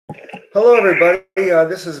Hello, everybody.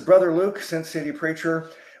 This is Brother Luke, Sin City Preacher.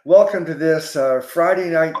 Welcome to this Friday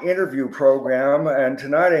night interview program. And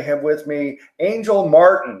tonight I have with me Angel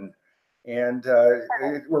Martin. And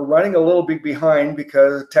we're running a little bit behind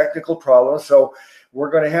because of technical problems. So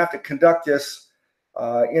we're going to have to conduct this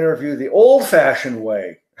interview the old-fashioned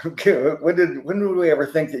way. When did we ever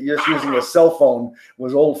think that just using a cell phone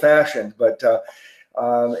was old-fashioned? But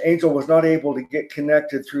Angel was not able to get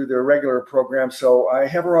connected through the regular program, so I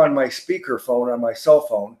have her on my speaker phone, on my cell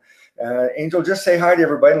phone. Angel, just say hi to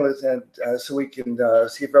everybody, and so we can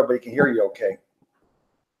see if everybody can hear you okay.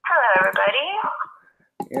 Hello, everybody.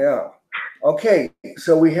 Yeah. Okay,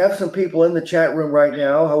 so we have some people in the chat room right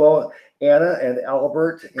now. Hello, Anna and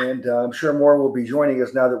Albert, and I'm sure more will be joining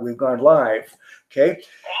us now that we've gone live. Okay. Thank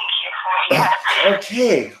you. Yeah.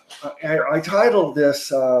 Okay. I titled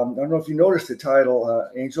this, I don't know if you noticed the title,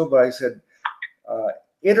 Angel, but I said,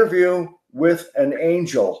 Interview with an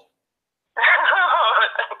Angel.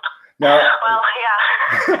 Now, well,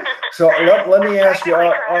 yeah. So let me ask you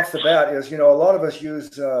off the bat is, you know, a lot of us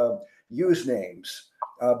use names,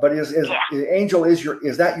 but is Angel,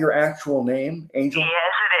 is that your actual name, Angel? Yes,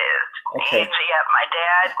 it is. Okay. Angel, yeah, my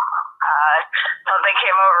dad, something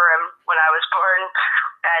came over him when I was born,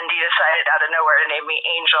 and he decided out of nowhere to name me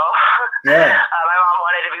Angel. Yeah. My mom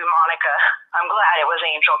wanted to be Monica. I'm glad it was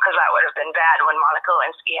Angel, because that would have been bad when Monica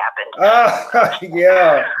Lewinsky happened.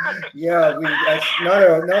 Yeah, yeah. That's not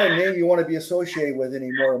a name you want to be associated with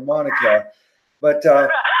anymore, Monica. But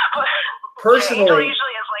personally, Angel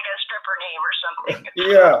usually is like a stripper name or something.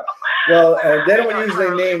 Yeah. Well, they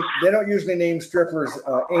don't usually name strippers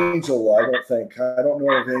Angel. I don't think. I don't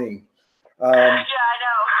know of any. Yeah, I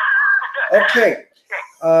know. Okay.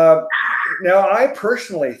 Now, I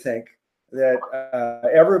personally think that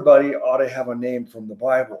everybody ought to have a name from the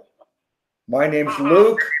Bible. My name's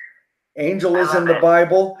Luke. Angel is in the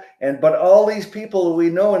Bible, but all these people that we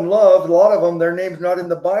know and love, a lot of them, their name's not in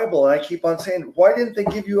the Bible. And I keep on saying, why didn't they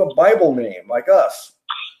give you a Bible name like us?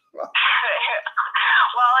 Well,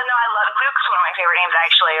 no, I love Luke's one of my favorite names,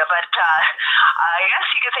 actually. But I guess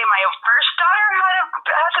you could say my first daughter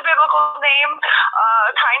has a biblical name,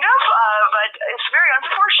 kind of. But it's very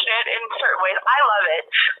unfortunate in certain ways. I love it,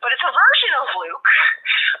 but it's a version of Luke.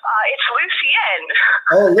 It's Lucien.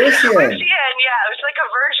 Oh, Lucien. Lucien, yeah. It's like a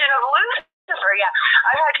version of Lucifer. Yeah,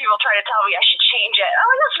 I've had people try to tell me I should change it.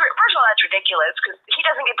 Oh, first of all, that's ridiculous because he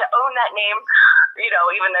doesn't get to own that name, you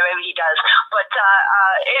know, even though maybe he does. But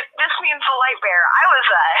this means the light bearer. I was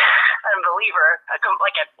an unbeliever,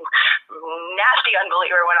 like a nasty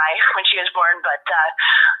unbeliever when she was born. But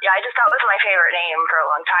yeah, I just thought it was my favorite name for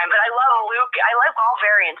a long time. But I love Luke. I like all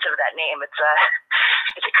variants of that name. It's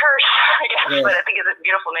a curse, I guess, yes. But I think it's a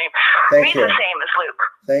beautiful name. It means the same as Luke.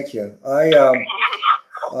 Thank you.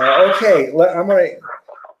 Okay,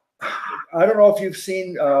 I don't know if you've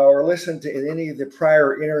seen or listened to any of the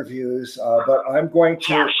prior interviews, but I'm going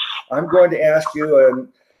to ask you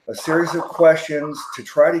a series of questions to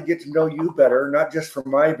try to get to know you better, not just for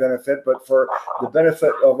my benefit, but for the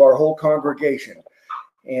benefit of our whole congregation.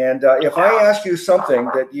 And if I ask you something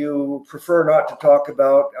that you prefer not to talk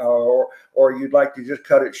about, or you'd like to just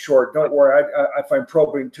cut it short, don't worry. If I'm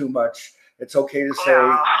probing too much, it's okay to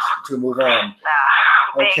say to move on.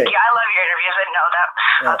 Thank you. I love your interviews. I know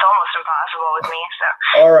that's almost impossible with me. So.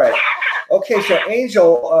 All right. Okay. So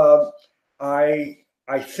Angel,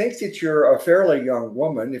 I think that you're a fairly young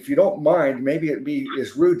woman. If you don't mind, maybe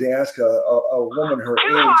it's rude to ask a woman her age.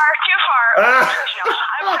 Too far. Ah.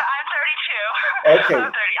 No, I'm 32. Okay. I'm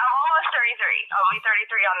almost 33. I'll be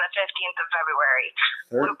 33 on the 15th of February.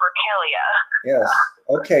 Lupercalia. Yes.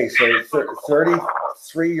 Okay. So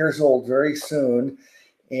 33 years old very soon.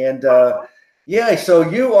 And yeah, so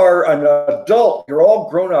you are an adult. You're all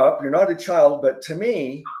grown up. You're not a child, but to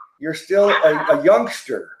me, you're still a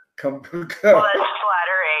youngster. Well, that's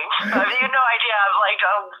flattering. You have no idea. I'm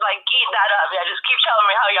like eating that up. Yeah, just keep telling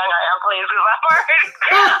me how young I am, please, because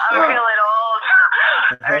I'm feeling old.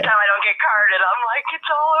 Every time I don't get carded, I'm like, it's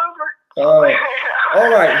all over.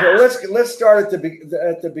 All right. Well, let's start at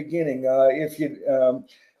the beginning.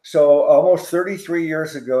 So almost 33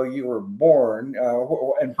 years ago, you were born,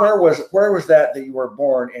 and where was that you were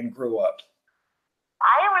born and grew up?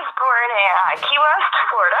 I was born in Key West,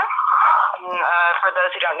 Florida. For those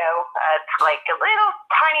who don't know, it's like a little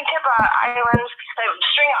tiny tip of islands, a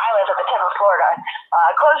string of islands at the tip of Florida,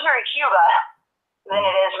 closer to Cuba than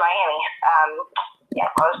it is Miami. Yeah,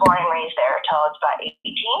 I was born and raised there until I was about 18,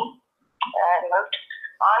 and moved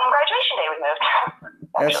on graduation day. We moved.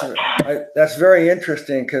 That's very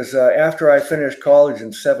interesting because after I finished college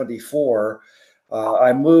in '74,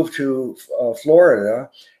 I moved to Florida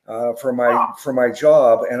for my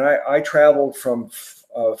job, and I traveled from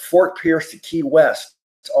Fort Pierce to Key West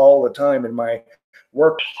all the time in my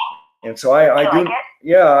work. And so I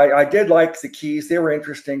did like the Keys. They were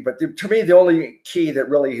interesting, but to me, the only key that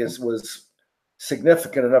really was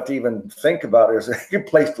significant enough to even think about it as a good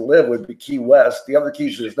place to live would be Key West. The other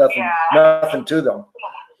keys, there's nothing to them.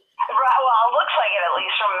 Well, it looks like it, at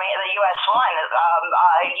least from the U.S. one.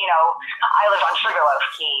 I live on Sugarloaf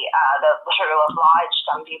Key, the Sugarloaf Lodge.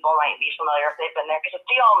 Some people might be familiar if they've been there, because it's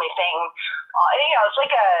the only thing. It's like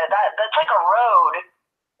that's like a road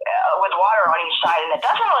with water on each side, and it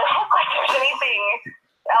doesn't really look like there's anything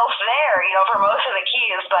else there, for most of the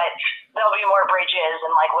keys. But there'll be more bridges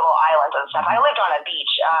and like little islands and stuff. I lived on a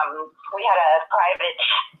beach. We had a private,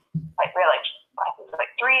 I think it was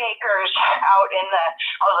like 3 acres out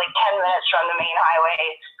I was like 10 minutes from the main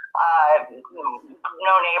highway.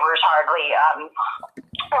 No neighbors hardly. And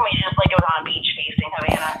we just, it was on a beach facing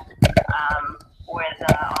Havana. With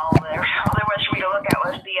all there was for me to look at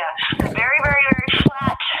was the very, very, very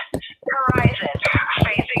flat horizon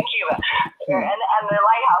facing Cuba. And the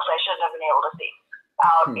lighthouse I shouldn't have been able to see.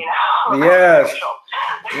 Yes.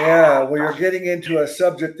 Yeah. Well, you're getting into a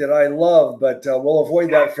subject that I love, but we'll avoid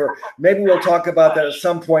that maybe we'll talk about that at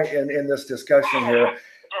some point in this discussion here.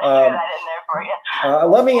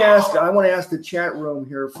 Let me I want to ask the chat room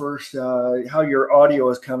here first, how your audio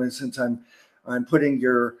is coming, since I'm putting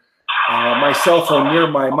my cell phone near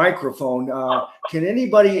my microphone. Can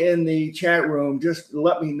anybody in the chat room just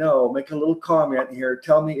let me know, make a little comment here,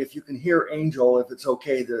 tell me if you can hear Angel, if it's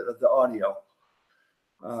okay, the audio.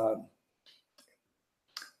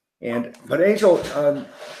 But Angel,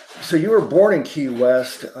 so you were born in Key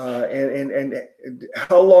West, and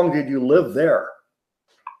how long did you live there?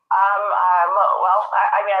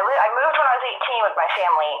 I moved when I was 18 with my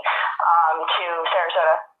family to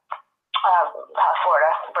Sarasota,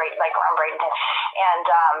 Florida, around Bradenton, and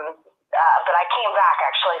but I came back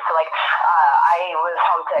actually. So I was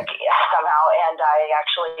homesick somehow, and I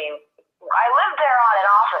lived there on and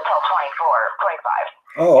off until 25.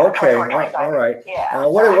 Oh, okay. All right. Yeah.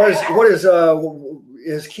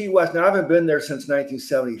 Is Key West? Now, I haven't been there since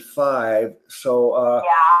 1975. So,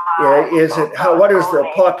 what is the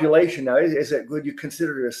population now? Is it, would you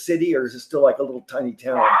consider it a city, or is it still like a little tiny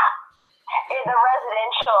town? The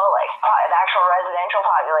residential, the actual residential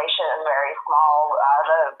population is very small.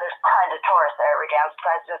 There's tons of tourists there every day. I'm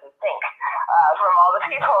surprised it doesn't sink from all the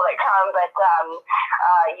people that come. But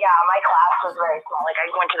my class was very small. I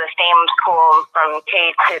went to the same school from K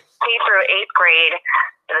through 8th grade.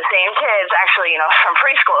 The same kids, actually, from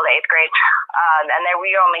preschool to 8th grade. And then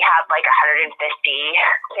we only had 150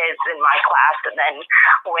 kids in my class. And then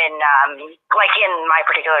when, in my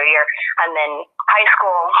particular year, and then high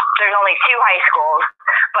school, there's only 2 high schools,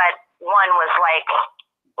 but one was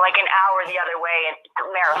an hour the other way in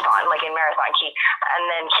Marathon, in Marathon Key. And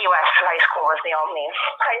then Key West High School was the only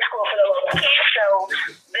high school for the local Key. So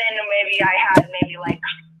then maybe I had 200,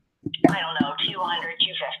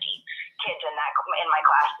 250 kids in my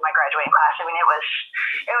class, my graduating class. I mean, it was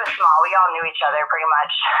small. We all knew each other pretty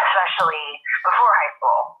much, especially before high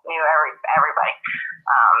school. Knew everybody,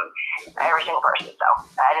 every single person. So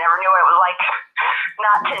I never knew what it was like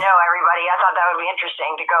not to know everybody. I thought that would be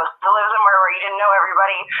interesting to go to live somewhere where you didn't know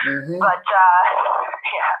everybody. Mm-hmm. But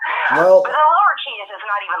but the lower Keys is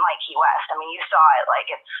not even like Key West. I mean, you saw it.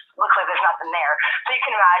 It looks like there's nothing there. So you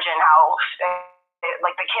can imagine how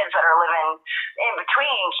the kids that are living in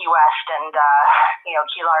between Key West and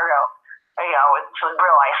Key Largo, it's a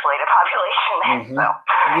real isolated population there.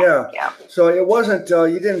 Mm-hmm. So it wasn't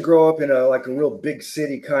you didn't grow up in a real big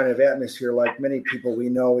city kind of atmosphere like many people we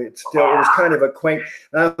know. It was kind of a quaint.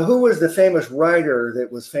 Who was the famous writer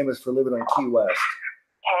that was famous for living on Key West?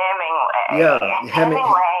 Hemingway. Yeah,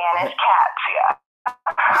 Hemingway and his cats. Yeah.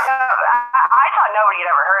 I thought nobody had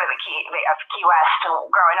ever heard of Key West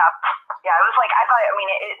growing up. Yeah, it was when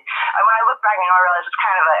I look back, I realize it's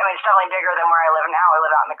kind of it's definitely bigger than where I live now. I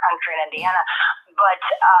live out in the country in Indiana. But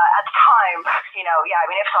at the time,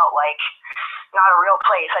 it felt like not a real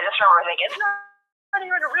place. I just remember thinking, it's not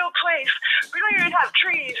even a real place. We don't even have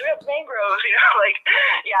trees. We have mangroves,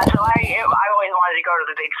 So I always wanted to go to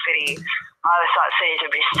the big city. I always thought cities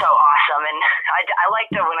would be so awesome, and I liked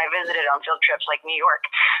them when I visited on field trips like New York,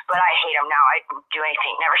 but I hate them now. I don't do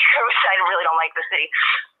anything, never cruise. I really don't like the city.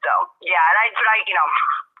 So yeah, I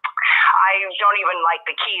don't even like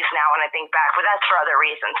the Keys now when I think back, but that's for other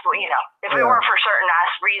reasons. But if it weren't for certain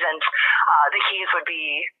reasons, the Keys would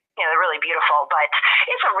be they're really beautiful, but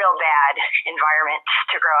it's a real bad environment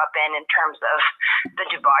to grow up in terms of the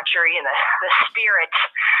debauchery and the spirit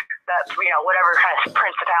whatever kind of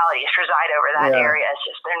principalities preside over that area. It's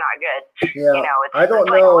just, they're not good. Yeah. It's like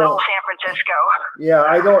little San Francisco. Yeah,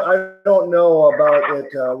 I don't know about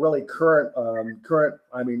it really current.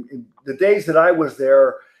 I mean, the days that I was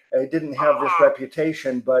there, it didn't have this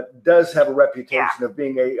reputation, but does have a reputation of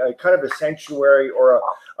being a kind of a sanctuary or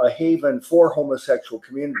a haven for homosexual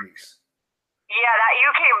communities. Yeah, that you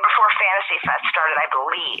came before Fantasy Fest started, I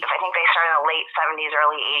believe. I think they started in the late 70s,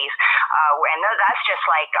 early 80s. And that's just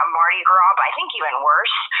like a Mardi Gras, but I think even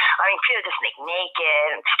worse. I mean, people just make naked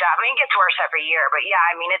and stuff. I mean, it gets worse every year. But yeah,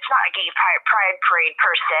 I mean, it's not a gay pride parade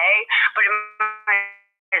per se, but it might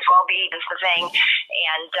as well be. It's the thing.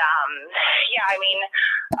 And yeah, I mean,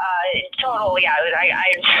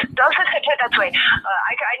 those that put it that way.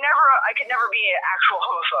 I could never be an actual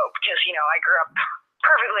homophobe because, I grew up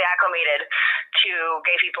perfectly acclimated to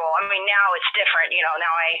gay people. I mean, now it's different. Now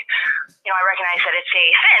I recognize that it's a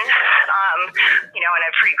sin, and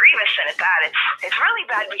a pretty grievous sin at that. It's really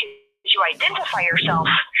bad because you identify yourself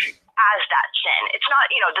as that sin. It's not,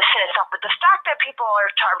 the sin itself, but the fact that people are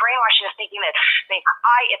brainwashing us thinking that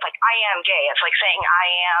it's like I am gay. It's like saying I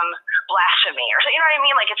am blasphemy, or you know what I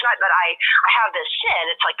mean? Like, it's not that I have this sin.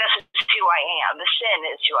 It's like, this is who I am. The sin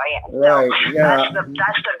is who I am. Right. So yeah.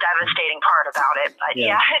 That's the devastating part about it. But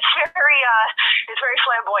yeah, it's very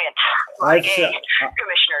flamboyant.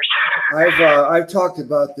 Commissioners. I've talked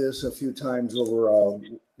about this a few times over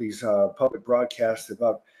these public broadcasts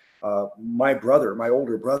about my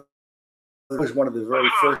older brother. Was one of the very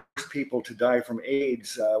first people to die from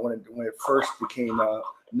AIDS when it first became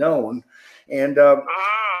known, and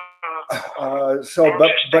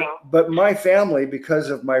but my family, because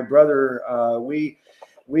of my brother, we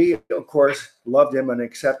of course loved him and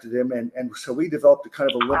accepted him, and so we developed a kind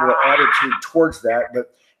of a liberal attitude towards that.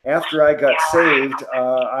 But after I got saved,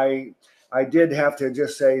 I did have to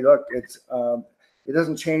just say, look, it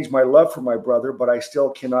doesn't change my love for my brother, but I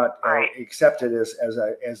still cannot accept it as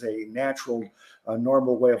a natural,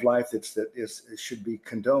 normal way of life that should be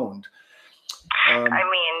condoned. I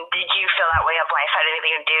mean, did you feel that way of life had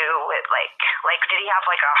anything to do with like did he have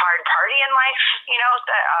like a hard party in life,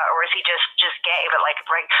 or is he just gay? But like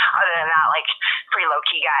other than that, like pretty low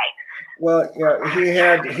key guy. Well, yeah,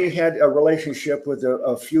 he had a relationship with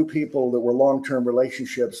a few people that were long-term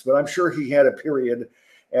relationships, but I'm sure he had a period,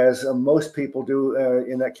 as most people do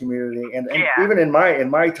in that community, and even in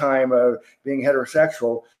my time being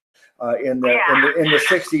heterosexual in the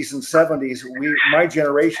 60s and 70s, my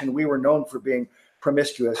generation, we were known for being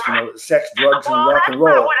promiscuous, sex, drugs, and rock and roll.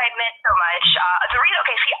 That's not what I meant so much. The reason,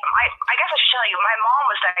 I guess I should tell you, my mom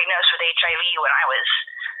was diagnosed with HIV when I was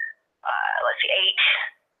 8.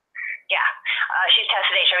 Yeah, she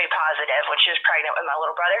tested HIV positive when she was pregnant with my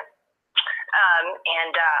little brother.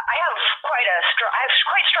 And I have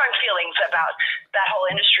quite strong feelings about that whole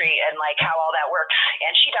industry and like how all that works.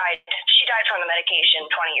 And she died from the medication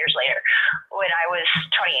 20 years later when I was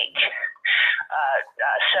 28.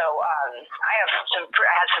 I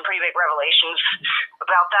had some pretty big revelations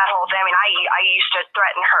about that whole thing. I mean, I used to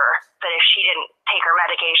threaten her that if she didn't take her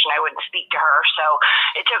medication, I wouldn't speak to her. So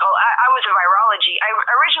it took. I was a virology. I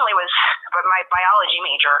originally was my biology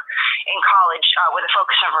major in college with a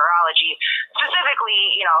focus on virology,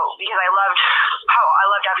 specifically, because I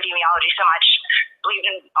loved epidemiology so much, believed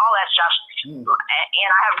in all that stuff, and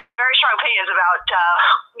I have very strong opinions about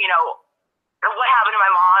what happened to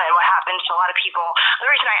my mom and what happened to a lot of people. The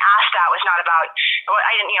reason I asked that was not about, it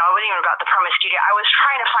wasn't even about the promiscuity. I was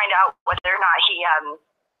trying to find out whether or not he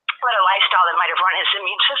led a lifestyle that might have run his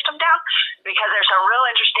immune system down, because there's some real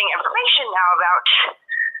interesting information now about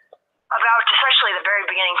especially the very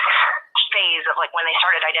beginning phase of like when they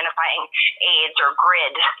started identifying AIDS or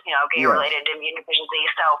GRID, gay-related immune deficiency.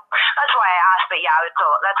 So that's why I asked. But yeah,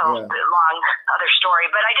 that's a long other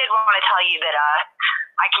story. But I did want to tell you that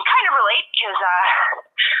I can kind of relate because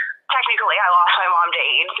technically I lost my mom to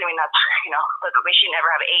AIDS. I mean, that's she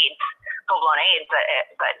never have AIDS, full-blown AIDS,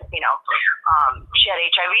 but she had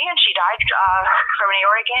HIV and she died from an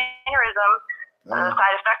aortic aneurysm,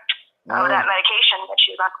 side effect of that medication that she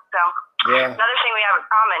was on. So another thing we have in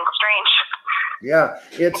common. Strange. Yeah,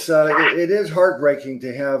 it is heartbreaking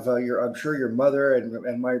to have I'm sure your mother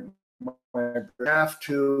and my have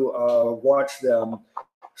to watch them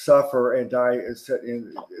suffer and die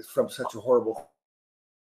from such a horrible.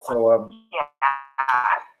 So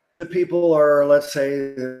the people are, let's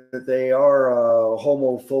say that they are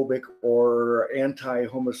homophobic or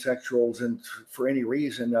anti-homosexuals, and for any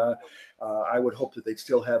reason, I would hope that they'd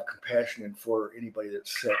still have compassion for anybody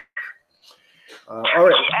that's sick. All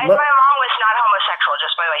right. And my mom was not homosexual,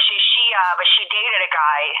 just by the way. She but she dated a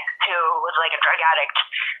guy who was like a drug addict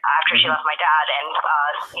after she left my dad, and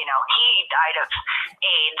he died of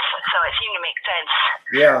AIDS, so it seemed to make sense.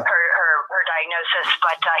 Yeah. Her diagnosis,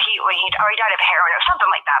 but he died of heroin or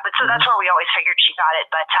something like that. But so that's where we always figured she got it.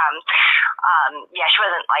 But yeah, she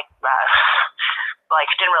wasn't like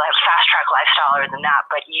didn't really have a fast track lifestyle other than that.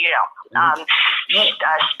 But she's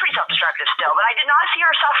pretty self-destructive still. But I did not see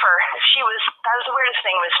her suffer. That was the weirdest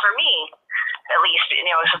thing was for me, at least. It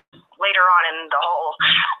was later on in the whole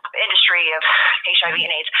industry of HIV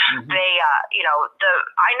and AIDS.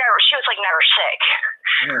 She was like never sick.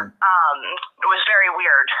 It was very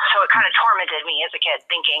weird. So it kind of tormented me as a kid,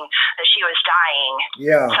 thinking that she was dying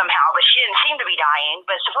somehow, but she didn't seem to be dying.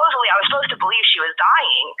 But supposedly I was supposed to believe she was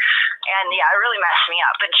dying, and it really messed me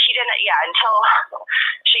up. But she didn't. Until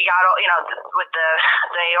she got with the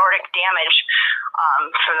aortic damage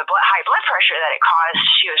from the high blood pressure that it caused,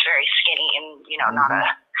 she was very skinny and not a.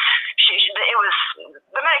 It was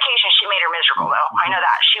the medication. She made her miserable, though. I know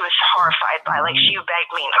that she was horrified by she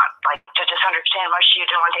begged me not to just understand why she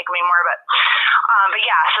didn't want to take me more. But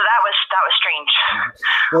yeah, so that was strange.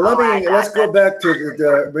 Well, let's go back to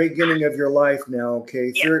the beginning of your life now.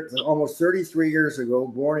 Okay, almost 33 years ago,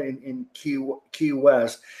 born in Key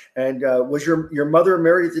West, and was your mother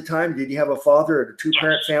married at the time? Did you have a father or a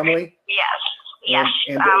two-parent family? Yes.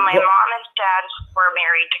 And my mom and dad were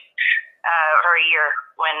married for a year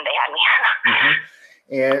when they had me.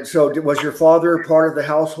 And so was your father part of the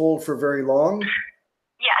household for very long?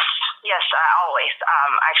 Yes, always.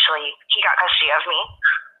 Actually, he got custody of me.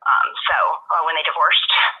 When they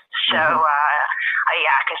divorced. So,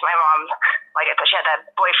 because my mom, like I said, she had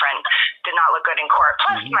that boyfriend, did not look good in court.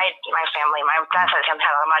 Plus, my family, my dad says he had a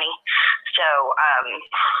lot of money. So,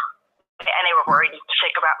 and they were worried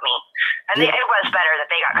sick about me. And it was better that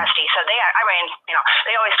they got custody. So they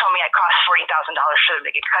always told me it cost $40,000 for them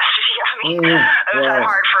to get custody of me. It was that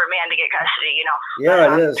hard for a man to get custody,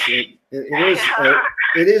 Yeah, it is. It is.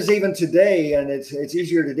 It is even today, and it's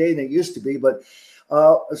easier today than it used to be. But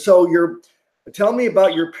tell me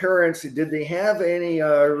about your parents. Did they have any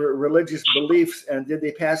religious beliefs, and did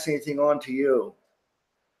they pass anything on to you?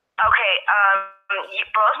 Okay.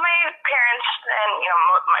 Both my parents and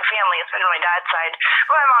my family, especially my dad's side,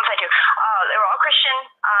 but my mom's side too. They were all Christian,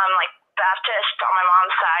 like Baptist on my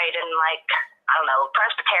mom's side, and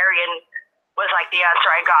Presbyterian was like the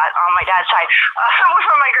answer I got on my dad's side.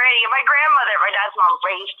 From my granny, my grandmother, my dad's mom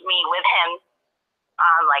raised me with him.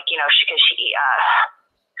 Because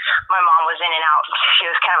my mom was in and out. She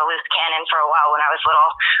was kind of a loose cannon for a while when I was little,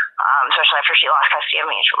 especially after she lost custody of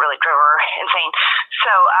me. It really drove her insane. So,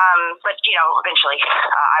 but eventually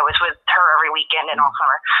I was with her every weekend and all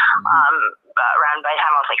summer, around by the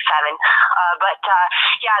time I was like 7.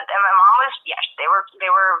 And my mom was, they were,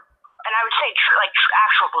 and I would say true, like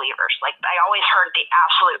actual believers. Like I always heard the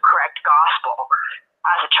absolute correct gospel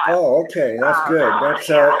as a child. Oh, okay. That's good. That's,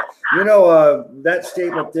 that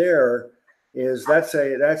statement there is that's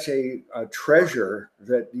a treasure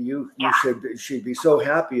that you should be so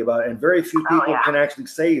happy about, and very few people can actually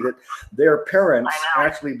say that their parents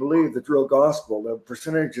actually believe the real gospel. The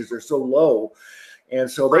percentages are so low,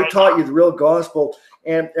 and so they taught you the real gospel.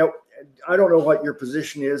 And I don't know what your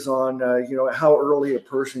position is on how early a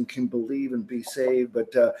person can believe and be saved,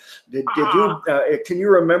 but did you can you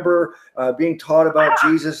remember being taught about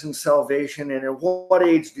Jesus and salvation, and at what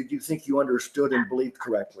age did you think you understood and believed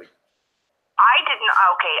correctly? I didn't.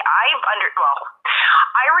 Okay, I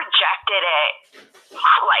rejected it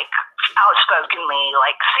like outspokenly,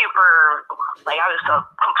 like super, like I was a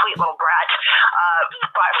complete little brat.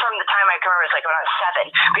 But from the time I can remember, it was like when I was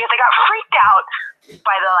 7, because I got freaked out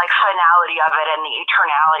by the finality of it and the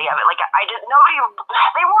eternality of it. Like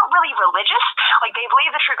they weren't really religious. Like they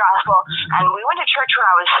believed the true gospel, and we went to church when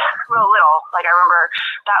I was real little. Like I remember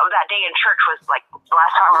that day in church was like the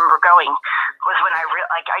last time I remember going was when I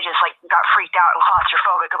just got freaked out and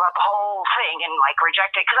claustrophobic about the whole thing and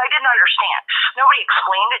rejected, because I didn't understand. Nobody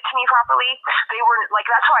explained it to me properly. They were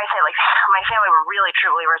that's why I say my family were really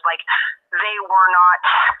true believers. They were not.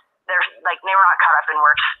 They were not caught up in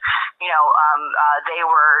works.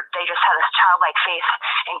 They just had this childlike faith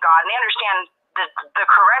in God, and they understand the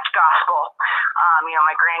correct gospel.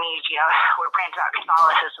 My granny, would rant about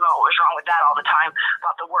Catholicism, what was wrong with that all the time,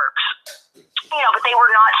 about the works. But they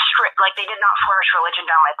were not strict. They did not force religion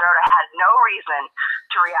down my throat. I had no reason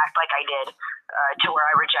to react like I did to where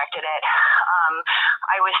I rejected it.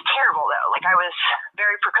 I was terrible, though. I was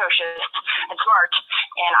very precocious and smart,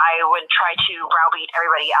 and I would try to browbeat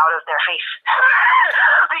everybody out of their faith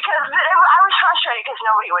because I was frustrated because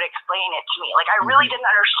nobody would explain it to me. I really didn't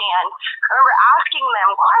understand. I remember asking them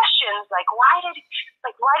questions like, why did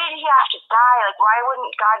why did he have to die? Like, why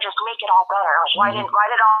wouldn't God just make it all better? Like, why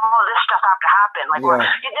did all this stuff have to happen? Like, none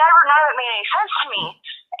of it made any sense to me.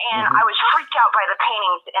 And I was freaked out by the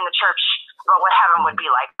paintings in the church about what heaven would be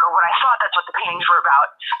like, or what I thought that's what the paintings were about.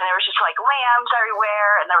 And there was just like lambs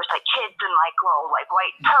everywhere, and there was like kids in like little like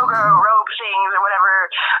white toga robe things or whatever.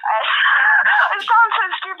 And it sounds so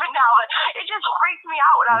stupid now, but it just freaked me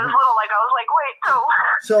out when I was little. Like, I was like, wait,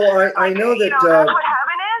 so I know that that's what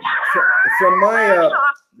heaven is.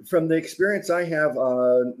 From the experience I have,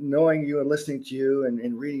 knowing you and listening to you and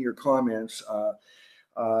reading your comments,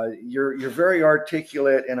 you're very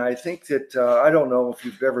articulate, and I think that I don't know if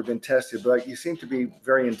you've ever been tested, but you seem to be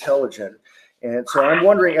very intelligent. And so I'm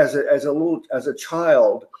wondering, as a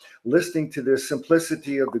child, listening to this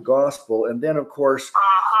simplicity of the gospel, and then of course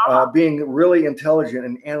being really intelligent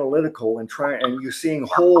and analytical, and you seeing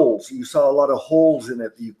holes. You saw a lot of holes in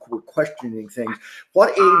it. You were questioning things.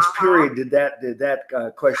 What age period did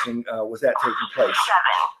that questioning was that taking place? 7.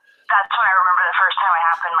 That's when I remember the first time it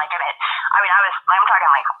happened. Like, and I'm talking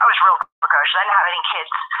like I was real precocious. I didn't have any kids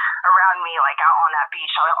around me, like out on that beach.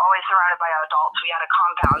 I was always surrounded by adults. We had a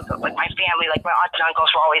compound, so like my family, like my aunts and uncles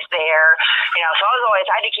were always there, so I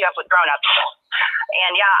had to keep up with grown-ups.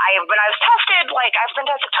 And when I was tested, like I've been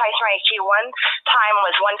tested twice for my IQ. One time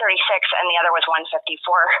was 136 and the other was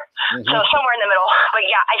 154. So somewhere in the middle. But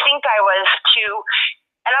yeah, I think I was 2.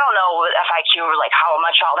 And I don't know FIQ, like how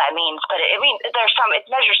much all that means, but it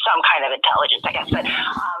measures some kind of intelligence, I guess. But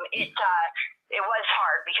it was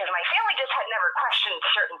hard because my family just had never questioned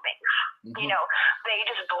certain things. They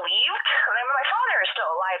just believed. I mean, my father is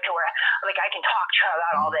still alive to where like I can talk to him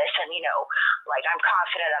about all this, and like I'm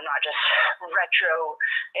confident I'm not just retro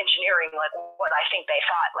engineering like what I think they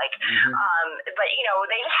thought. Like, but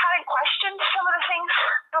they just hadn't questioned some of the things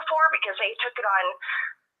before because they took it on.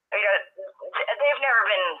 They've never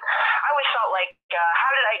been. I always felt like,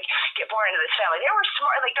 how did I get born into this family? They were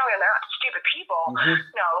smart. Like, they're not stupid people.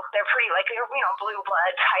 No, they're pretty. Like, they're blue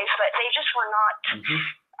blood types, but they just were not.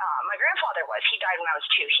 My grandfather was. He died when I was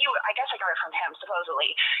 2. I guess I got it from him.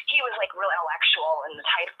 Supposedly, he was like real intellectual and the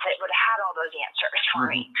type that would have had all those answers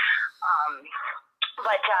for me.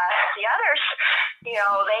 But the others,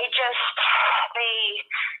 they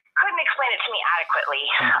couldn't explain it to me adequately,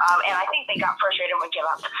 and I think they got frustrated and would give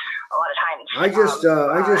up a lot of times.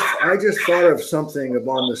 I just thought of something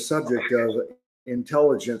upon the subject of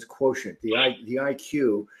intelligence quotient, the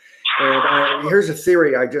IQ, and here's a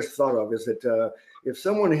theory I just thought of: is that if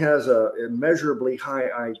someone has a immeasurably high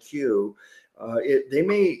IQ, they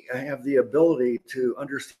may have the ability to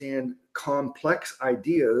understand complex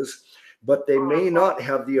ideas, but they may not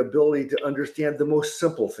have the ability to understand the most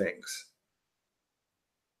simple things.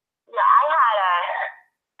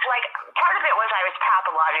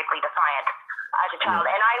 Pathologically defiant as a child,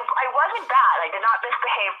 and I wasn't bad. I did not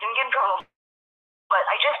misbehave, didn't get in trouble, but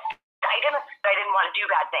I didn't want to do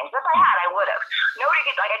bad things. If I had, I would have. Nobody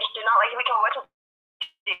could, like, I just did not like to be told what to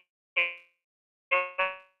do.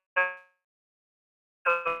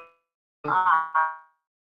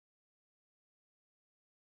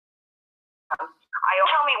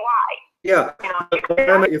 Tell me why. Yeah,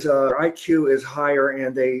 if IQ is higher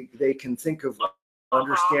and they can think of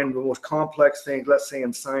understand the most complex things, let's say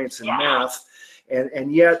in science and math, and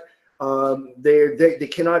yet they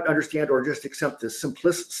cannot understand or just accept the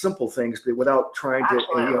simple things without trying to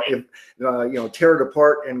tear it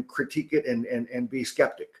apart and critique it and be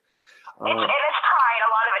skeptic. And it's pride.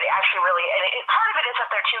 A lot of it actually really, and part of it is that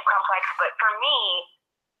they're too complex. But for me,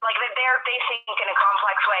 like they think in a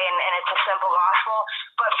complex way, and it's a simple gospel.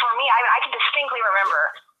 But for me, I can distinctly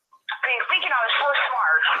remember thinking I was so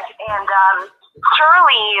smart, and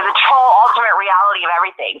surely the whole ultimate reality of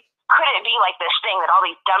everything couldn't be like this thing that all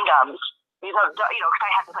these dum-dums, because I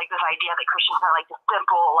had this idea that Christians are like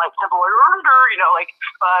simple, I don't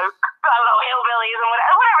know, hillbillies and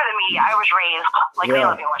whatever the media. I was raised they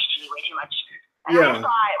let me watch TV way too much. And I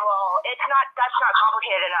thought, well, that's not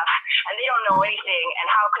complicated enough, and they don't know anything, and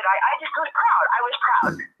how could I just was proud. I was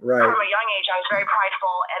proud. Right. From a young age, I was very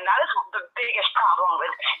prideful, and that is the biggest problem with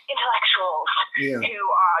intellectuals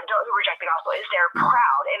who reject the gospel, is they're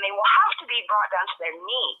proud, and they will have to be brought down to their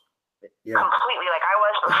knees. Completely like I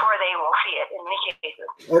was before they will see it in many cases.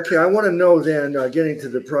 Okay, I want to know then, getting to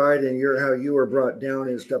the pride and how you were brought down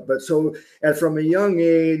and stuff. But so, and from a young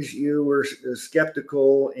age, you were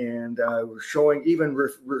skeptical and showing, even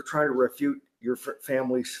trying to refute your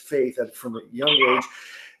family's faith from a young age.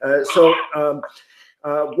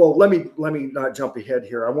 Well, let me not jump ahead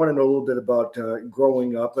here. I want to know a little bit about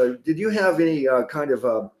growing up. Did you have any kind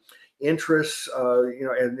of interests,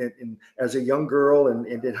 and as a young girl and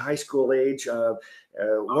in high school age?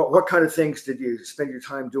 What kind of things did you spend your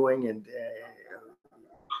time doing, and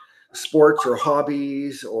sports or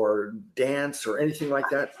hobbies or dance or anything like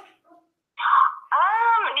that?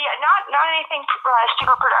 Yeah, not anything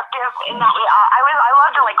super productive in that way. I love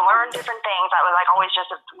to like learn different things. I would like always just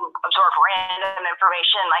absorb random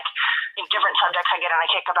information, like different subjects I get on a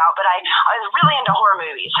kick about. But I was really into horror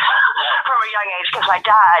movies from a young age because my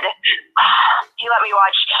dad, he let me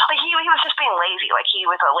watch. Like he was just being lazy. Like he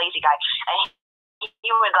was a lazy guy, and he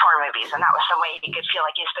would the horror movies, and that was some way he could feel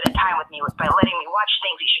like he was spending time with me, was by letting me watch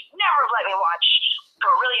things he should never have let me watch from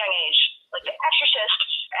a really young age, like The Exorcist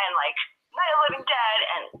and like Night of the Living Dead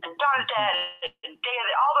and Dawn of the Dead and Day of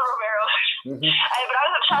all the Romeros. But I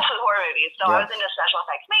was obsessed with horror movies, so I was into special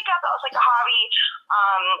effects makeup. That was like a hobby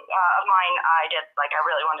of mine. I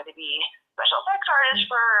really wanted to be special effects artist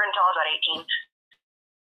until I was about 18.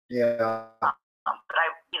 Yeah. But I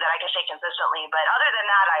could say consistently. But other than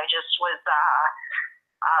that, I just was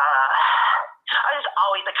I was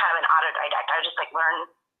always a kind of an autodidact. I would just like learn,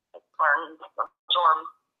 absorb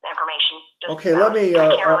information. Okay, let me.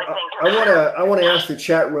 I want to ask the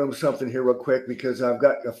chat room something here real quick, because I've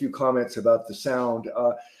got a few comments about the sound.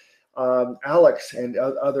 Alex and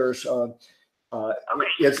others.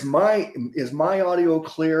 Is my audio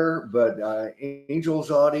clear, but Angel's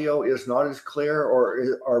audio is not as clear,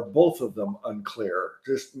 or are both of them unclear?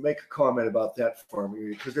 Just make a comment about that for me,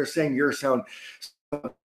 because they're saying your sound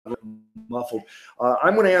muffled.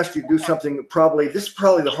 I'm going to ask you to do something. This is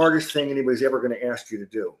probably the hardest thing anybody's ever going to ask you to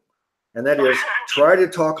do, and that is try to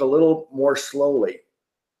talk a little more slowly.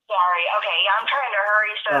 Sorry. Okay. Yeah, I'm trying to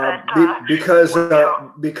hurry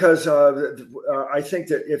because I think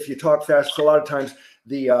that if you talk fast, a lot of times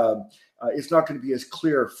it's not going to be as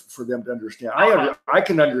clear for them to understand. I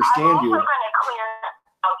can understand you. I'm also going to clear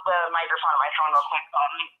out the microphone on my phone real quick.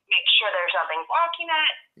 Make sure there's nothing blocking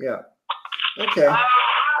it. Yeah. Okay.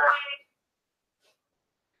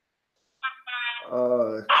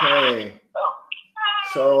 Okay.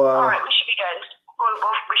 So. All right, we should be good.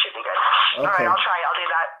 We should be good. Okay. All right, I'll try. I'll do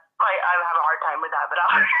that. I have a hard time with that, but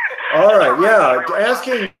All right. Yeah.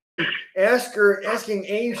 Asking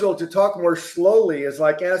Angel to talk more slowly is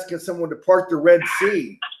like asking someone to part the Red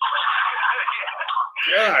Sea.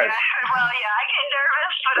 Yeah. Well, yeah, I get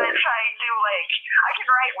nervous, but I try to I can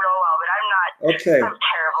write real well, but I'm not. Okay. I'm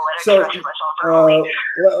terrible at expressing myself.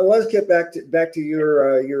 Let's get back to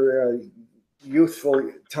your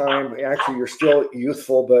youthful time. Actually, you're still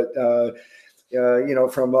youthful, but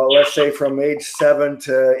from let's say from age 7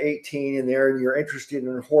 to 18 in there, and you're interested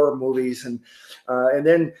in horror movies, and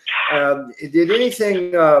then did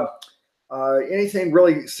anything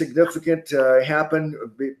really significant happen?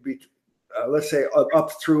 Let's say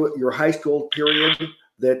up through your high school period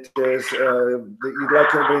that you'd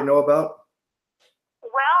like everybody to know about?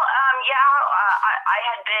 Well, I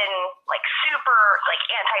had been super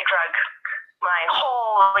anti-drug my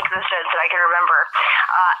whole existence that I can remember,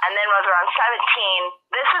 and then when I was around 17,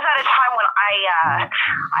 this was at a time when I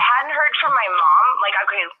hadn't heard from my mom.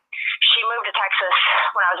 She moved to Texas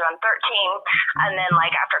when I was around 13, and then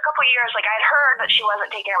after a couple of years, I had heard that she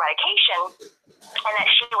wasn't taking her medication, and that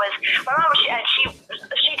my mom she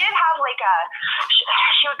did have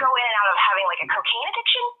she would go in and out of having a cocaine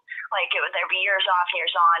addiction. There'd be years off,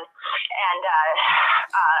 years on, and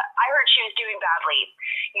I heard she was doing badly.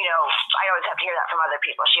 I always have to hear that from other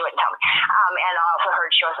people. She wouldn't tell me, and I also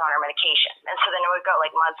heard she wasn't on her medication, and so then it would go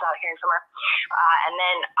months without hearing from her, and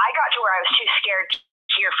then I got to where I was too scared to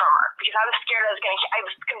hear from her, because I was scared I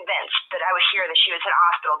was convinced that I would hear that she was in a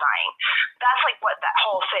hospital dying. That's what that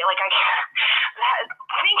whole thing, thinking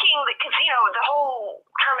that, because the whole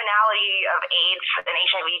terminality of AIDS and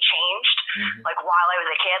HIV changed while I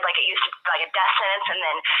was a kid. It used to be a death sentence, and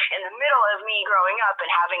then in the middle of me growing up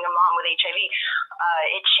and having a mom with HIV,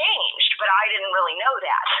 it changed, but I didn't really know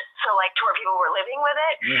that. So to where people were living with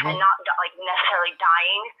it and not necessarily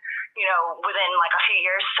dying within a few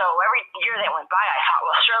years. So every year that went by, I thought,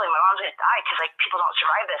 well, surely my mom's gonna die, because people don't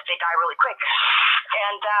survive this; they die really quick.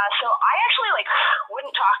 And so I actually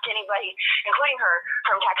wouldn't talk to anybody, including her,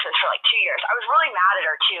 from Texas for 2 years. I was really mad at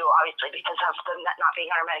her too, obviously, because of the not being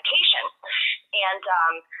on her medication. And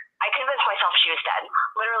I convinced myself she was dead.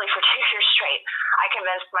 Literally for 2 years straight, I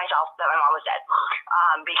convinced myself that my mom was dead,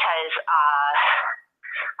 because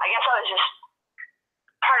I guess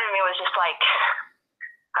part of me was just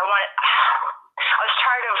I was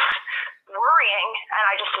tired of worrying, and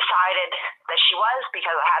I just decided that she was,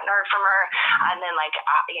 because I hadn't heard from her, and then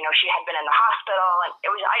she had been in the hospital, and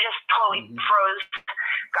I just totally froze,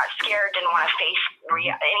 got scared, didn't want to face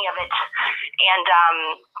any of it, and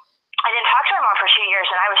I didn't talk to my mom for 2 years,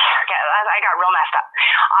 and I got real messed up.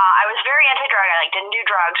 I was very anti-drug. I didn't do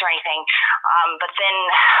drugs or anything. But then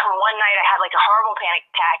one night I had like a horrible panic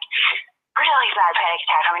attack, really bad panic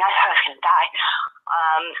attack. I mean, I thought I was gonna die.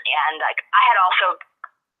 And like I had also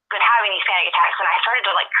been having these panic attacks, and I started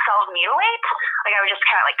to like self-mutilate. Like I would just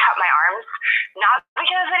kind of like cut my arms, not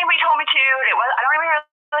because anybody told me to. I don't even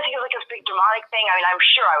really think it was like this big demonic thing. I mean, I'm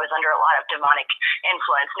sure I was under a lot of demonic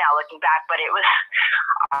influence now looking back, but it was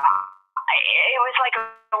like a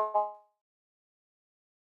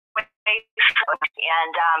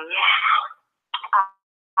and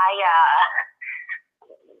I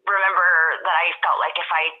remember that I felt like if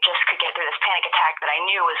I just could get through this panic attack that I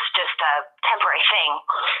knew was just a temporary thing,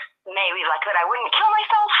 maybe like that I wouldn't kill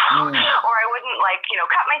myself or I wouldn't like,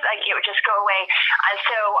 cut myself, like it would just go away. And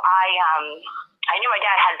so I knew my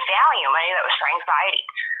dad had Valium. I knew that was for anxiety.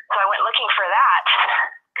 So I went looking for that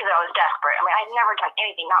because I was desperate. I mean, I'd never done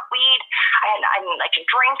anything, not weed. I didn't like to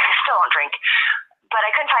drink. I still don't drink. But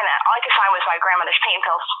I couldn't find that. All I could find was my grandmother's pain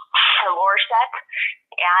pills for Lorset.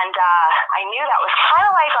 And I knew that was kind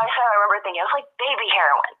of like, I remember thinking, it was like baby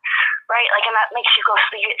heroin, right? Like, and that makes you go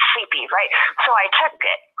sleepy, right? So I took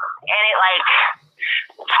it. And it like,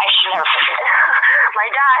 I should never forget it. My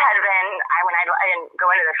dad had been, I didn't go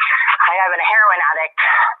into this, I had been a heroin addict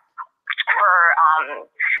for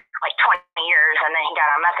like 20 years, and then he got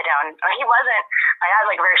on methadone. He wasn't, my dad's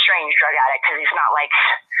like a very strange drug addict because he's not like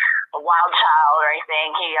a wild child or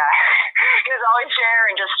anything. He was always there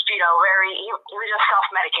and just, he was just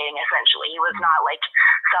self-medicating essentially. He was not like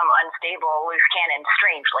some unstable loose cannon,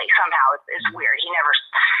 strangely. Somehow it's weird. He never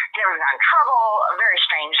got in trouble. Very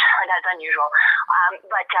strange. That's unusual.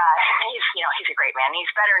 But he's a great man.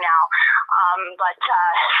 He's better now.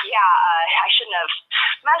 I shouldn't have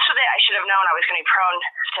messed with it. I should have known I was going to be prone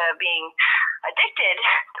to being addicted,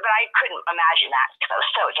 but I couldn't imagine that because I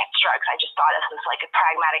was so against drugs. I just thought this was like a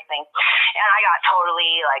pragmatic thing, and I got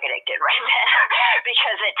totally like addicted right then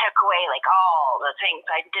because it took away like all the things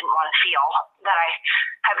I didn't want to feel that I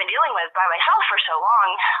have been dealing with by myself for so long.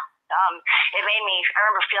 It made me, I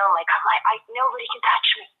remember feeling like, nobody can touch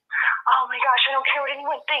me. Oh my gosh, I don't care what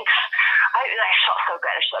anyone thinks. I felt so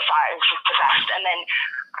good. I thought it was just the best. And then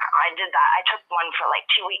I did that. I took one for like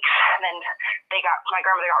 2 weeks, and then my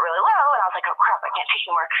grandmother got really low, and I was like, oh crap, I can't take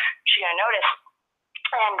anymore. She's gonna notice.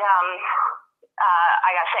 And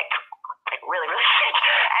I got sick, like really, really sick.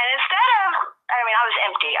 And instead of, I was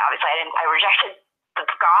empty, obviously. I rejected the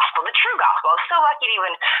gospel, the true gospel. I was so lucky to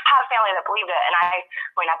even have family that believed it. And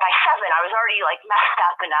by 7, I was already like messed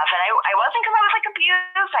up enough. And I wasn't because I was like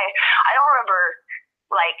abused. I don't remember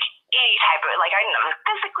like any type of, like I didn't know,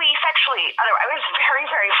 physically, sexually, I was very,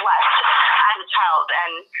 very blessed as a child.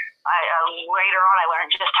 And later on I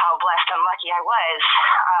learned just how blessed and lucky I was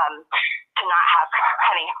to not have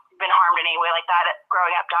been harmed in any way like that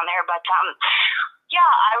growing up down there. But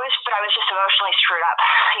I was just emotionally screwed up,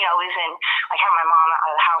 losing, like having my mom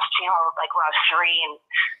out of the house, like when I was 3, and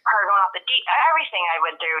her going off the deep, everything I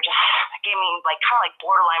went through just gave me like kind of like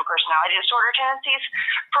borderline personality disorder tendencies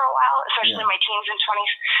for a while, especially in my teens and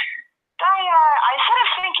 20s. I started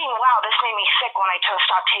thinking, wow, this made me sick when I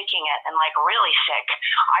stopped taking it, and like really sick.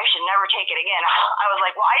 I should never take it again. I was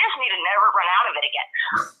like, well, I just need to never run out of it again.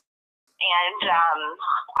 And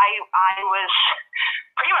I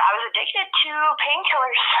was addicted to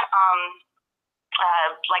painkillers,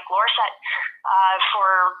 like Lorset,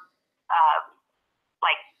 for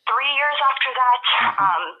like 3 years after that.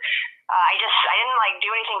 I didn't like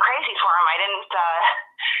do anything crazy for them. I didn't,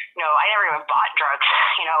 I never even bought drugs.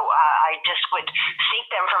 I just would seek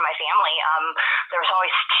them from my family. There was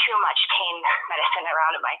always too much pain medicine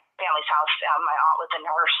around at my family's house. My aunt was a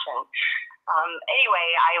nurse, and anyway,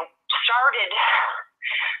 I started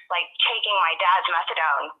like taking my dad's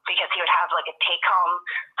methadone because he would have like a take-home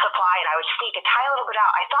supply, and I would sneak a tiny little bit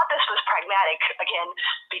out. I thought this was pragmatic again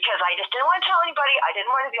because I just didn't want to tell anybody. I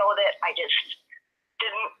didn't want to deal with it. I just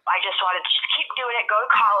wanted to just keep doing it, go to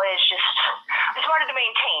college, I just wanted to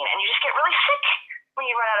maintain. And you just get really sick when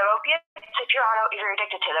you run out of opiates if you're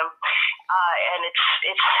addicted to them. And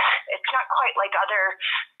it's not quite like other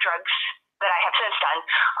drugs that I have since done,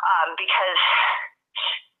 because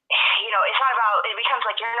it's not about, it becomes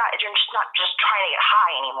like you're just not just trying to get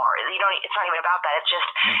high anymore. It's not even about that. It's just,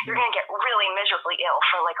 you're going to get really miserably ill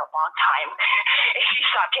for like a long time if you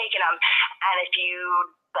stop taking them. And if you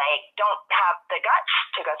like don't have the guts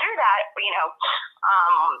to go through that,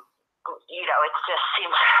 it just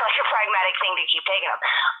seems like a pragmatic thing to keep taking them.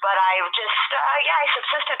 But I've just, I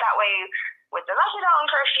subsisted that way with the methadone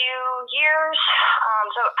for a few years.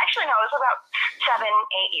 So actually, no, it was about 7-8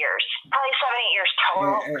 years, probably 7-8 years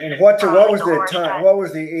total. And what was the time? What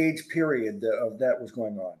was the age period of that was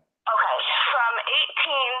going on? Okay, from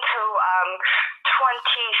 18 to 26,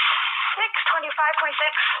 26.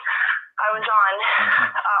 I was on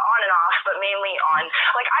and off, but mainly on.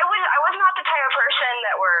 Like I was not the type of person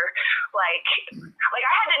that were like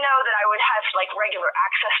I had to know that I would have like regular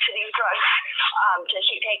access to these drugs to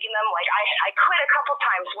keep taking them. Like I quit a couple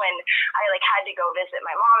times when I like had to go visit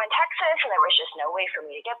my mom in Texas, and there was just no way for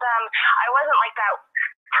me to get them. I wasn't like that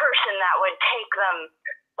person that would take them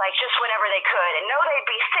like just whenever they could, and know they'd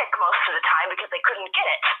be sick most of the time because they couldn't get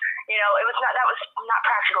it. That was not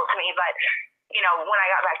practical to me, but when I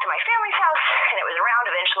got back to my family's house and it was around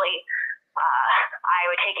eventually, I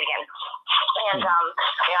would take it again. And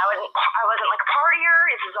I wasn't like a partier.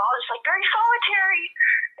 This was all just like very solitary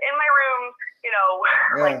in my room,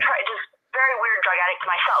 just very weird drug addict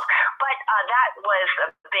myself. But that was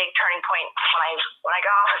a big turning point when I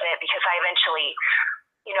got off of it, because I eventually,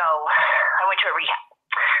 I went to a rehab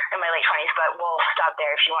in my late 20s, but we'll stop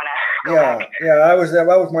there if you want to go back.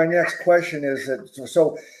 That was my next question. Is that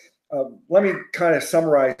so? Let me kind of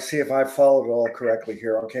summarize, see if I followed it all correctly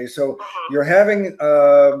here. Okay, so you're having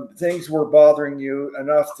things were bothering you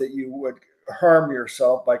enough that you would harm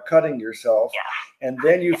yourself by cutting yourself, and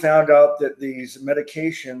then you found out that these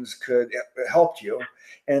medications could help you,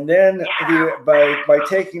 and then by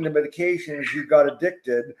taking the medications you got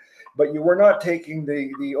addicted, but you were not taking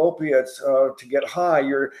the opiates to get high.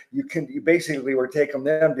 You basically were taking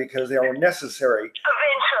them because they were necessary.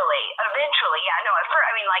 Eventually, yeah. No, at first,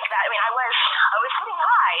 I mean, like that. I mean, I was hitting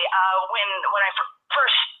high when I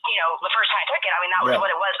first, the first time I took it. I mean, that was what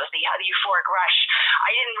it was the euphoric rush.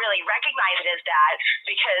 I didn't really recognize it as that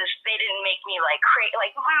because they didn't make me like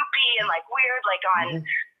loopy and like weird, like on.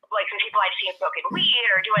 Like some people I'd seen smoking weed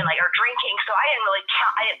or doing or drinking, so I didn't really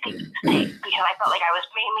count. I didn't think it was safe because I felt like I was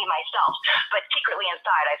mainly myself, but secretly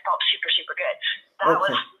inside I felt super, super good. That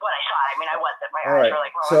was what I thought. I mean, I wasn't. My eyes were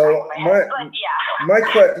like rolling back in my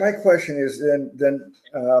head. But my question is then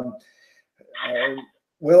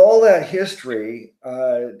with all that history,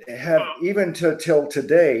 even till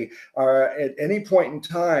today, at any point in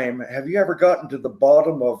time, have you ever gotten to the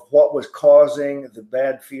bottom of what was causing the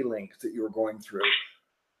bad feelings that you were going through?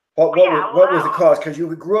 What was the cause? Because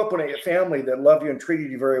you grew up in a family that loved you and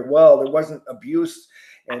treated you very well. There wasn't abuse,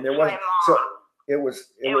 and there wasn't. So it was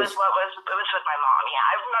with my mom. Yeah,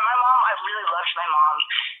 my mom. I really loved my mom.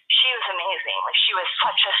 She was amazing. Like she was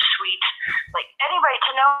such a sweet. Like anybody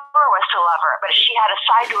to know her was to love her. But she had a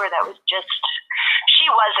side to her that was just. She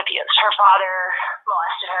was abused. Her father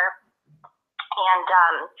molested her. And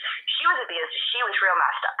she was abused. She was real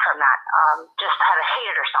messed up from that. Just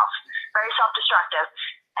hated herself. Very self-destructive.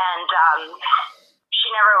 And she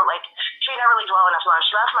never lived well enough alone.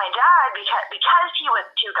 She left my dad because he was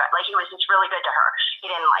too good. Like he was just really good to her. He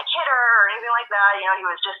didn't hit her or anything like that. He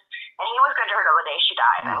was just, and he was good to her till the day she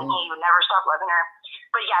died. I mean, he would never stop loving her.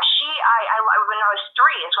 But yeah, when I was 3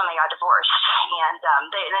 is when they got divorced, and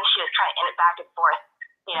then she was trying to end it back and forth.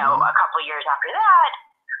 A couple of years after that.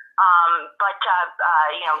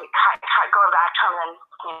 Going back to him and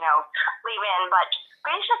leaving. But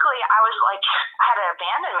basically, I had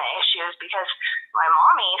abandonment issues because my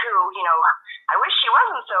mommy, who I wish she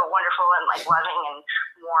wasn't so wonderful and loving and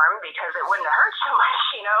warm because it wouldn't have hurt so much,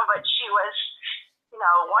 but she was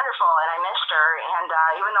wonderful and I missed her. And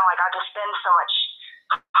even though I got to spend so much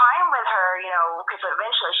time with her, because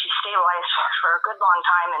eventually she stabilized for a good long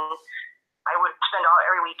time, and I would spend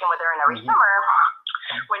every weekend with her and every summer.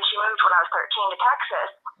 When she moved when I was 13 to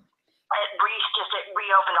Texas, it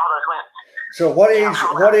reopened all those wounds. So what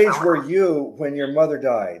age were you when your mother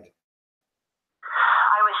died?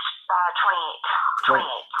 I was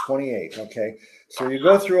 28. 28, okay. So you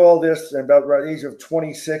go through all this, and about the age of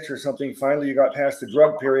 26 or something, finally you got past the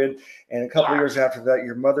drug period, and a couple of years after that,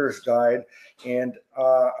 your mother's died. And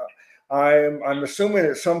I'm assuming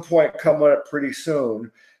at some point coming up pretty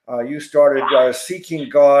soon, you started seeking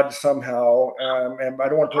God somehow, and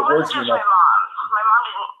I don't want to put words in your mouth. My mom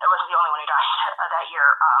wasn't the only one who died that year.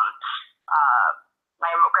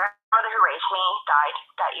 My grandmother who raised me died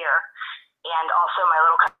that year, and also my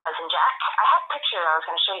little cousin Jack. I had pictures I was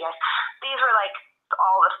going to show you guys. These were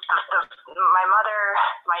all my mother,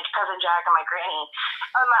 my cousin Jack, and my granny.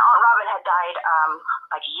 My Aunt Robin had died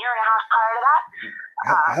a year and a half prior to that.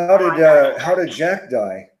 How did Jack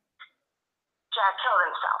die? Jack killed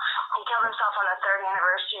himself. He killed himself on the 3rd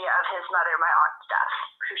anniversary of his mother, my aunt's death.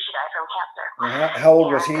 who she died from cancer. And how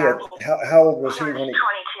old was he? How old was he when he? 22.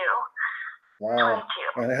 Wow.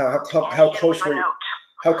 22. And how close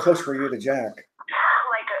were you to Jack?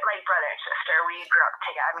 Like brother and sister. We grew up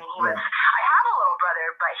together. I mean, he was. I have a little brother,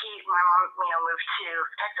 but my mom, moved to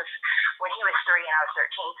Texas when he was 3 and I was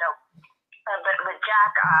 13. So, but with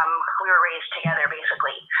Jack, we were raised together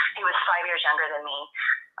basically. He was 5 years younger than me,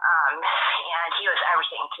 and he was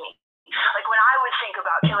everything to me. Like when I would think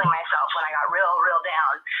about killing myself, when I got real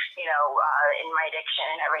down, in my addiction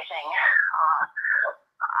and everything,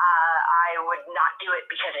 I would not do it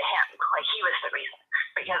because of him. Like he was the reason,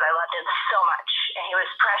 because I loved him so much, and he was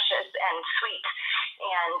precious and sweet.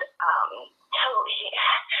 And so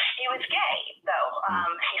he was gay, though.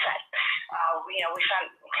 He said,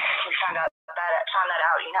 we found that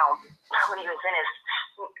out, when he was in his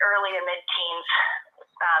early to mid-teens.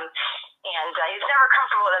 And he was never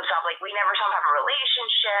comfortable with himself. Like we never saw him have a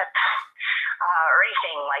relationship or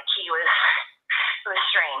anything. Like it was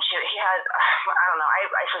strange. He had, I don't know,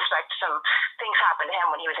 I suspect some things happened to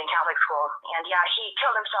him when he was in Catholic school. And yeah, he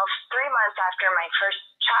killed himself 3 months after my first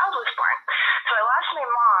child was born. So I lost my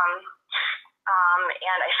mom,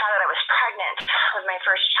 and I found out I was pregnant with my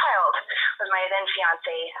first child with my then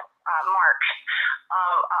fiance, Mark,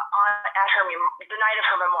 at the night of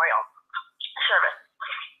her memorial service.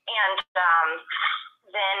 And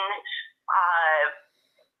then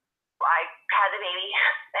I had the baby,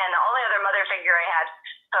 and the only other mother figure I had,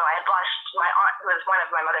 so I had lost my aunt, who was one of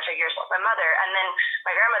my mother figures, my mother, and then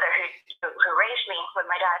my grandmother, who raised me with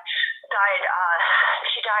my dad, died.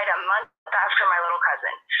 She died a month after my little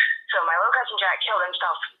cousin. So my little cousin Jack killed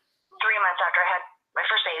himself 3 months after I had my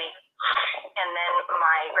first baby, and then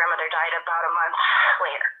my grandmother died about a month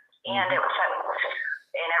later, and it was sudden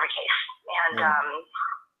in every case, and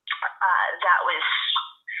that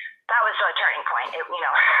was a turning point.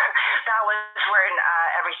 That was when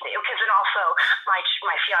everything. Because then also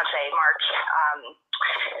my fiance Mark,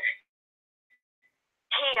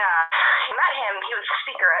 he met him. He was a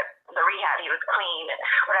speaker at the rehab. He was clean and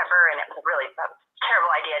whatever, and it was a really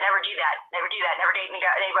terrible idea. Never do that. Never do that. Never date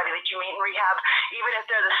anybody that you meet in rehab, even if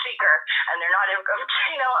they're the speaker and they're not a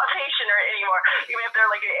patient or anymore. Even if they're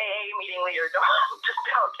like an AA meeting leader, just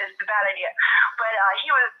don't. It's a bad idea. But he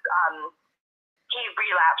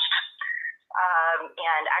relapsed.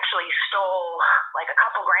 And actually stole like a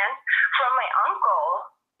couple grand from my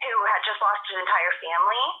uncle, who had just lost his entire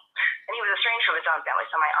family, and he was estranged from his own family.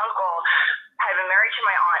 So my uncle had been married to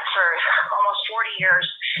my aunt for almost 40 years,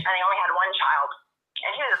 and they only had one child.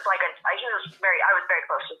 And he was I was very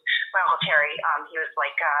close to my Uncle Terry. He was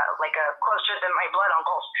like closer than my blood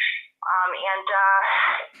uncles. And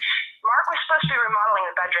Mark was supposed to be remodeling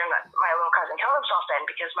the bedroom that my little cousin killed himself in,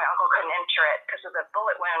 because my uncle couldn't enter it because of the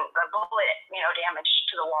bullet wound, damage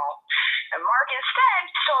to the wall. And Mark instead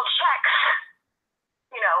stole checks,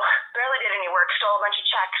 barely did any work, stole a bunch of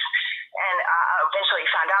checks, and eventually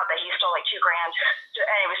found out that he stole like $2 grand,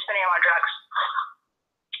 and he was spending them on drugs.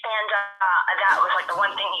 And that was like the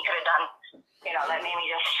one thing he could have done, that made me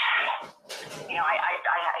just, he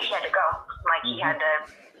had to go. Like he had to,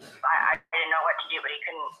 I didn't know what to do, but he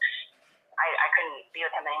couldn't. I couldn't be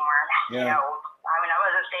with him anymore. Yeah. I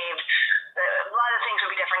wasn't saved. A lot of things would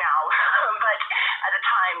be different now, but at the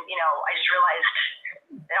time, I just realized.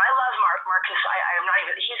 I love Mark. Mark is, I'm not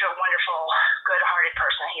even. He's a wonderful, good-hearted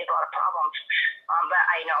person. He has a lot of problems, but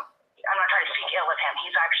I'm not trying to speak ill of him.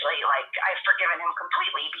 He's actually I've forgiven him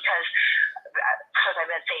completely because I've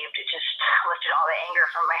been saved. It just lifted all the anger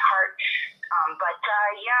from my heart.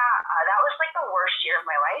 That was like the worst year of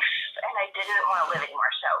my life, and I didn't want to live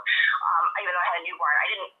anymore. So, even though I had a newborn,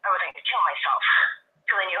 I wasn't going to kill myself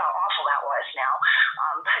because I knew how awful that was now.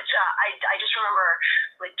 I just remember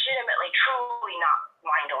legitimately, truly not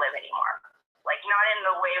wanting to live anymore. Like not in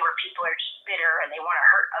the way where people are just bitter and they want to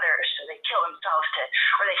hurt others, so they kill themselves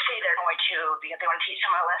or they say they're going to because they want to teach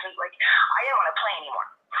someone lessons. Like I didn't want to play anymore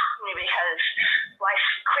because life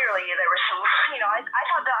clearly there was some. I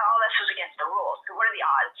thought that all this was against the rules. So what are the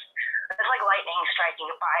odds? It's like lightning striking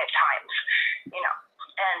 5 times,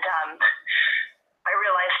 And I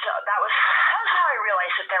realized that was how I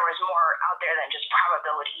realized that there was more out there than just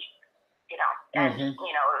probability, And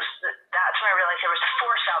that's when I realized there was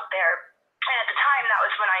force out there. And at the time, that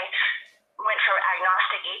was when I went from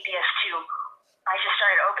agnostic atheist to I just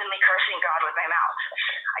started openly cursing God with my mouth.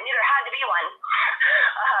 I knew there had to be one,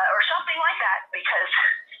 or something like that, because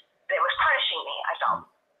it was punishing me, I felt.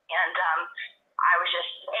 And I was just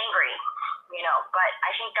angry, but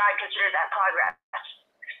I think God considered that progress,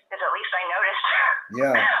 because at least I noticed.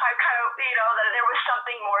 Yeah. I kind of, that there was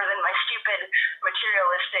something more than my stupid,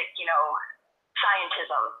 materialistic,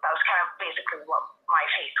 scientism. That was kind of basically what my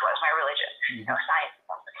faith was, my religion,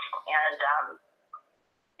 scientism. And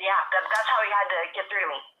that's how he had to get through to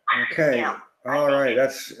me. Okay. All right.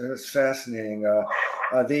 That's fascinating.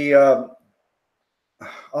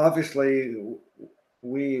 Obviously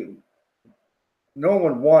no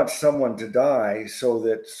one wants someone to die so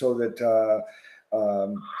that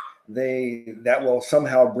that will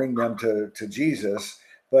somehow bring them to Jesus.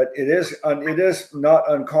 But it is not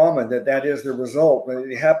uncommon that is the result.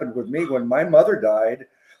 It happened with me when my mother died.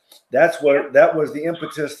 That was the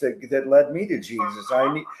impetus that led me to Jesus.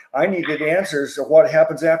 I needed answers of what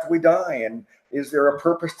happens after we die, and is there a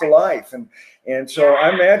purpose to life? And so I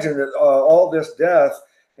imagine that all this death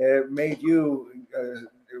made you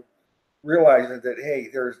realize that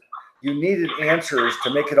hey, you needed answers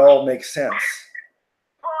to make it all make sense.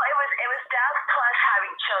 Well, it was death plus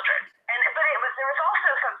having children, but there was also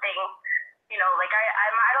something, like I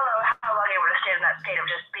don't know how long I would have stayed in that state of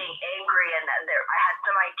just being angry, and then I had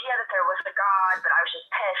some idea that there was a God, but I was just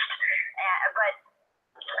pissed. But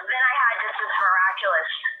then I had just this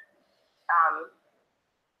miraculous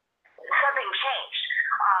something changed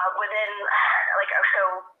within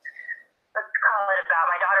so let's call it about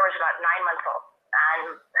my daughter was about 9 months old,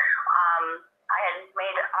 and I had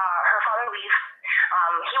made her father leave.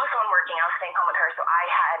 He was the one working. I was staying home with her, so I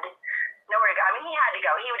had nowhere to go. I mean, he had to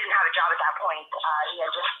go. He didn't have a job at that point. He had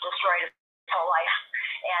just destroyed his whole life,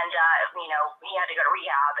 and he had to go to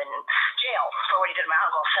rehab and jail for what he did to my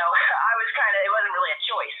uncle. So I was it wasn't really a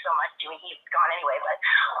choice so much. I mean, he's gone anyway, but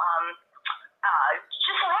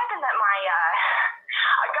just so happened that my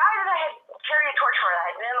a guy that I had carried a torch for, that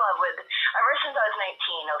I had been in love with ever since I was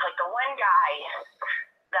 19. It was like the one guy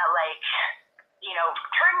that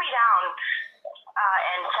turned me down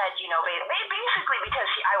and said, basically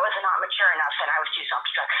because I was not mature enough and I was too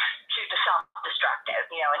self-destructive,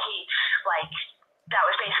 and he that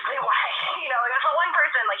was basically why, it was the one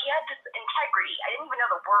person, he had this integrity. I didn't even know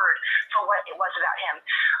the word for what it was about him.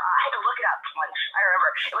 I had to look it up once. I remember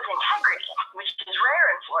it was integrity, which is rare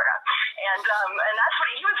in Florida. And that's what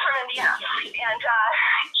he was from Indiana. And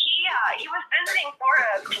he was visiting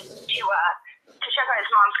Florida to check out his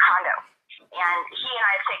mom's condo. And he and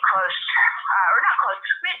I had stayed close, or not close,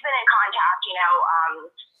 we had been in contact, and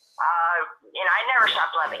I never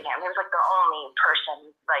stopped loving him. He was the only person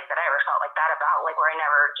that I ever felt like that about, where I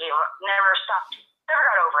never gave up, never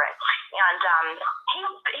got over it. And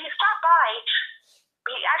he stopped by.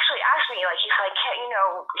 He actually asked me, he's like, hey,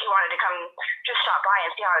 he wanted to come just stop by and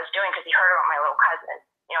see how I was doing because he heard about my little cousin,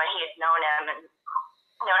 and he had known him and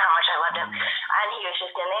known how much I loved him, and he was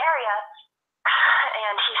just in the area.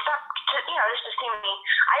 And he stopped to, just to see me.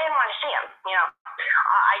 I didn't want to see him,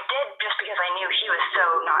 I did just because I knew he was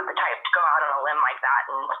so not the type to go out on a limb like that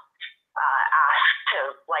and ask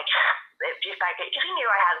to, if I could, because he knew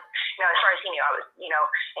I had, as far as he knew, I was,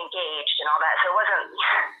 engaged and all that. So it wasn't,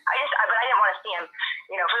 but I didn't want to see him,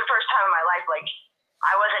 for the first time in my life,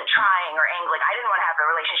 I wasn't trying or angling. I didn't want to have a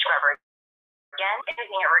relationship ever again,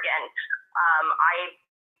 anything ever again. I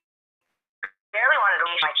barely wanted to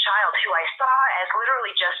leave my child, who I saw as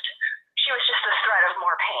literally she was just a threat of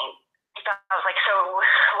more pain. I was like, so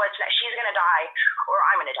what's next? She's going to die or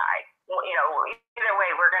I'm going to die. Either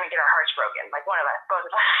way, we're going to get our hearts broken, one of us, both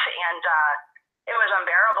of us. And it was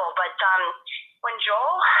unbearable. But when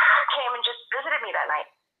Joel came and just visited me that night,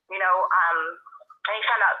 and he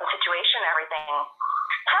found out the situation and everything,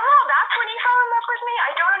 somehow that's when he fell in love with me.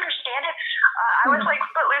 I don't understand it. I was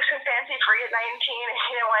footloose and fancy free at 19, and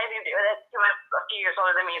he didn't want anything to do with it. He was a few years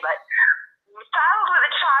older than me, but saddled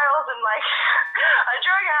with a child and a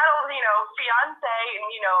drug-addled, fiance, and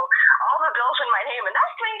all the bills in my name, and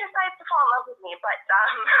that's when he decides to fall in love with me. But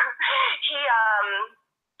he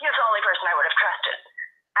was the only person I would have trusted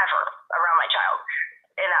ever around my child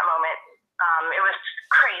in that moment. It was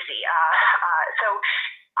crazy. So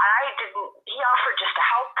he offered just to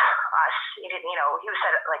help us. He didn't, he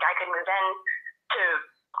said I could move in to,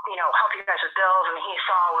 help you guys with bills, and he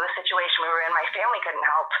saw the situation we were in. My family couldn't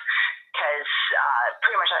help because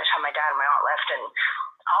pretty much by the time my dad and my aunt left, and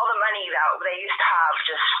all the money that they used to have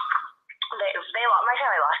my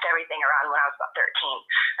family lost everything around when I was about 13,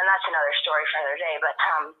 and that's another story for another day. But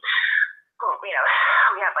we had a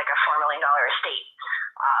 $4 million estate.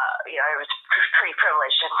 It was pretty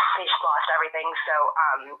privileged, and they just lost everything. So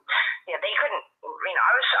they couldn't.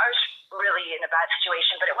 I was really in a bad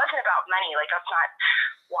situation, but it wasn't about money. That's not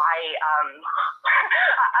why.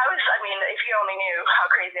 If you only knew how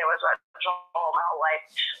crazy I was about Joel my whole life.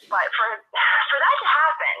 But for that to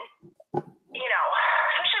happen,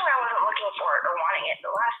 especially when I wasn't looking for it or wanting it. The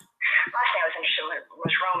last thing I was interested in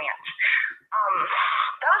was romance.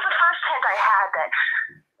 That was the first hint I I had that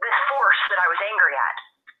this force that I was angry at,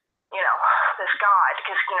 this God,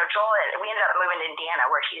 because, Joel, we ended up moving to Indiana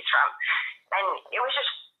where he's from. And it was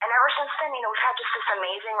just, and ever since then, we've had just this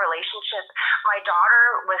amazing relationship. My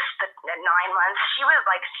daughter was at 9 months. She would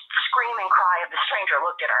like scream and cry if a stranger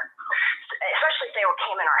looked at her, especially if they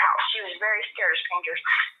came in our house. She was very scared of strangers.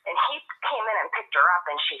 And he came in and picked her up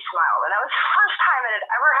and she smiled. And that was the first time it had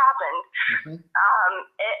ever happened. Mm-hmm.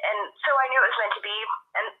 And so I knew it was meant to be.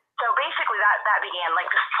 And so basically that began like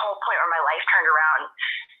this whole point where my life turned around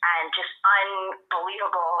and just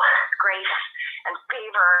unbelievable grace and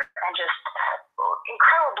favor and just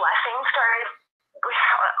incredible blessings started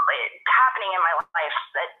happening in my life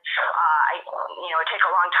that it took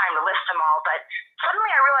a long time to list them all, but suddenly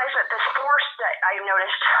I realized that this force that I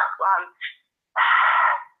noticed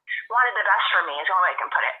wanted the best for me is the only way I can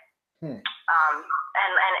put it.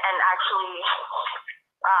 And actually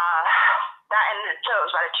that, and so it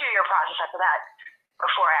was about a 2-year process after that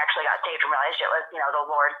before I actually got saved and realized it was, the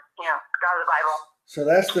Lord, God of the Bible. So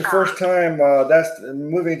that's the first time, that's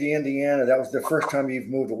moving to Indiana. That was the first time you've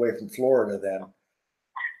moved away from Florida then.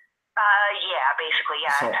 Yeah, basically,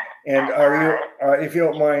 yeah. So, and are you, if you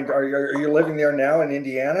don't mind, are you living there now in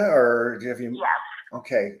Indiana, or have you? Yes.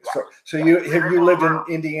 Okay, yes. So have you lived in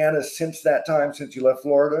Indiana since that time, since you left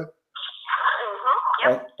Florida?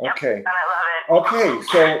 Mm-hmm. Yep. Okay. Yep. And I love it. Okay,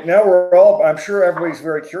 so now I'm sure everybody's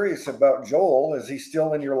very curious about Joel. Is he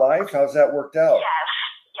still in your life? How's that worked out? Yes.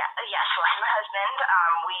 Yes. Well, I'm my husband.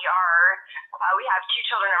 We have 2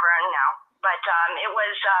 children of our own now, but it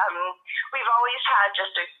was, we've always had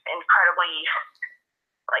just an incredibly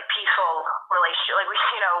like peaceful relationship. Like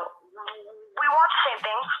we want the same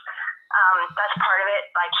things. That's part of it.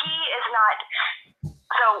 Like he is not,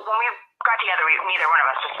 so when we got together, neither one of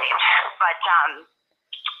us was saved, but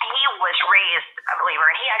he was raised a believer,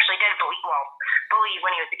 and he actually did believe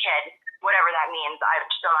when he was a kid, whatever that means. I'm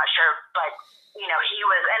still not sure, but he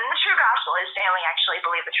was, and the true gospel, his family actually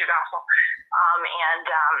believed the true gospel.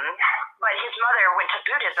 But his mother went to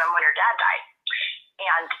Buddhism when her dad died,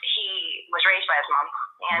 and he was raised by his mom,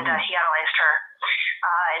 and he idolized her.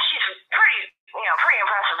 And she's pretty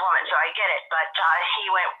impressive woman, so I get it. But he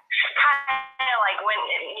went kind of like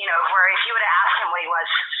where if you would have asked him what he was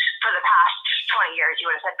for the past 20 years, he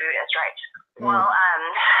would have said Buddhist, right? Well,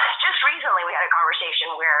 just recently we had a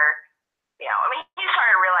conversation where, he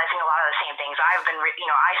started realizing a lot of the same things I've been,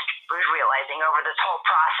 I was realizing over this whole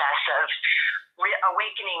process of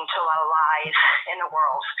awakening to a lot of lies in the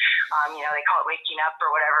world. They call it waking up or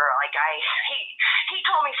whatever. Like he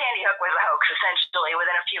told me Sandy Hook was a hoax essentially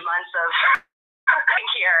within a few months of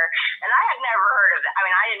here, and I had never heard of that. I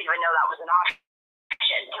mean, I didn't even know that was an option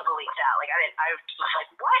to believe that. Like I was like,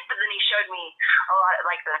 what? But then he showed me a lot of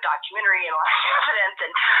like the documentary and a lot of evidence,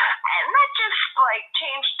 and that just like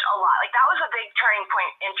changed a lot. Like that was a big turning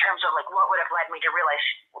point in terms of like what would have led me to realize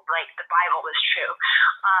like the Bible was true.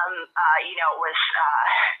 It was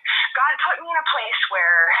God put me in a place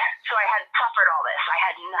where, so I had suffered all this. I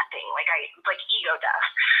had nothing. Like ego death,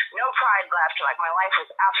 no pride left. Like my life was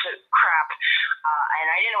absolute crap, and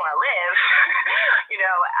I didn't want to live.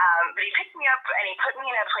 But he picked me up and he put me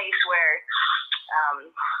in a place where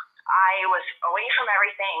I was away from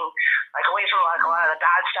everything, like away from like a lot of the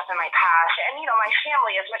bad stuff in my past. And my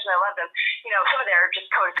family, as much as I love them, some of their just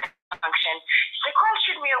code function,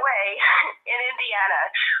 sequestered me away in Indiana,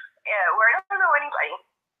 where I don't know anybody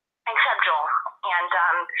except Joel. And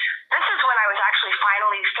this is when I was actually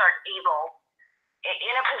finally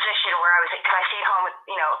in a position where I was, because I stayed home with,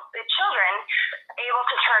 the children, able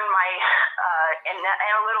to turn my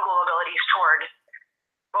analytical abilities toward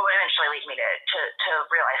what would eventually lead me to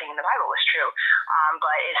realizing the Bible was true.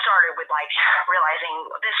 But it started with like realizing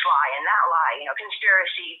this lie and that lie,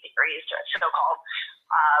 conspiracy theories, so-called,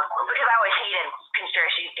 because I always hated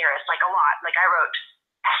conspiracy theorists, like a lot. Like I wrote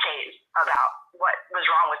essays about what was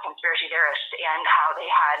wrong with conspiracy theorists and how they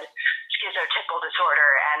had schizotypal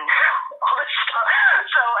disorder and all this stuff.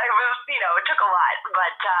 So it was, it took a lot,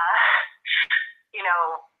 but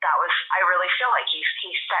that was, I really feel like he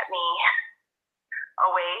set me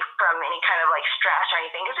away from any kind of like stress or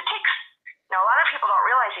anything, because it takes, a lot of people don't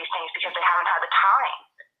realize these things because they haven't had the time,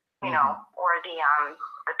 or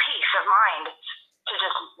the peace of mind to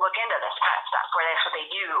just look into this kind of stuff, where that's what they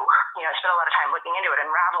do, spend a lot of time looking into it,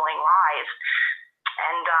 unraveling lies.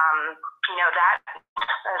 And, that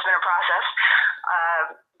has been a process.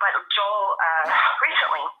 But Joel,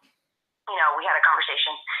 recently, we had a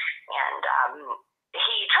conversation, and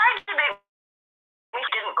he tried to make me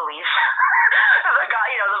didn't believe the God,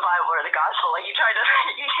 the Bible or the gospel. Like he tried to,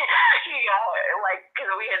 he like, because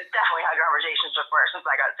we had definitely had conversations before since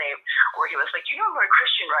I got saved, where he was like, you know, I'm a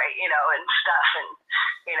Christian, right? You know, and stuff, and,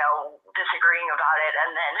 you know, disagreeing about it.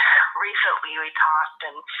 And then recently we talked,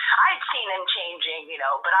 and I'd seen him changing, you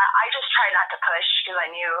know, but I just tried not to push, because I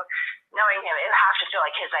knew, knowing him, it would have to feel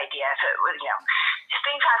like his idea. If it was, you know,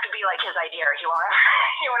 things have to be like his idea, or he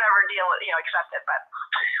won't ever deal with, you know, accept it. But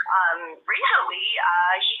recently,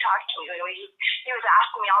 he talked to me. He was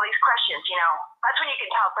asking me all these questions. You know, that's when you can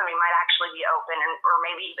tell somebody might actually be open, or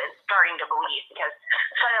maybe even starting to believe, because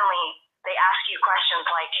suddenly they ask you questions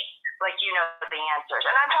like you know the answers.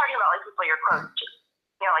 And I'm talking about like people you're close to,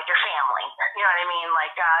 you know, like your family. You know what I mean?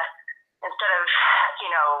 Like instead of, you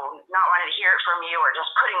know, not wanting to hear it from you or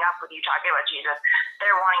just putting up with you talking about Jesus,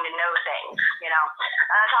 they're wanting to know things. You know,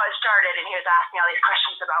 and that's how it started. And he was asking me all these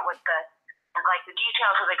questions about what the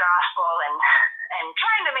details of the gospel, and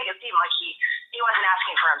trying to make it seem like he wasn't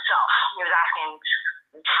asking for himself. He was asking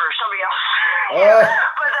for somebody else.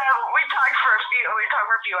 But we talked for a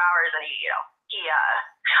few hours, and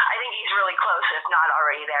I think he's really close, if not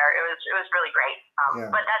already there. It was really great.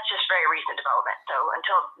 But that's just very recent development. So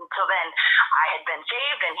until then, I had been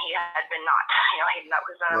saved, and he had been not. You know, he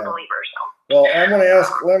was not a believer. So. Well,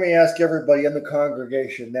 let me ask everybody in the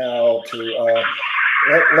congregation now to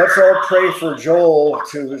let's all pray for Joel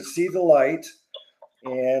to see the light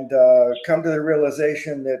and come to the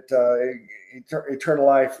realization that eternal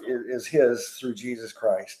life is his through Jesus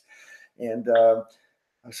Christ. And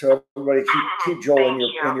so everybody keep Joel in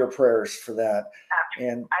your prayers for that.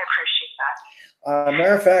 And I appreciate that.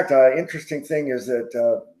 Matter of fact, interesting thing is that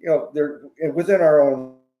you know, there within our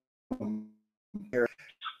own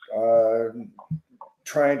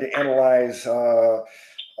trying to analyze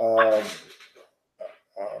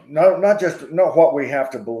not what we have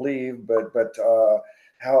to believe, but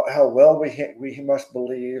how well we must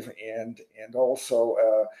believe, and also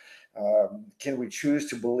can we choose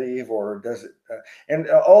to believe, or does it? And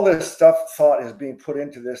all this thought is being put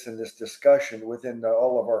into this in this discussion within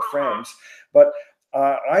all of our friends. But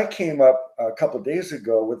I came up a couple of days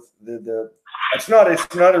ago with the. It's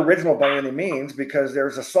not original by any means, because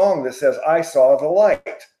there's a song that says "I saw the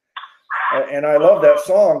light." And I love that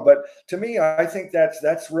song, but to me, I think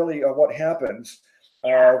that's really what happens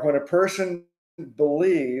when a person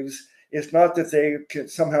believes. It's not that they can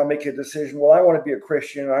somehow make a decision. Well, I want to be a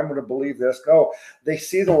Christian. I'm going to believe this. No, they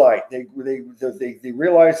see the light. They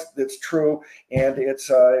realize it's true, and it's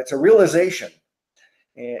a realization.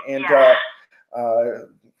 And and then the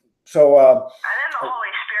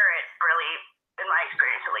Holy Spirit really, in my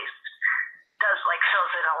experience at least, does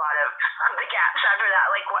fills in a lot of the gaps after that.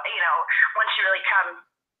 Like, you know, once you really come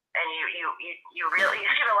and you really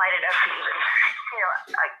see the light enough to even,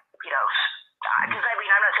 because I mean,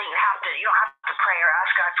 I'm not saying you don't have to pray or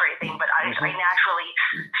ask God for anything, but I naturally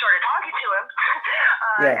started talking to him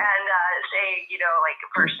and saying, you know, like the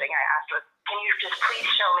first thing I asked was, can you just please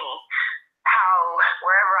show me how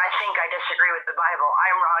wherever I think I disagree with the Bible,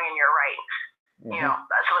 I'm wrong and you're right. You know,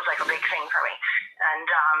 that was like a big thing for me. And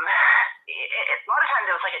a lot of times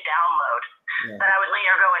it was like a download that I would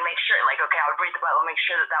later go and make sure, like, okay, I would read the Bible, make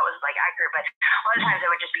sure that was like accurate. But a lot of times I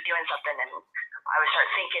would just be doing something and I would start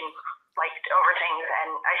thinking like over things,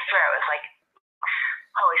 and I swear it was like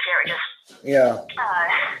Holy Spirit just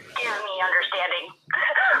give me understanding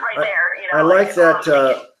right there. You know,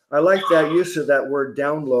 I like that use of that word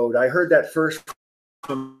download. I heard that first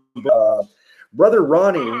from Brother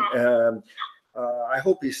Ronnie. I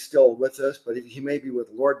hope he's still with us, but he may be with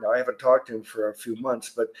the Lord now. I haven't talked to him for a few months,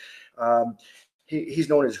 but he's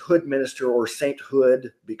known as Hood Minister or Saint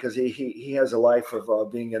Hood, because he has a life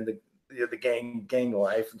of being in the gang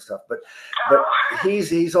life and stuff. But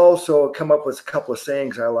he's also come up with a couple of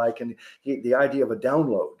sayings I like, and the idea of a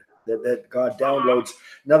download, that God downloads.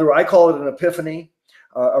 In other words, I call it an epiphany,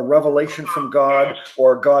 a revelation from God,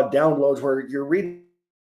 or God downloads, where you're reading.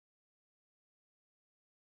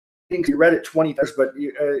 You read it 20 times, but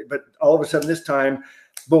all of a sudden this time,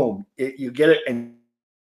 boom, you get it, and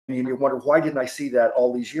you wonder, why didn't I see that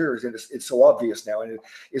all these years? And it's so obvious now. And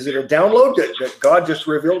is it a download that God just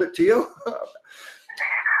revealed it to you? Well,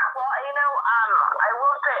 you know, I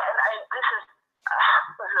will say, and this is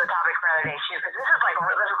a topic for another day too, because this is like a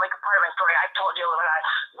part of my story. I've told you a little bit,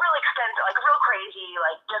 real extensive, like real crazy,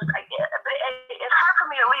 like just. It's hard for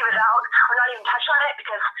me to leave it out or not even touch on it,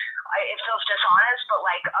 because it feels dishonest. But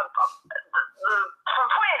like from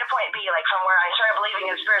point A to point B, like from where I started believing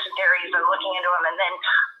in spirits and theories and looking into them, and then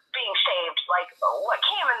being saved, like what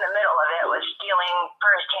came in the middle of it was dealing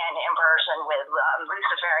firsthand in person with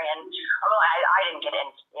Luciferian. Although I didn't get in,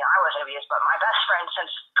 you know, I wasn't abused, but my best friend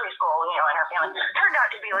since preschool, you know, and her family turned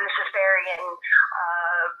out to be Luciferian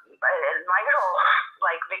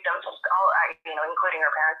victims, all, including her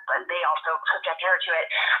parents, but they also subjected her to it.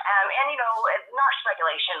 And not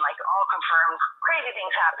speculation, like all confirmed, crazy things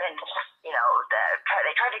happened. They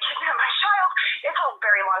tried to kidnap my child. It's a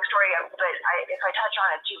very long story, but if I touch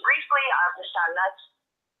on it too briefly, I'll just sound nuts.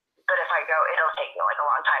 But if I go, it'll take me like a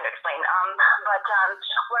long time to explain. But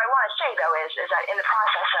what I want to say though is that in the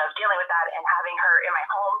process of dealing with that and having her in my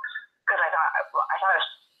home, because I thought I was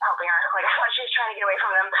helping her, like I thought she was trying to get away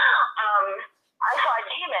from them. I saw a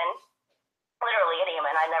demon, literally a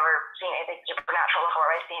demon. I'd never seen anything supernatural before.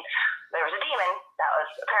 There was a demon that was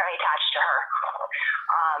apparently attached to her.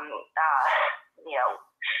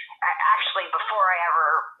 Actually, before I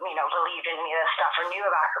ever, believed in any of this stuff or knew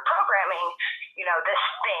about her programming, this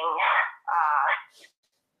thing,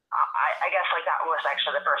 I guess like that was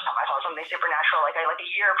actually the first time I saw something supernatural. Like a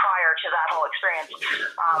year prior to that whole experience,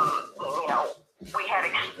 we had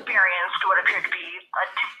experienced what appeared to be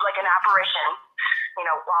like an apparition,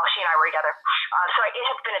 while she and I were together. So it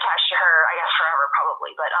has been attached to her, I guess, forever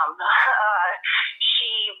probably. But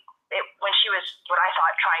when she was what I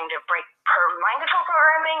thought trying to break her mind control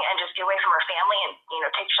programming and just get away from her family and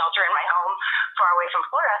take shelter in my home far away from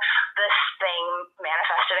Florida, this thing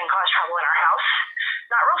manifested and caused trouble in our house.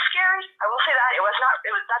 Not real scary, I will say that.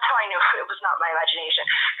 That's how I knew it was not my imagination,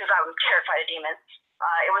 because I'm terrified of demons.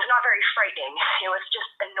 It was not very frightening. It was just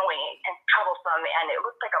annoying and troublesome, and it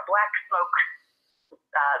looked like a black smoke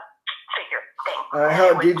figure thing.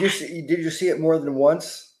 Did you see it more than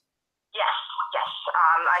once? Yes.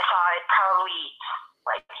 I saw it probably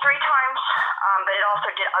like 3 times, but it also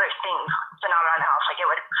did other things, phenomena in the house. Like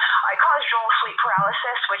I caused Joel sleep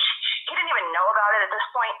paralysis, which he didn't even know about it at this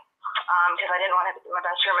point, because I didn't want my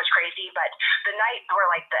best room was crazy. But the night where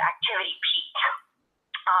like the activity peaked,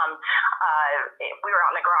 we were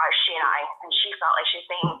out in the garage, she and I, and she felt like she was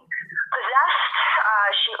being possessed.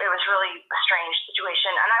 It was really a strange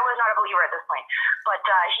situation, and I was not a believer at this point. But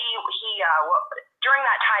during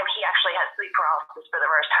that time, he actually had sleep paralysis for the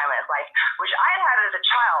first time in his life, which I had as a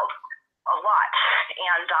child a lot.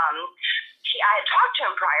 And I had talked to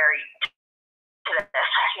him prior to this,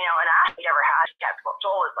 and asked if he ever had.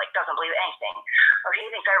 Joel doesn't believe anything. Okay, he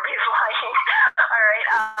thinks everybody's lying. All right,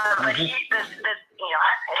 but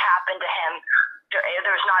it happened to him.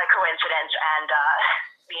 There was not a coincidence, and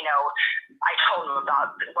I told him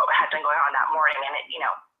about what had been going on that morning, and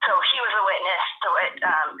so he was a witness to it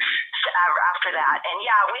after that. And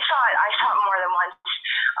yeah, we saw it. I saw it more than once.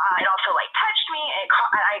 It also touched me, and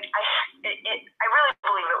I really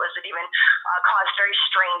believe it was a demon. Caused very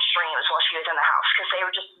strange dreams while she was in the house, because they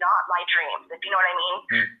were just not my dreams, if you know what I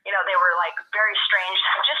mean. They were very strange,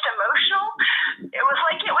 just emotional. It was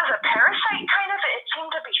like it was a parasite kind of. It seemed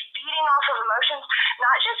to be feeding off of emotions,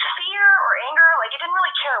 not just fear or anger. It didn't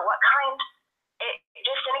really care what kind.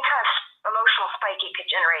 Just any kind of emotional spike it could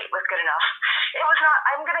generate was good enough. It was not.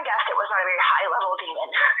 I'm gonna guess it was not a very high level demon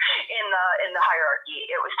in the hierarchy.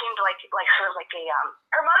 It seemed like sort of like a.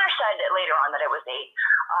 Her mother said later on that it was a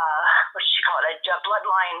what did she call it? A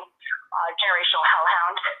bloodline generational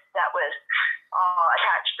hellhound that was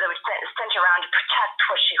attached. That was sent around to protect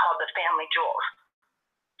what she called the family jewels.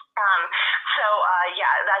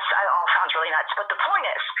 That all sounds really nuts. But the point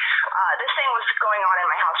is, this thing was going on in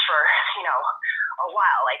my house for a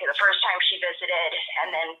while. Like the first time she visited,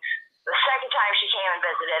 and then the second time she came and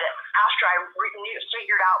visited after I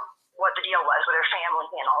figured out what the deal was with her family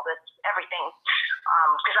and all this everything,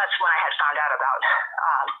 because that's when I had found out about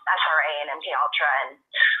SRA and MK Ultra and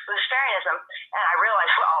Luciferianism, and I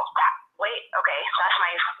realized, that's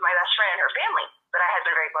my best friend and her family that I had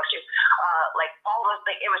been very close to. All those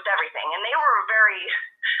things, it was everything, and they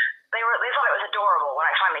thought it was adorable when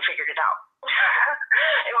I finally figured it out.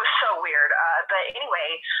 It was so weird. But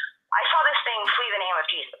anyway, I saw this thing flee the name of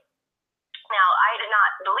Jesus. Now, I did not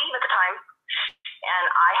believe at the time, and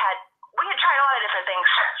we had tried a lot of different things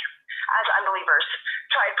as unbelievers,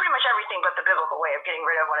 tried pretty much everything but the biblical way of getting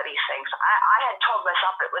rid of one of these things. I had told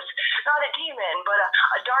myself it was not a demon, but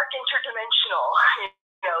a dark interdimensional.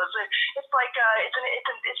 It's like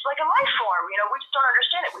a life form. We just don't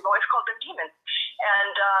understand it. We've always called them demons,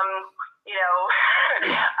 and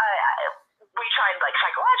we tried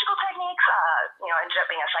psychological techniques. Ended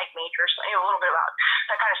up being a psych major, so I knew a little bit about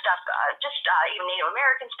that kind of stuff. Even Native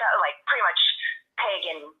American stuff, pretty much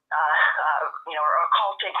pagan, or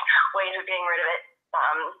occultic ways of getting rid of it.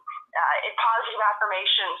 Positive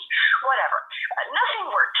affirmations, whatever.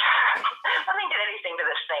 Nothing worked. Nothing did anything to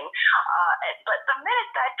this thing. But the minute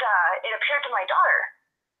that it appeared to my daughter,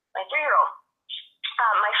 my 3-year-old,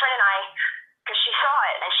 my friend and I, because she saw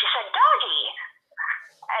it and she said, "Doggy,"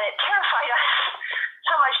 and it terrified us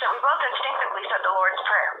so much that we both instinctively said the Lord's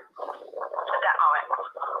Prayer at that moment.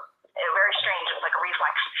 It was very strange. It was like a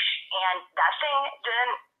reflex. And that thing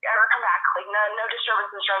didn't ever come back. Like no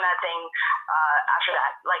disturbances from that thing after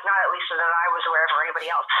that. Like not at least that I was aware of or anybody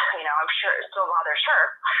else. You know, I'm sure it still bothers her.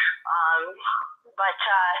 But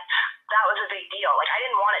that was a big deal. Like I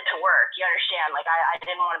didn't want it to work. You understand? Like I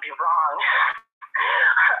didn't want to be wrong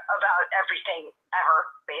about everything ever,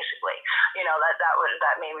 basically. You know,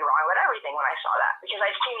 that made me wrong about everything when I saw that, because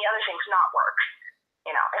I'd seen the other things not work.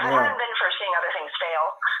 You know, if it hadn't been for seeing other things fail,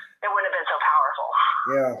 it wouldn't have been so powerful.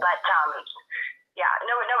 Yeah. But yeah,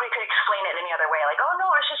 nobody could explain it any other way. Like, oh no,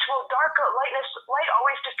 it's just light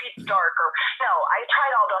always defeats dark. Or no, I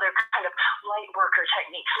tried all the other kind of light worker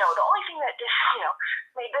techniques. No, the only thing that just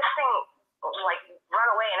made this thing like run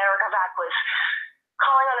away and never come back was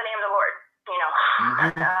calling on the name of the Lord. You know,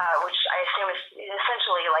 which I assume is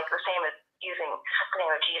essentially like the same as using the name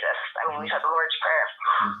of Jesus. I mean, we said the Lord's Prayer,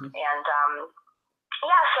 and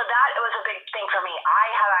yeah, so that was a big thing for me. I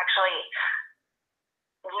have actually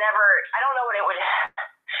never. I don't know what it would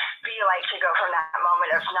be like to go from that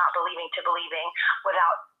moment of not believing to believing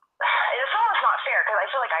without. It's almost not fair because I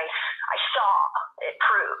feel like I saw it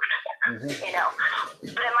proved, you know.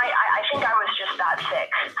 But I think I was just that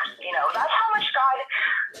sick, you know. That's how much God,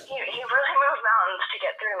 he really moved mountains to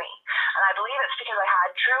get through me. And I believe it's because I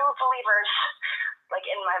had true believers, like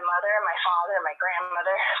in my mother, my father, my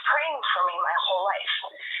grandmother, praying for me my whole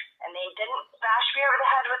life. And they didn't bash me over the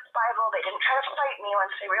head with the Bible. They didn't try to fight me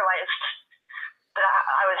once they realized that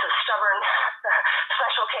I was a stubborn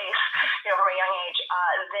special case, you know, from a young age.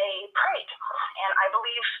 They prayed. And I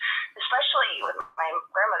believe, especially with my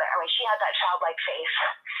grandmother, I mean, she had that childlike faith.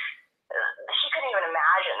 She couldn't even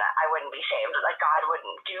imagine that I wouldn't be saved, like God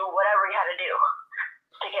wouldn't do whatever he had to do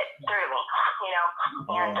to get through me, you know.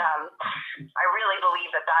 And I really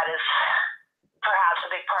believe that is perhaps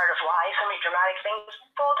a big part of why so many dramatic things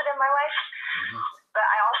unfolded in my life. But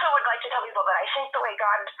I also would like to tell people that I think the way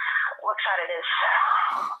God looks at it is,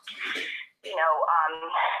 you know,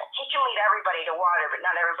 he can lead everybody to water, but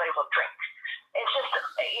not everybody will drink. It's just,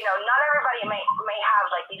 you know, not everybody may have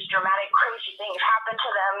like these dramatic, crazy things happen to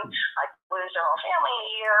them, like lose their whole family in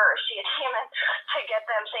a year or see a demon to get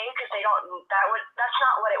them saved, because that's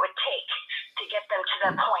not what it would take to get them to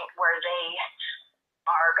that point where they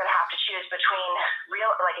are going to have to choose between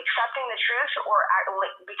accepting the truth or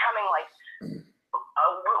becoming like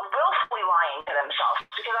willfully lying to themselves.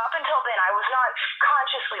 Because up until then, I was not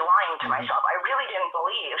consciously lying to myself. I really didn't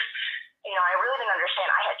believe. You know, I really didn't understand.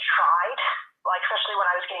 I had tried, like especially when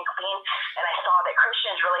I was getting clean, and I saw that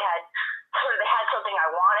Christians really had they had something I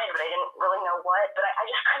wanted, but I didn't really know what. But I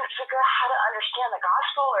just couldn't figure out how to understand the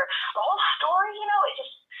gospel or the whole story. You know,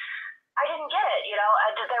 I didn't get it. You know,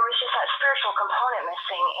 there was just that spiritual component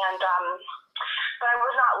missing, and but I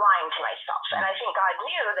was not lying to myself. And I think God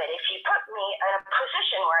knew that if he put me in a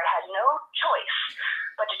position where I had no choice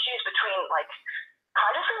but to choose between like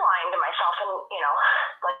consciously lying to myself and, you know,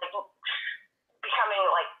 like becoming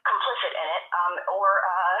like complicit in it, or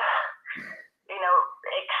you know,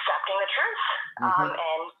 accepting the truth,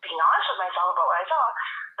 and being honest with myself about what I saw,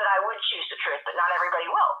 that I would choose the truth, but not everybody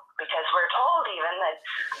will, because we're told even that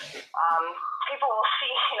people will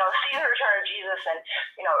see the return of Jesus and,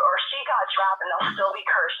 you know, or see God's wrath, and they'll still be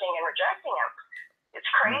cursing and rejecting him. It's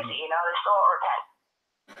crazy, you know, they still won't repent.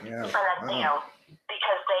 Yeah. And that's, you know,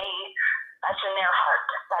 because that's in their heart.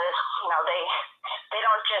 That is, you know, they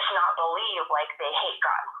don't just not believe, like they hate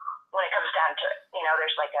God when it comes down to it. You know,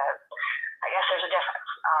 there's like I guess there's a difference.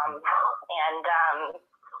 And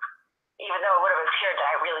even though it would have appeared that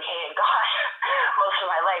I really hated God most of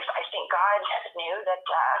my life, I think God knew that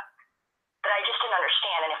I just didn't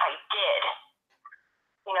understand. And if I did,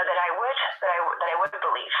 you know, that I would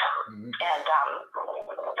believe. And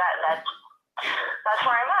that's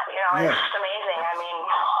where I'm at. You know, it's just amazing. I mean,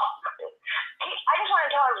 I just want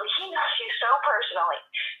to tell everybody, he knows you so personally.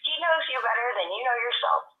 He knows you better than you know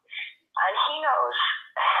yourself. And he knows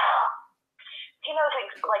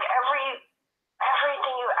like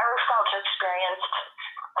everything you ever felt or experienced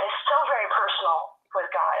is still very personal with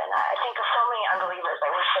God. And I think of so many unbelievers,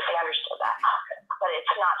 I wish that they understood that. But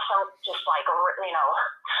it's not some just like, you know,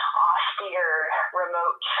 austere,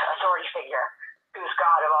 remote authority figure who's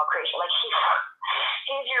God of all creation. Like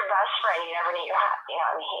he's your best friend you never knew you had. You know,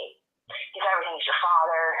 I mean, he's everything. He's your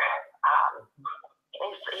father.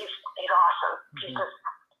 He's awesome. He's just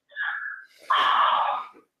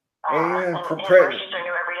and his mercies are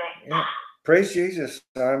new every day. Yeah. Praise Jesus.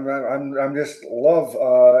 I'm just love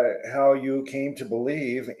how you came to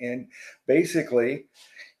believe, and basically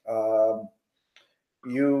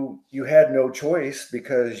you had no choice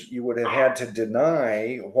because you would have had to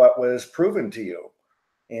deny what was proven to you.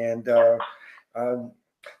 And um,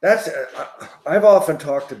 that's I've often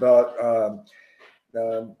talked about um,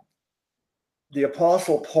 the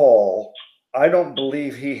Apostle Paul. I don't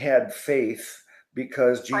believe he had faith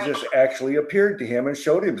because Jesus actually appeared to him and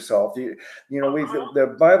showed himself. The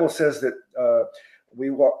Bible says that we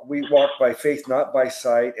walk by faith, not by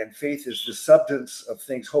sight, and faith is the substance of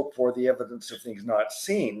things hoped for, the evidence of things not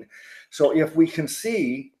seen. So if we can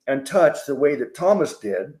see and touch the way that Thomas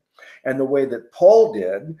did and the way that Paul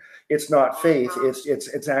did, it's not faith.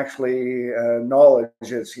 It's actually knowledge.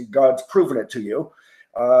 It's God's proven it to you.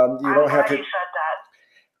 You don't have to. You said that.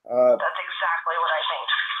 That's exactly what I think.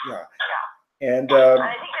 Yeah. And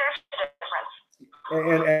I think there's a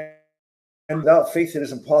difference. And without faith, it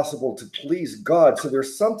is impossible to please God. So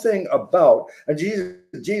there's something about, and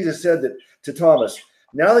Jesus said that to Thomas,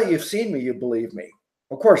 now that you've seen me, you believe me.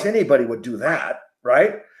 Of course, anybody would do that,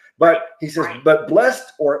 right? But he says, but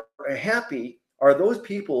blessed or happy are those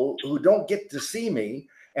people who don't get to see me,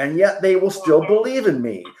 and yet they will still believe in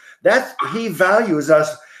me. He values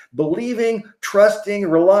us believing, trusting,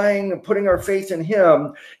 relying, putting our faith in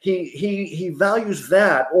him. He values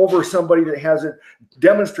that over somebody that has it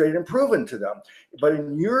demonstrated and proven to them. But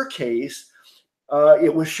in your case,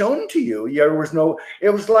 it was shown to you. There was no. It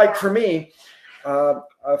was like for me to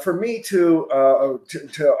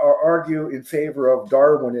argue in favor of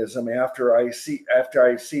Darwinism after I see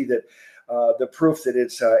that the proof that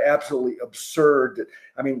it's absolutely absurd.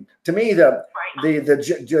 I mean, to me, the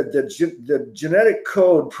genetic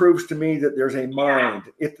code proves to me that there's a mind.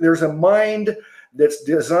 There's a mind that's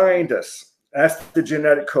designed us. That's the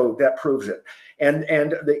genetic code that proves it.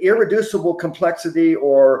 And the irreducible complexity,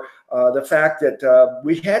 or the fact that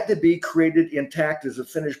we had to be created intact as a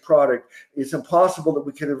finished product, it's impossible that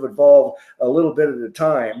we could have evolved a little bit at a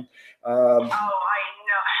time. I know, and I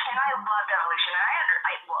love evolution.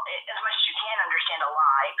 Well, as much as you can understand a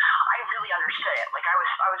lie, I really understood it. Like I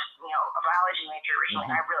was a biology major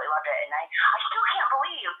originally. I really loved it, and I still can't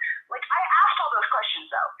believe. Like I asked all those questions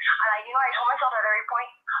though, and I told myself at every point,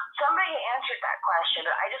 somebody answered that question,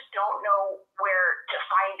 but I just don't know where to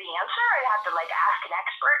find the answer. I have to ask an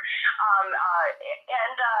expert,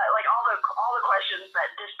 and all the questions that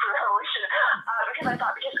disprove evolution, because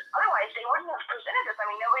otherwise they wouldn't have presented this. I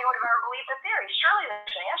mean, nobody would have ever believed the theory. Surely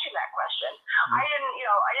there's an answer to that question. I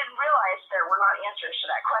didn't realize there were not answers to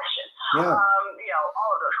that question.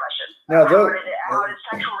 All of those questions. Now, how did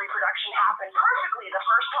sexual reproduction happen perfectly the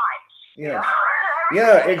first time?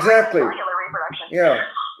 Exactly. Yeah.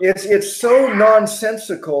 It's so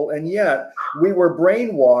nonsensical, and yet we were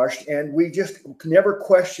brainwashed and we just never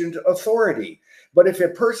questioned authority. But if a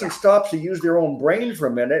person stops to use their own brain for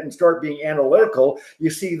a minute and start being analytical, you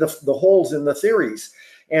see the holes in the theories.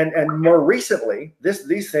 And more recently,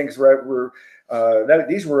 these things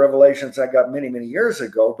these were revelations I got many years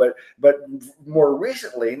ago. But more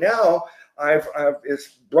recently, now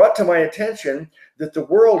it's brought to my attention that the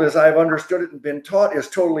world, as I've understood it and been taught, is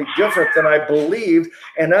totally different than I believed.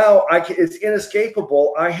 And now it's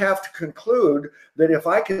inescapable. I have to conclude that if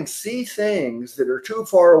I can see things that are too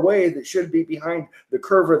far away that should be behind the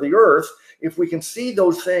curve of the earth, if we can see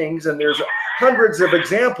those things, and there's hundreds of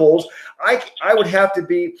examples, I would have to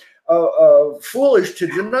be foolish to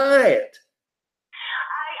deny it.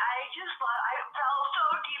 I fell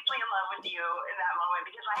so deeply in love with you in that moment,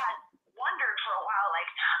 because I had wondered for a while,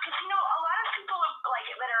 because a lot of people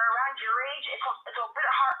that are around your age, it's a bit of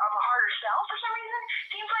a harder sell for some reason.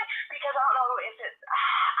 Seems like, because I don't know if it.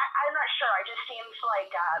 I'm not sure. It just seems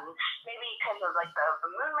like maybe because of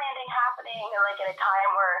the moon landing happening, or at a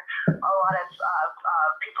time where a lot of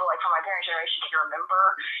people from my parents' generation can remember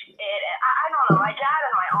it. And I don't know. My dad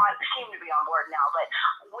and my aunt seem to be on board now, but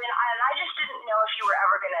I just didn't know if you were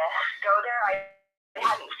ever gonna go there. I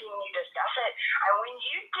hadn't seen you discuss it, and when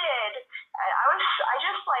you did, I had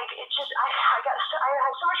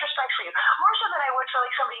so much respect for you, more so than I would for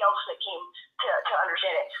somebody else that came to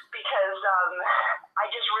understand it, because I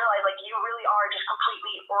just realized you really are just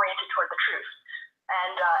completely oriented toward the truth,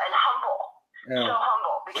 and humble. Yeah. So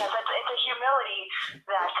humble, because it's a humility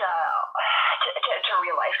that to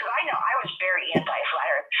realize. Because I know I was very anti-flat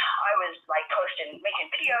Earth. I was making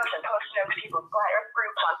videos and posting them to people's flat Earth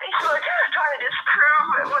groups on Facebook, trying to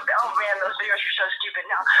disprove. Oh man, those videos are so stupid.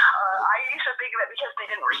 Now I used to think of it because they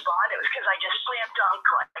didn't respond. It was because I just slam dunk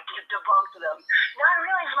debunked them. Now I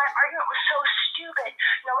realize my argument was so stupid.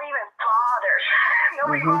 Nobody even bothered.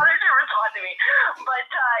 Nobody bothered to respond to me. But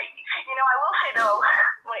I will say though,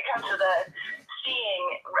 when it comes to the seeing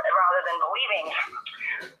rather than believing,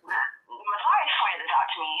 Matthias pointed this out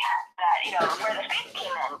to me, that where the faith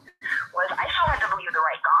came in was I still had to believe the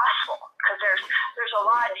right gospel, because there's a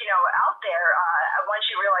lot, out there. Once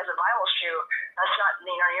you realize the Bible's true, that's not,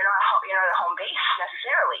 you're not at home base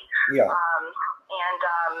necessarily. Yeah.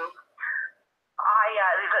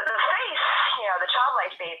 The faith, the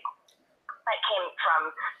childlike faith, that came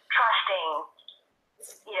from trusting,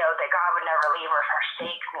 that God would never leave or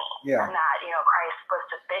forsake me. Yeah. And that, Christ was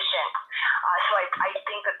sufficient. So I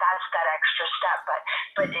think that's that extra step.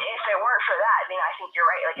 But if it weren't for that, I think you're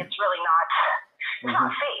right. Like, it's really not, it's not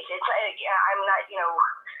faith. It's, I'm not,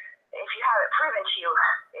 if you have it proven to you,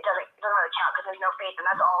 it doesn't really count, because there's no faith. And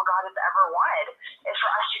that's all God has ever wanted, is for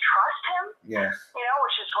us to trust him. Yes.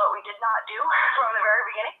 Which is what we did not do from the very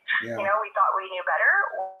beginning. Yeah. We thought we knew better,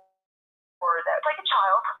 or that it's like a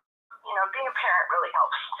child. Being a parent really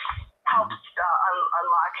helps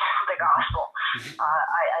unlock the gospel.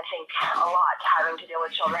 I think a lot, having to deal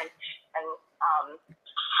with children, and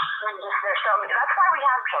there's so many. That's why we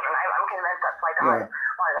have children. I'm convinced that's why God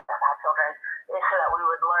wanted us to have children, is so that we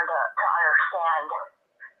would learn to understand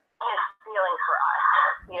his feelings for us,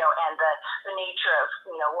 and the nature of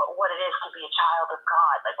what it is to be a child of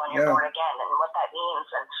God, like when you're born again, and what that means.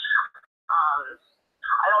 And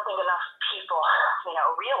I don't think enough people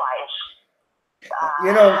realize.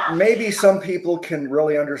 Maybe some people can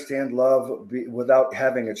really understand love without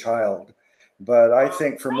having a child, but I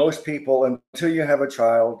think for most people, until you have a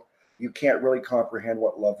child, you can't really comprehend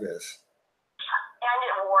what love is. And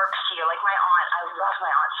it warps you. Like my aunt, I love my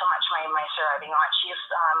aunt so much. My surviving aunt, she's 60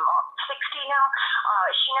 now.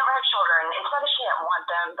 She never had children. It's not that she didn't want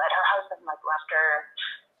them, but her husband left her.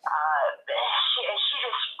 She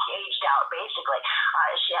just aged out, basically.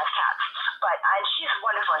 She has cats, and she's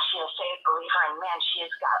wonderful. She's a saved believer, and man, she's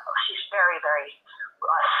very, very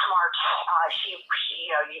smart.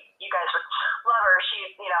 You guys would love her.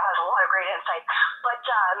 She has a lot of great insight. But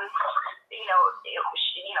that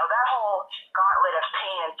whole gauntlet of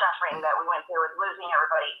pain and suffering that we went through with losing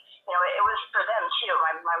everybody, it was for them too.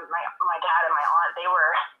 My dad and my aunt,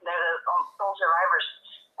 they're the sole survivors,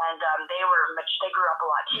 and they grew up a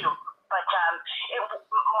lot too. But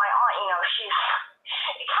my aunt,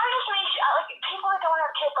 it kind of just makes like people that don't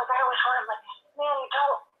have kids. Like I always wonder, like, man, you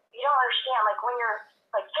don't understand. Like when you're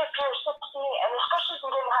like 50 or 60, and especially if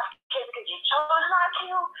you didn't have kids because you chose not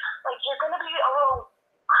to, like you're gonna be a little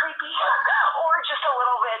creepy or just a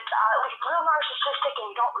little bit like a little narcissistic,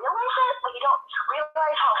 and you don't realize it. Like you don't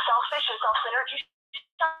realize how selfish and self-centered you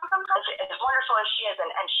sometimes. As wonderful as she is,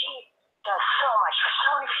 and she does so much for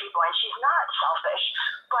so many people, and she's not selfish,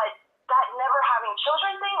 but that never having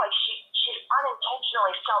children thing, like she's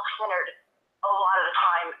unintentionally self-centered a lot of the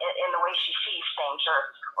time in the way she sees things,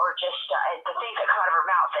 or just the things that come out of her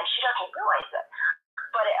mouth, and she doesn't realize it.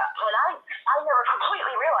 But when I never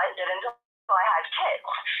completely realized it until I had kids,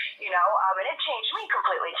 and it changed me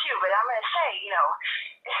completely too. But I'm gonna say,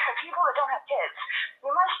 people that don't have kids,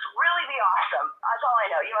 you must really be awesome. That's all I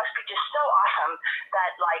know. You must be just so awesome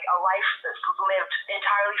that like a life that's lived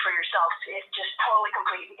entirely for yourself is just totally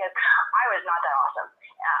complete, because I was not that awesome.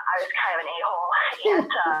 I was kind of an a-hole, and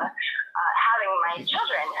having my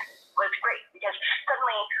children was great, because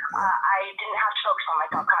suddenly I didn't have to focus on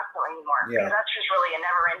myself constantly anymore, because that's just really a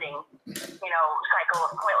never-ending, cycle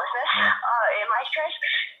of pointlessness in my experience,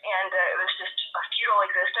 and it was just a futile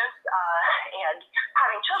existence. And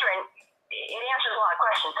having children, it answers a lot of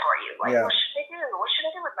questions for you, like what should I do? What should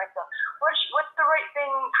I do with myself? What's the right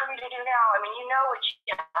thing for me to do now? I mean, what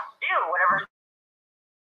you have to do, whatever.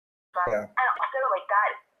 And also like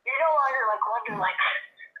that, you're no longer like wondering like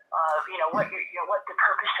what the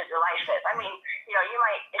purpose of your life is. I mean, you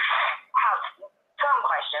might have some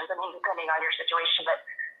questions, depending on your situation, but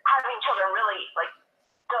having children really like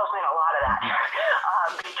fills in a lot of that,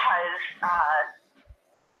 because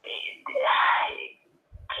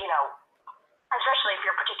especially if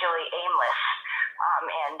you're particularly aimless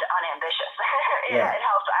and unambitious, it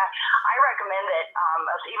helps. I recommend it,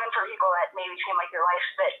 even for people that maybe seem like your life's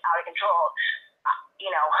a bit out of control.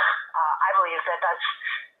 I believe that's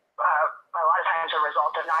a lot of times a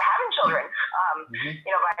result of not having children,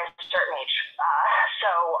 by a certain age.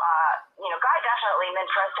 God definitely meant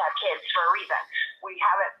for us to have kids for a reason. We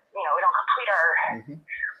haven't, we don't complete our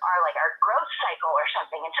growth cycle or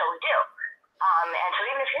something until we do. And so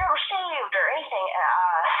even if you're never saved or anything,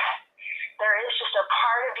 there is just a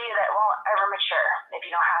part of you that won't ever mature if you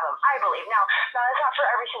don't have them, I believe. Now that's not for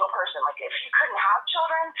every single person. Like if you couldn't have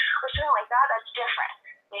children or something like that, that's different.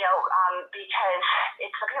 Because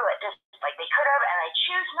it's the people that just like they could have and they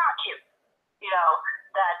choose not to.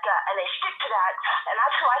 And they stick to that, and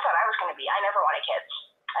that's who I thought I was going to be. I never wanted kids.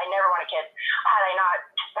 Had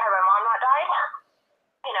my mom not died,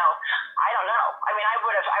 I don't know. I mean, I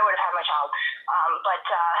would have had my child, but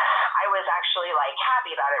I was actually like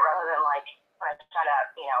happy about it rather than like when I found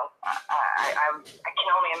out. I can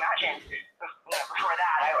only imagine. Before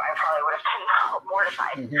that, I probably would have been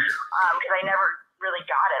mortified because I never really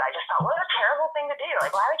got it. I just thought, what a terrible thing to do.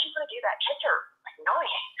 Like, why would you want to do that? Kids are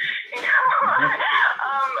annoying.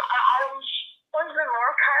 I've always been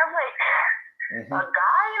more kind of like a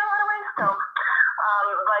guy in a lot of ways. So,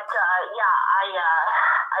 yeah,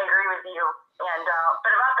 I agree with you. And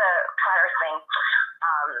but about the flat Earth thing,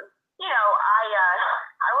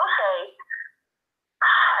 I will say,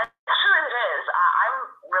 as true as it is, I'm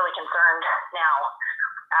really concerned now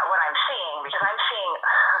at what I'm seeing, because I'm seeing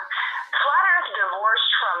flat Earth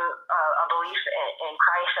divorced from a belief in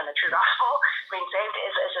Christ and the true gospel being saved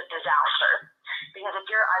is a disaster. Because if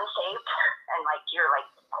you're unsaved and like you're like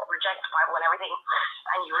reject the Bible and everything,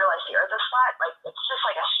 and you realize the Earth is flat, like it's just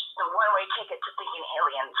like the one-way ticket to thinking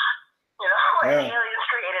aliens. Aliens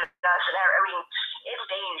created us, and I mean, it's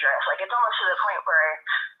dangerous. Like it's almost to the point where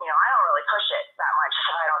I don't really push it that much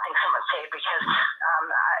if I don't think someone's saved, because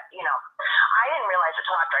I didn't realize it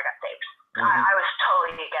till after I got saved. I was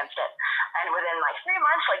totally against it, and within like 3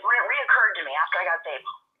 months, like when it reoccurred to me after I got saved,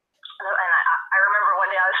 and I remember one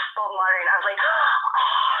day I was folding laundry and I was like, oh,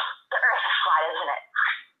 the Earth is flat, isn't it?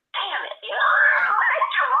 Damn it, you're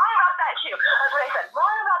wrong about that too. That's what I said.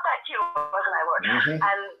 Wrong about that too, wasn't I, Lord?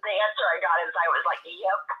 And the answer I got is I was like,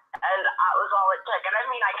 yep. And that was all it took. And I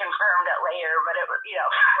mean, I confirmed it later, but it was, it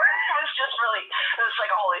was just really, it was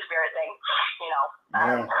like a Holy Spirit thing,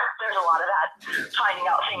 There's a lot of that, finding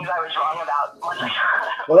out things I was wrong about.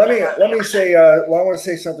 Well, let me say, I want to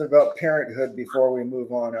say something about parenthood before we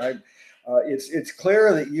move on. It's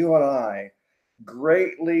clear that you and I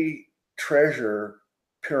greatly treasure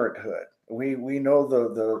parenthood. We know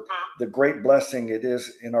the great blessing it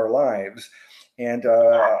is in our lives, and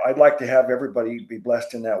I'd like to have everybody be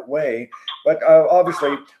blessed in that way. But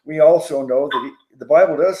obviously, we also know that the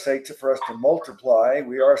Bible does say for us to multiply.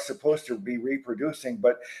 We are supposed to be reproducing,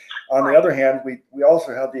 but on the other hand, we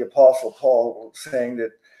also have the Apostle Paul saying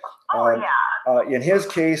that in his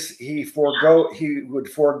case, he would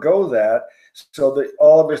forego that, so that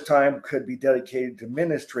all of his time could be dedicated to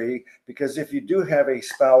ministry. Because if you do have a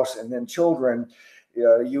spouse and then children,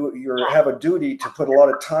 you have a duty to put a lot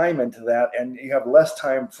of time into that, and you have less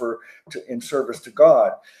time in service to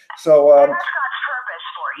God. So that's God's purpose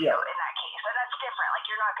for you in that case, and that's different. Like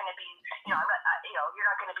you're not going to be, you're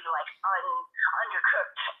not going to be like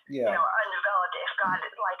undercooked, undeveloped. If God,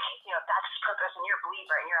 if that's His purpose, and you're a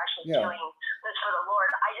believer, and you're actually doing this for the Lord.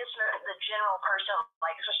 I just know the general person,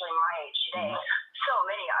 like especially my age today, so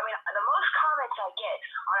many. I mean, the most comments I get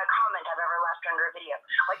on a comment I've ever left under a video,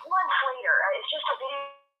 like months later, it's just a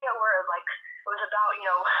video where like it was about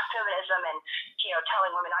feminism and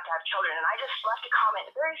telling women not to have children, and I just left a comment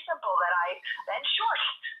very simple and short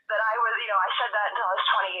that I was I said that until I was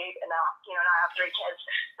 28, and now now I have 3 kids.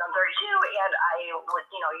 So I'm 32, and I would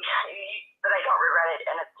that I don't regret it,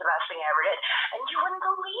 and it's the best thing I ever did. And you wouldn't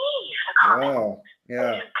believe the comment. Wow.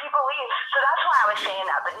 Yeah. People leave. So that's why I was saying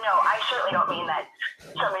that. But no, I certainly don't mean that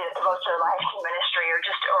somebody that devotes their life to ministry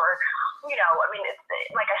I mean,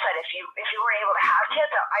 like I said, if you weren't able to have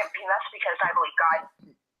kids, I mean, that's because I believe God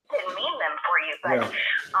didn't mean them for you. But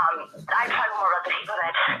I'm talking more about the people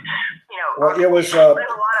that, well, it was, there's a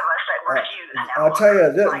lot of us that refuse now. I'll tell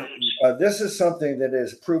you, this is something that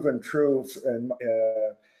is proven true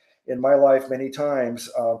in my life many times.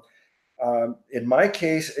 In my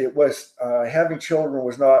case, it was having children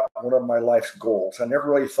was not one of my life's goals. I never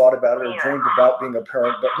really thought about it or dreamed about being a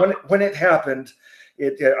parent. But when it happened,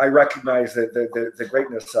 I recognized the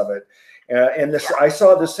greatness of it. And I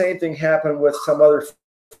saw the same thing happen with some other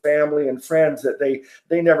family and friends that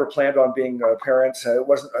they never planned on being parents. It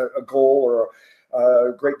wasn't a goal or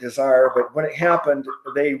a great desire. But when it happened,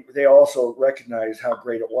 they also recognized how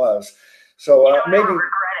great it was. So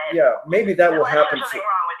maybe that will happen.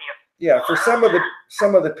 For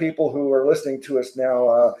some of the people who are listening to us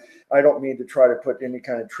now, I don't mean to try to put any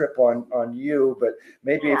kind of trip on you, but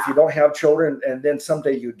maybe if you don't have children and then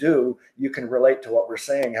someday you do, you can relate to what we're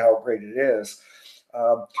saying, how great it is.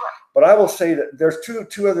 But I will say that there's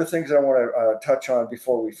two other things that I want to touch on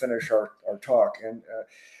before we finish our talk. And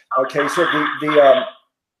okay, so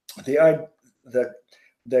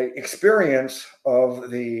the experience of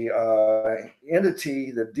the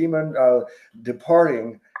entity, the demon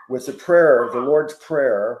departing with the prayer, the Lord's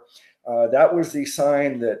Prayer, that was the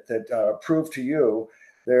sign that proved to you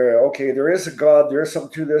there is a God, there is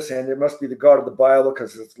something to this, and it must be the God of the Bible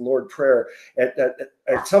because it's the Lord prayer.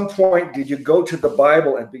 At some point, did you go to the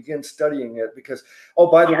Bible and begin studying it? Because,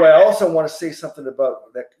 oh, by the way, I also want to say something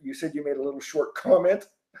about that. You said you made a little short comment.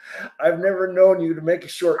 I've never known you to make a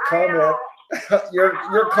short comment. your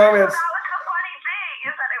comments. That was the funny thing,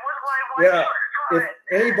 is that it was my one short if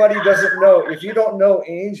anybody doesn't know, if you don't know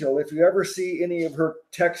Angel, if you ever see any of her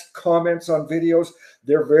text comments on videos,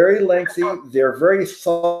 they're very lengthy, they're very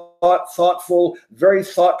thoughtful, very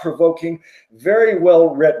thought-provoking, very well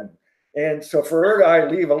written. And so for her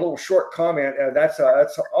to leave a little short comment, that's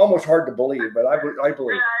almost hard to believe, but I believe. Yeah, I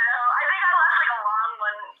know. I think I left like a long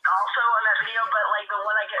one also on that video, but like the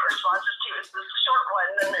one I get responses to is this short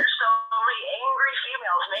one, and there's so many angry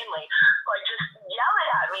females mainly, like just yelling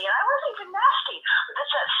at me, and I wasn't even nasty. But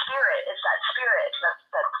it's that spirit. It's that spirit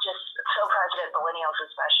that's just so present in millennials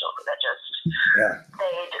especially. That just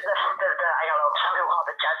they I don't know, some people call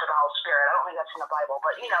it the Jezebel spirit. I don't think that's in the Bible,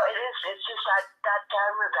 but you know, it's just that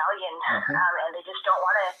rebellion, and they just don't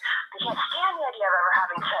want to. They can't stand the idea of ever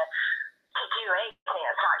having to do anything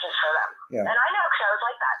that's not just for them. Yeah. And I know, because I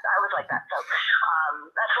was like that. So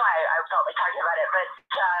that's why I felt like talking about it. But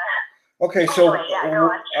okay, so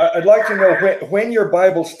anyway, I'd like to know when your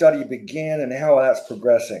Bible study began and how that's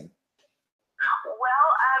progressing. Well,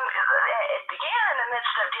 it began in the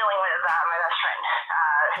midst of dealing with my best friend,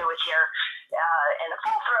 who was here in the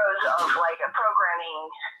full throes of like a programming.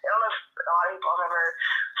 I don't know if a lot of people have ever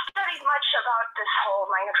studied much about this whole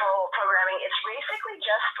mind control programming. It's basically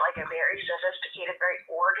just like a very sophisticated, very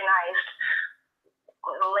organized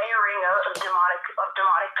layering of demonic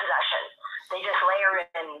possession. They just layer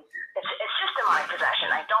in. It's just demonic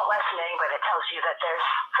possession. I don't lesson anything, but it tells you that there's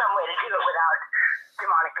some way to do it without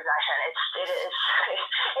demonic possession.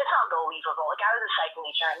 It's unbelievable. Like, I was a psych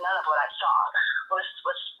major, and none of what I saw was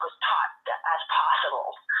taught as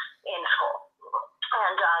possible in school.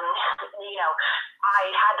 And you know, I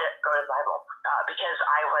had to go to the Bible because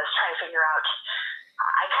I was trying to figure out.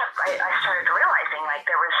 I started realizing like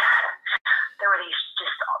there were these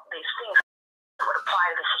things that would apply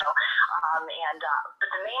to this show. But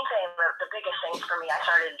the main thing, the biggest thing for me, I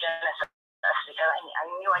started in Genesis because I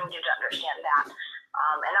knew I needed to understand that.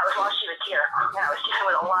 And that was while she was here. And I was dealing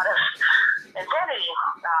with a lot of insanity.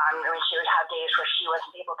 I mean, she would have days where she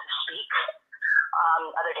wasn't able to speak.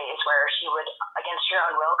 Other days where she would, against her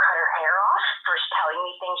own will, cut her hair off for telling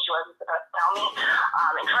me things she wasn't supposed to tell me.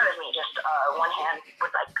 In front of me, just one hand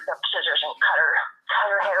with like the scissors and cut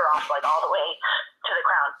her hair off like all the way to the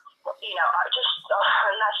crown. You know,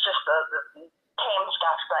 and that's just the tame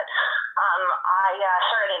stuff. But I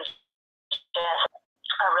started in Genesis.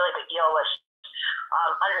 A really big deal was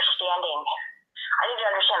understanding. I need to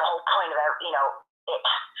understand the whole point of it, you know, it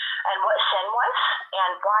and what sin was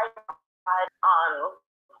and why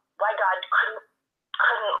God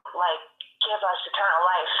couldn't like give us eternal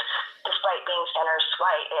life despite being sinners,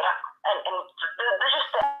 right? And there's just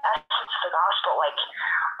the essence of the gospel, like,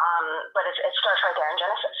 but it starts right there in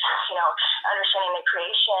Genesis, you know, understanding the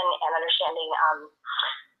creation and understanding.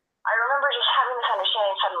 I remember just having this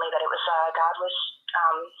understanding suddenly that it was God was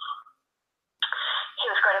He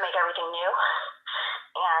was going to make everything new,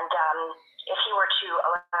 and if He were to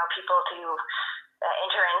allow people to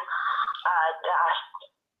enter in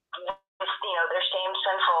with, you know, their same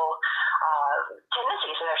sinful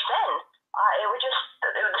tendencies and their sin,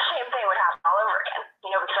 the same thing would happen all over again.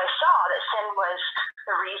 You know, because I saw that sin was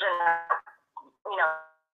the reason that, you know,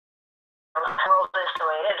 the world is the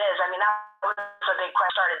way it is. I mean, that was a big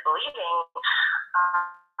question. I started believing.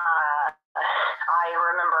 I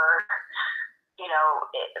remember, you know,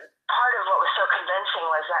 part of what was so convincing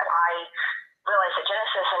was that I realized that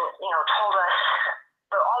Genesis and, you know, told us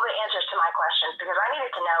all the answers to my questions, because I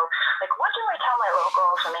needed to know, like, what do I tell my little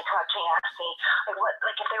girls when they come up to me and ask me,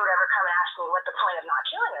 like if they would ever come and ask me what the point of not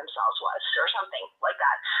killing themselves was, or something like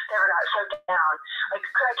that. They ever got so down. Like,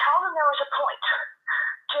 could I tell them there was a point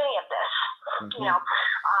to any of this? You know,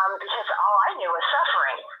 because all I knew was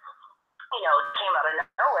suffering. You know, it came out of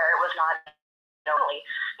nowhere. It was not only,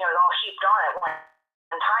 you know, it was all heaped on at one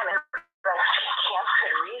time, and for a damn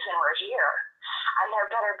good reason we're here. And there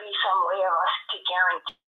better be some way of us to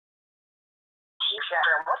guarantee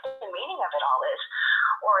what the meaning of it all is.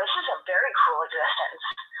 Or this is a very cruel existence,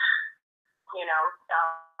 you know,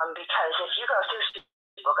 because if you go through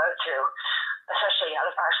people go through, especially in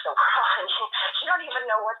other parts of the world, and you don't even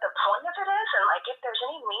know what the point of it is, and like if there's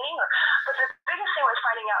any meaning. But the biggest thing was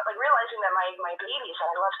finding out, like realizing that my babies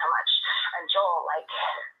that I love so much, and Joel, like,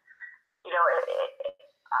 you know,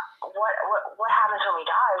 what happens when we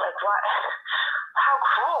die? Like, how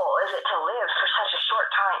cruel is it to live for such a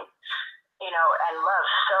short time? You and love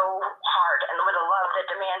so hard, and with a love that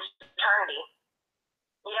demands eternity.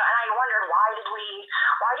 And I wondered, why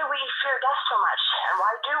do we fear death so much, and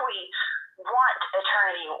why do we want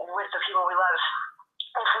eternity with the people we love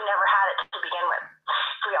if we never had it to begin with?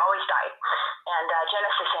 If we always died. And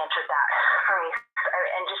Genesis answered that for me,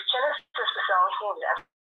 and just Genesis was the only thing that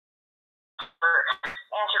ever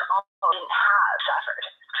answered all I didn't have suffered,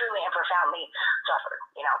 truly and profoundly suffered.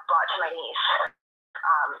 Brought to my knees.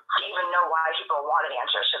 To even know why people wanted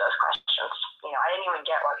answers to those questions. I didn't even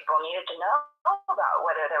get why people needed to know about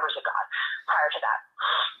whether there was a God prior to that.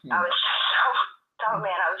 I was I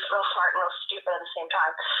was real smart and real stupid at the same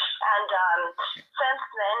time. And since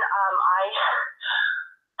then, I've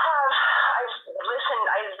listened.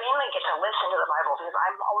 I mainly get to listen to the Bible because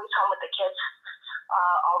I'm always home with the kids,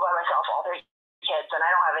 all by myself, all 3 kids, and I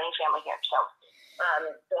don't have any family here. So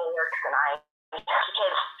Bill works and I the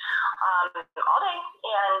kids all day,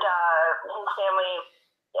 and his family,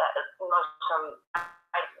 most of them,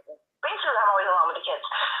 basically I'm always alone with the kids.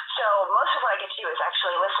 So most of what I get to do is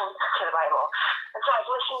actually listen to the Bible. And so I've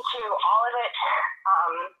listened to all of it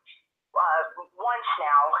once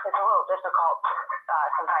now. It's a little difficult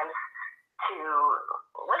sometimes to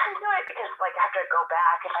listen to it because I have to go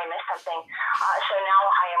back if I miss something. So now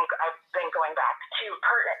I've been going back to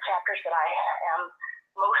pertinent chapters that I am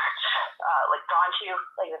most drawn to,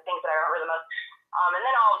 the things that I remember the most. And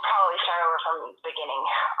then I'll probably start over from the beginning.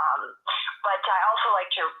 But I also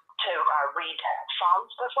like to read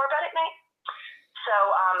Psalms before bed at night. So,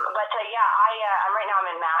 I'm right now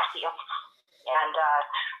I'm in Matthew, and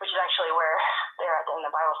which is actually where they're at in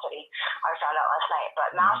the Bible study I found out last night.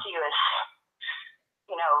 But Matthew is,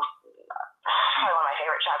 probably one of my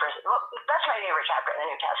favorite chapters. Well, that's my favorite chapter in the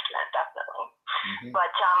New Testament, definitely. Mm-hmm.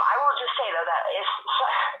 But I will just say though that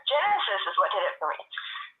Genesis is what did it for me.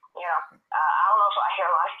 I don't know if I hear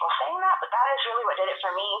a lot of people saying that, but that is really what did it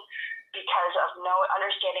for me, because of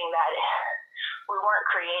understanding that we weren't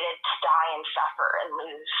created to die and suffer and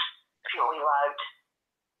lose people we loved.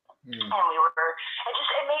 And we were,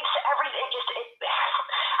 it made everything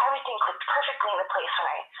clicked perfectly into place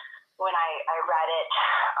when I read it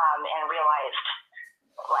and realized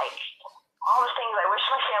all the things I wish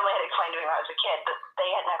my family had explained to me when I was a kid, but they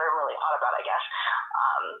had never really thought about, I guess.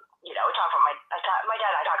 We talk about my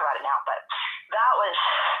dad and I talk about it now, but that was,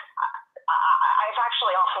 I've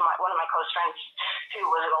actually also, one of my close friends who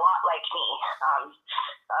was a lot like me,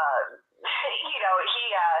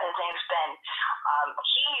 his name's Ben,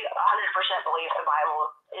 he 100% believes the Bible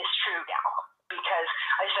is true now, because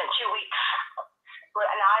I spent 2 weeks,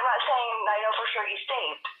 and now I'm not saying I know for sure he's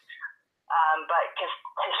saved, but because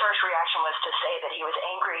his first reaction was to say that he was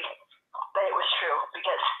angry that it was true,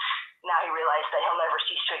 because now he realized that he'll never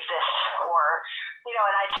cease to exist,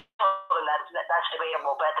 and I told him that's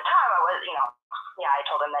debatable, but at the time I was, I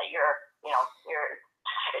told him that you're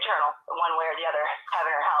eternal, one way or the other,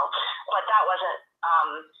 heaven or hell, but that wasn't,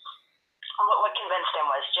 what convinced him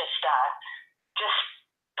was just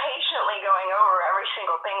patiently going over every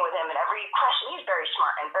single thing with him and every question. He's very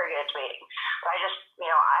smart and very good at debating, but I just,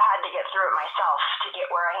 I had to get through it myself to get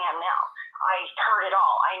where I am now. I heard it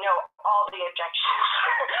all. I know all the objections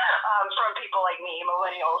from people like me,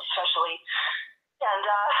 millennials especially, and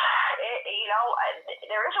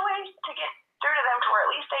there is a way to get through to them to where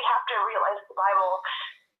at least they have to realize the Bible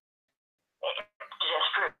to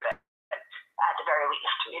disprove it at the very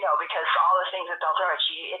least, because all the things that they'll throw at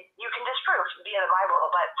you, you can disprove via the Bible.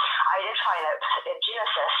 But I did find that in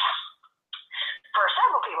Genesis, for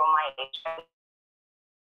several people my age,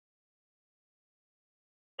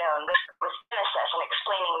 with Genesis and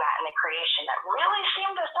explaining that in the creation, that really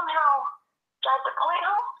seemed to somehow drive the point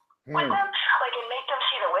home with them, and make them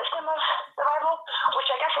see the wisdom of the Bible, which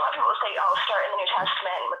I guess a lot of people say, start in the New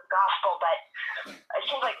Testament with the gospel, but it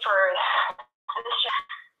seems like for this,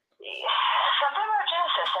 something about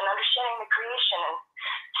Genesis and understanding the creation and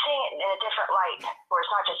seeing it in a different light, where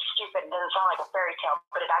it's not just stupid, it doesn't sound like a fairy tale,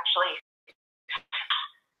 but it actually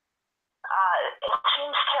it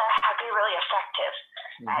seems to be really effective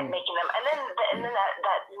at making them, and then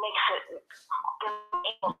that makes it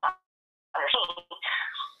able to understand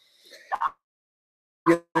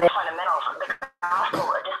fundamentals of the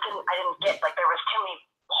gospel. I didn't get, there was too many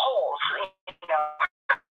holes,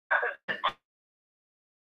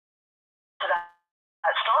 to that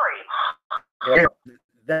story. Yeah,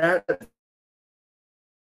 that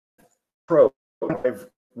approach I've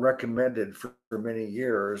recommended for many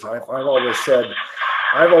years. I've always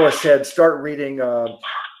said start reading,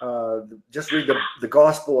 just read the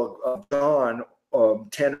Gospel of John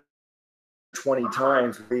 10, 20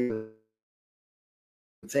 times.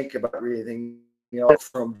 Think about reading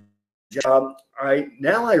from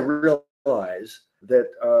I realize that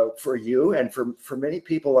for you and for many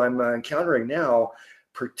people I'm encountering now,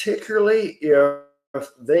 particularly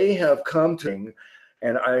if they have come to,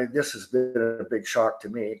 and this has been a big shock to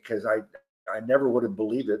me because I never would have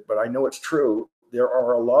believed it, but I know it's true. There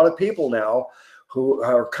are a lot of people now who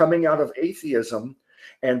are coming out of atheism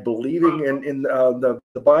and believing in the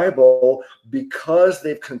Bible because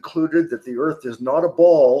they've concluded that the earth is not a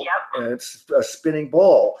ball and it's a spinning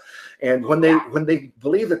ball. And when they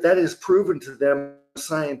believe that that is proven to them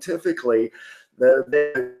scientifically,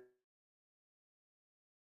 the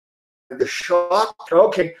shock.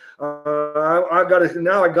 Okay, I got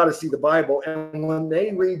to see the Bible. And when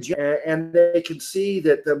they read and they can see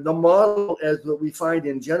that the model as what we find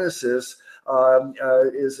in Genesis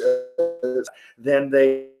is then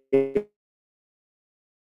they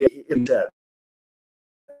said.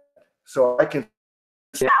 So I can.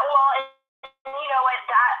 Yeah, well, and you know what?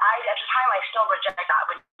 That at the time I still reject that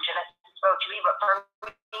when Genesis spoke to me, but for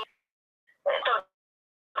me, so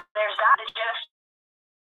there's that. The Genesis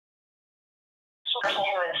person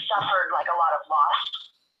who has suffered like a lot of loss,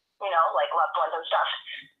 you know, like loved ones and stuff.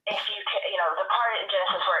 If you the part in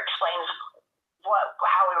Genesis where it explains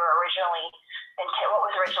how we were originally what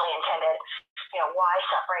was originally intended, why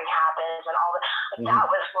suffering happens and all that. Like, that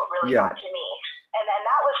was what really got to me. And then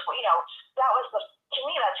that was to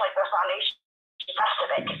me that's like the foundation. The rest of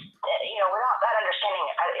it, without that understanding,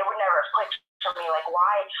 it would never have clicked for me. Like,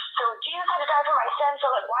 why? So Jesus had to die for my sins. So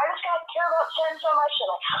like, why does God care about sin so much? And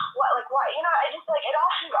like, why? I just like it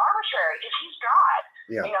all seemed arbitrary because He's God.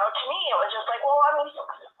 Yeah. To me, it was just like, well, I mean,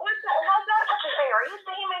 how's that such a favor?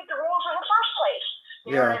 He made the rules in the first place.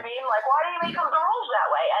 You know what I mean? Like, why do you make up the rules that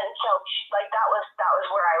way? And so, like, that was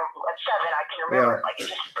where at 7, I can remember, like, it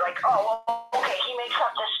just like, oh, well, okay, He makes up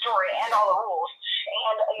this story and all the rules,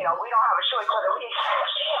 and we don't have a choice whether we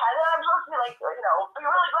accept. And then I'm supposed to be like, be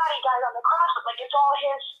really glad He died on the cross, but like, it's all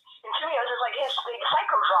His. And to me, it was just like His big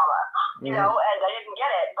psychodrama, and I didn't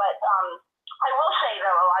get it. But I will say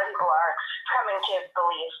though, a lot of people are coming to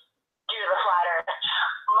believe due to the flat Earth.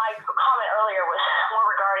 My comment earlier was more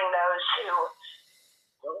regarding those who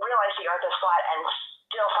realize the earth is flat and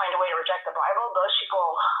still find a way to reject the Bible. Those people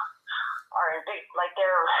are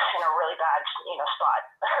they're in a really bad spot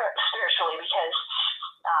spiritually, because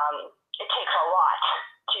it takes a lot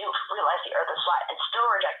to realize the earth is flat and still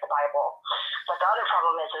reject the Bible. But the other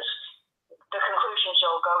problem is the conclusions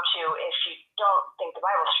you'll go to if you don't think the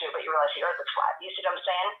Bible's true but you realize the earth is flat. You see what I'm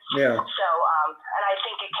saying? Yeah. So and I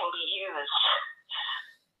think it can be used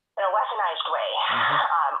in a weaponized way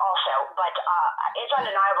also, but it's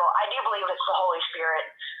undeniable. I do believe it's the Holy Spirit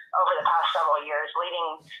over the past several years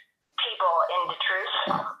leading people into truth,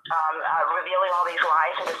 revealing all these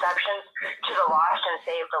lies and deceptions to the lost and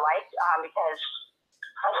save the light, because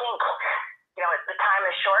I think the time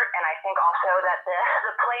is short, and I think also that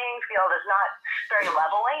the playing field is not very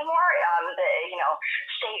level anymore.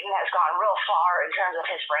 Satan has gone real far in terms of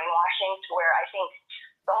his brainwashing, to where I think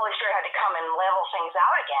the Holy Spirit had to come and level things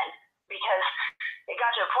out again, because it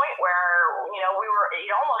got to a point where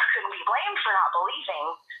you almost couldn't be blamed for not believing.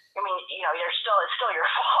 I mean, it's still your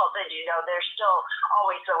fault that there's still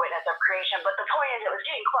always the witness of creation. But the point is, it was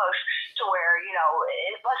getting close to where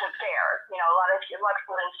it wasn't fair. A lot of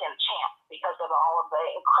people didn't stand a chance because of all of the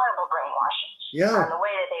incredible brainwashing. And the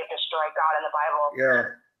way that they've destroyed God in the Bible.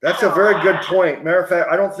 Yeah. That's a very good point. Matter of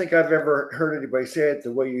fact, I don't think I've ever heard anybody say it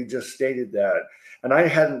the way you just stated that. And I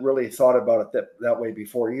hadn't really thought about it that way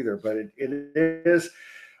before either. But it is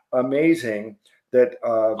amazing that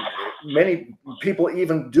many people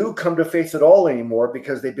even do come to faith at all anymore,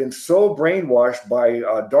 because they've been so brainwashed by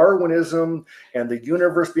Darwinism and the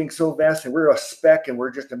universe being so vast, and we're a speck, and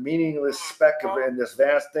we're just a meaningless speck in this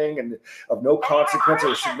vast thing, and of no consequence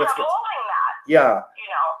or significance. Yeah.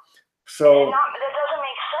 So that doesn't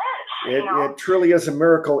make sense. It truly is a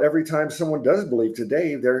miracle every time someone does believe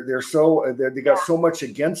today. They got so much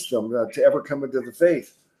against them to ever come into the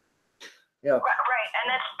faith. Yeah. Right,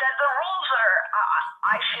 and the rules are.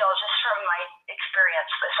 I feel, just from my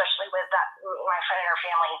experience, especially with my friend and her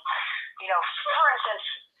family. For instance,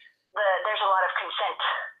 there's a lot of consent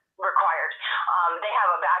required. They have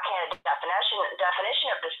a backhanded definition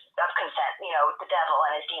of consent. The devil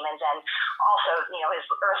and his demons, and also his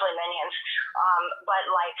earthly minions. But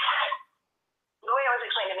like, the way it was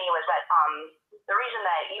explained to me was that the reason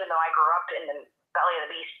that, even though I grew up in the belly of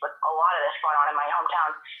the beast with a lot of this going on in my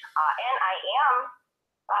hometown, and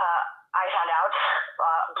I found out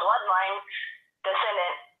bloodline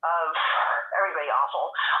descendant of everybody awful.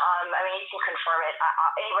 I mean, you can confirm it.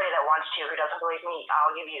 Anybody that wants to, who doesn't believe me,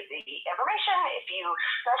 I'll give you the information. If you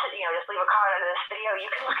message, just leave a comment under this video. You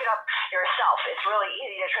can look it up yourself. It's really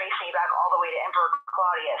easy to trace me back all the way to Emperor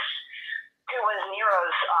Claudius, who was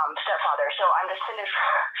Nero's stepfather. So I'm descended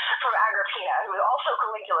from Agrippina, who was also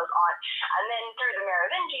Caligula's aunt, and then through the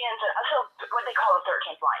Merovingians, and so what they call the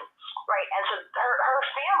 13th line, right? And so her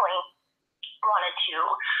family wanted to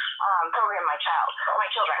program my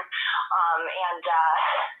children, and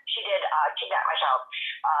she did kidnap my child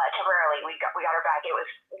temporarily. We got her back. It was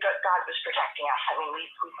God was protecting us. I mean, we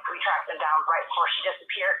tracked them down right before she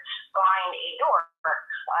disappeared behind a door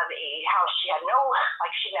of a house. She had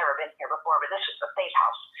she'd never been here before, but this was a safe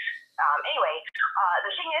house. Anyway,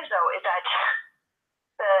 the thing is though, is that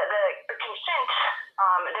the consent,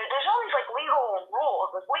 there's all these legal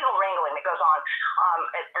rules, this legal wrangling that goes on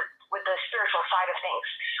with the spiritual side of things.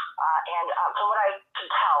 And from what I can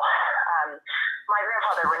tell, my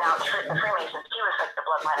grandfather renounced the Freemasons. He was the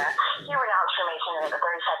bloodliner. He renounced Freemasonry at the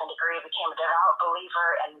 32nd degree, became a devout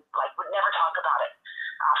believer, and would never talk about it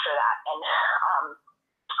after that. And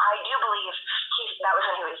I do believe that was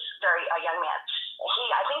when he was a young man.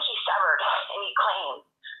 I think he severed any claim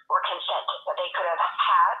or consent that they could have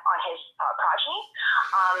had on his progeny,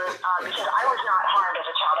 because I was not harmed as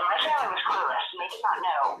a child, and my family was clueless, and they did not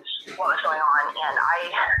know what was going on. And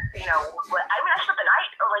I spent the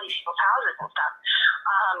night over these people's houses and stuff,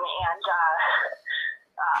 and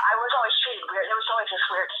I was always treated weird. There was always this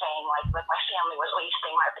weird saying, like my family was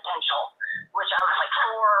wasting my potential, which I was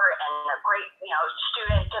 4 and a great,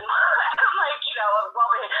 student, and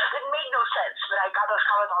it made no sense. But I got those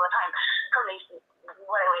comments all the time from these,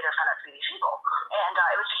 what I later found out to be these people, and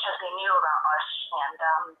it was because they knew about us, and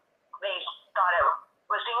they thought it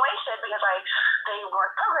was being wasted because they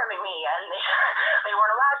weren't programming me, and they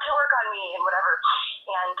weren't allowed to work on me, and whatever.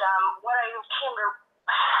 And what I came to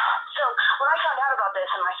So when I found out about this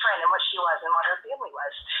and my friend and what she was and what her family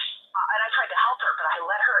was, and I tried to help her, but I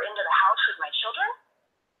let her into the house with my children,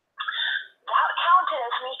 that counted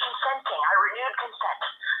as me consenting. I renewed consent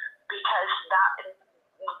because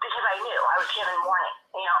I knew I was given warning.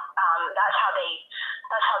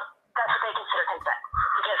 That's what they consider consent.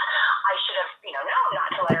 Because I should have, known not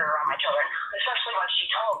to let her around my children, especially when she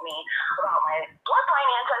told me about my bloodline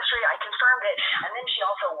ancestry. I confirmed it, and then she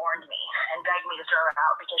also warned me and begged me to throw her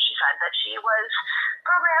out because she said that she was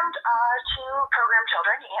programmed to program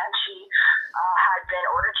children, and she had been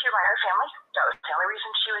ordered to by her family. That was the only reason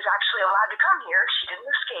she was actually allowed to come here. She didn't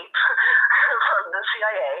escape from the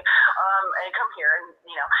CIA and come here, and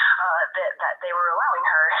that they were allowing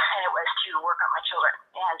her, and it was to work on my children.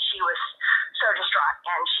 And she was so distraught,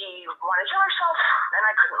 and she wanted to kill herself, and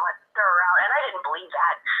I couldn't throw her out, and I didn't believe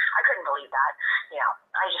that. I couldn't believe that.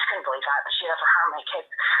 I just couldn't believe that she'd ever harm my kids.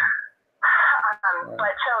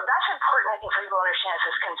 But so that's important, I think, for people to understand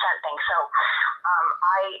this consent thing. So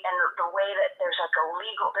and the way that there's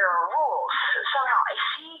there are rules. Somehow I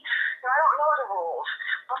see, I don't know the rules,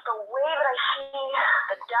 but the way that I see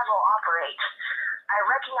the devil operate, I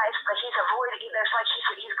recognize that he's avoiding, he's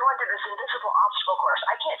going through this invisible obstacle course.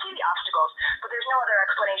 I can't see the obstacles, but there's no other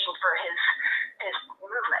explanation for his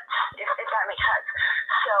movements, if that makes sense.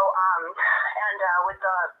 So, with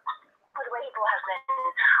the way people have been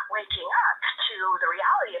waking up to the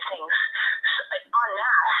reality of things en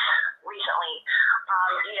masse recently,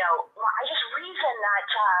 I just reason that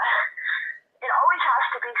it always has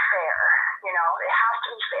to be fair. It has to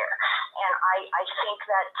be fair. And I think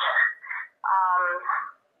that,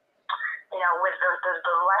 with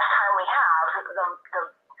the less time we have,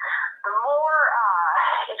 the more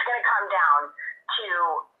it's going to come down to,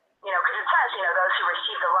 because it says, those who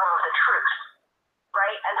receive the love of the truth.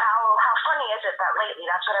 Right? And how funny is it that lately,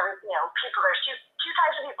 that's what people, there's two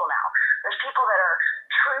types of people now. There's people that are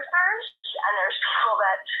truthers, and there's people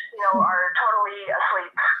that, are totally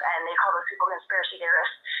asleep, and they call those people conspiracy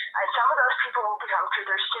theorists. And some of those people will become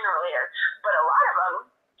truthers sooner or later. But a lot of them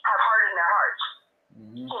have hardened their hearts,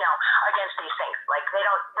 against these things.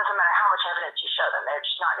 Doesn't matter how much evidence you show them, they're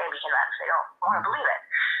just not going to be convinced. They don't want to believe it.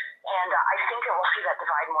 And I think that we'll see that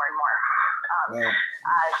divide more and more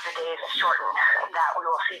as the days shorten, that we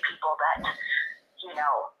will see people that,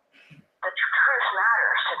 the truth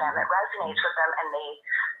matters to them, it resonates with them, and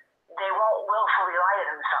they won't willfully lie to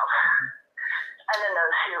themselves. And then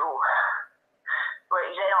those who,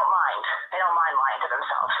 they don't mind lying to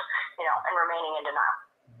themselves, and remaining in denial.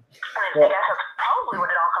 And I guess that's probably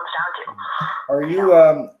what it all comes down to.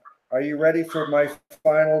 Are you ready for my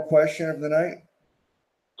final question of the night?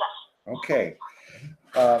 Yes. Okay.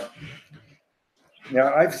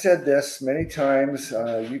 Now, I've said this many times.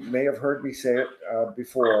 You may have heard me say it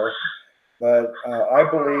before, but I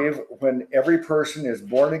believe when every person is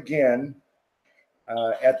born again,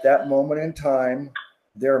 at that moment in time,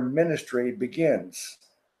 their ministry begins.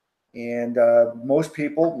 And most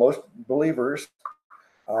people, most believers,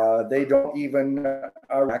 they don't even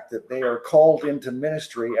that they are called into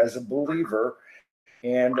ministry as a believer,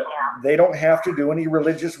 and they don't have to do any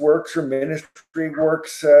religious works or ministry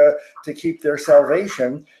works to keep their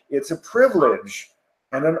salvation. It's a privilege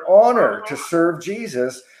and an honor to serve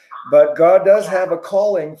Jesus. But God does have a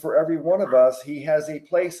calling for every one of us. He has a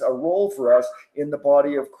place, a role for us in the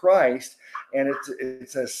body of Christ. And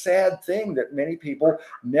it's a sad thing that many people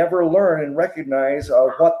never learn and recognize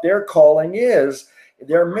what their calling is,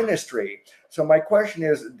 their ministry. So my question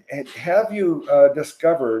is, have you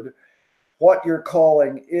discovered what your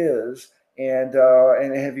calling is, and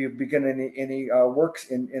have you begun any works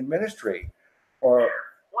in ministry? Or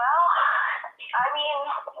well, I mean,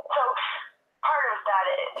 so part of that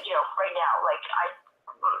is, right now, like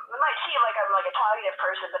it might seem like I'm like a talkative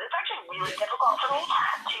person, but it's actually really difficult for me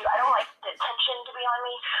to. I don't like the tension to be on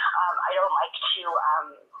me. I don't like to.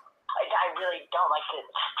 I really don't like to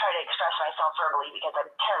try to express myself verbally because I'm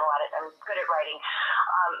terrible at it. I'm good at writing,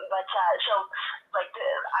 but so like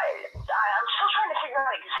I'm still trying to figure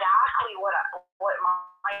out exactly what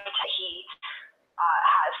my he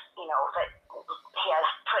has that he has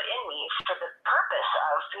put in me for the purpose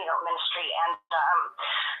of ministry. And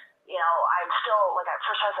I'm still like, at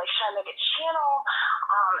first I was like, should I make a channel?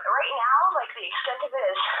 Right now, like the extent of it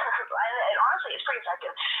is and honestly it's pretty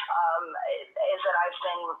effective, is that I've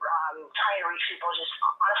been trying to reach people just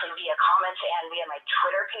honestly via comments and via my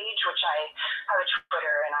Twitter page, which I have a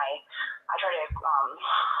Twitter, and I try to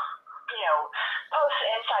post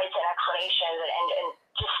insights and explanations, and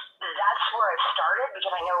just that's where I've started,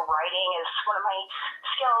 because I know writing is one of my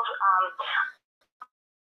skills.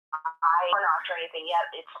 I haven't knocked or anything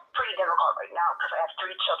yet. It's pretty difficult right now because I have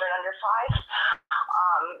 3 children under 5.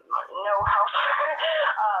 No help.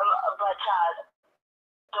 But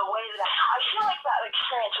the way that I feel like that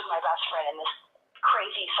experience with my best friend and this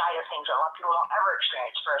crazy side of things that a lot of people don't ever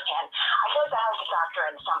experience firsthand, I feel like that has to factor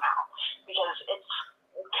in somehow, because it's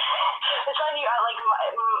like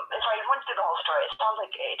if I went through the whole story, it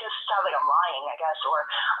just sounds like I'm lying, I guess, or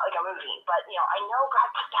like a movie. But I know God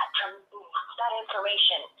put that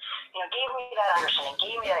information, gave me that understanding,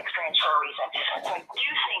 gave me that experience for a reason. So I do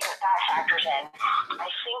think that factors in. I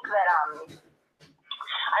think that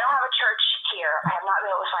I don't have a church here. I have not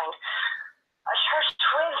been able to find a church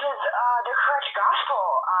with the correct gospel.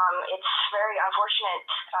 It's very unfortunate.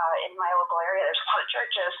 In my local area, there's a lot of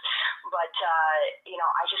churches, but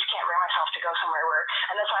I just can't bring myself to go somewhere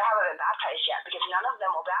and that's why I haven't been baptized yet, because none of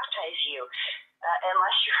them will baptize you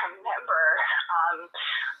unless you're a member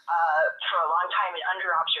for a long time and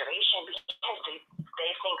under observation, because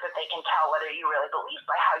they think that they can tell whether you really believe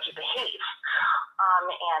by how you behave.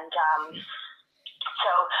 So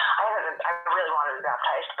I really wanted to be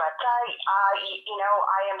baptized, but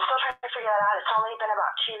I am still trying to figure that out. It's only been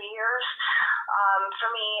about 2 years for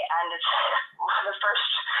me, and it's the first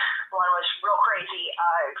one was real crazy.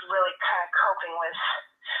 Really kind of coping with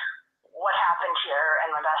what happened here,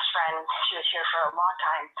 and my best friend, she was here for a long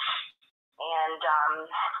time, and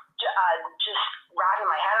just wrapping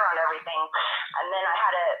my head around everything. And then I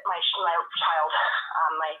had my child,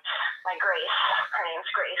 my Grace. Her name's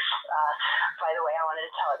Grace. By the way, I wanted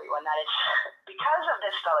to tell everyone that it's because of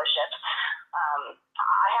this fellowship.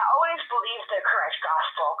 I always believed the correct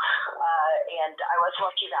gospel, and I was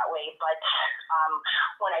lucky that way. But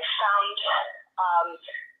when I found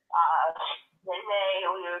Renee,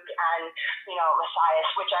 Luke, and Messiah,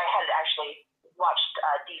 which I had actually watched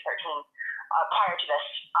D13 prior to this,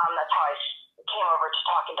 that's how I came over to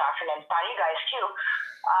talk in doctrine, and found you guys too.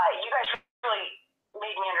 You guys really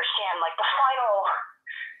made me understand like the final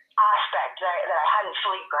aspect that I hadn't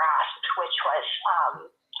fully grasped, which was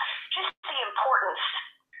just the importance.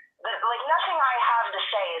 Like nothing I have to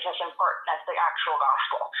say is as important as the actual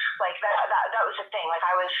gospel. Like that was the thing. Like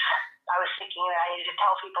I was thinking that I needed to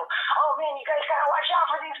tell people, oh man, you guys gotta watch out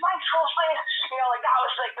for these mind scrolls, please. Like that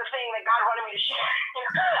was like the thing that God wanted me to share.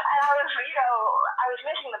 And I was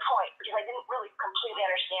missing the point, because I didn't really completely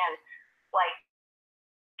understand like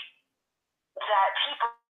that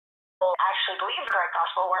people actually believe the correct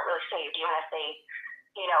gospel weren't really saved, even if they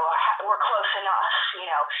were close enough.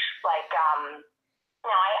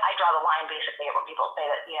 I draw the line basically when people say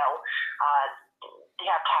that you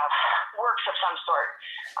have to have works of some sort,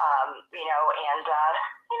 and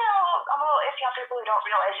I'm a little iffy on people who don't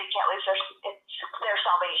realize they can't lose their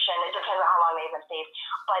salvation. It depends on how long they've been saved.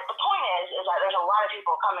 But the point is that there's a lot of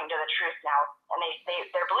people coming to the truth now, and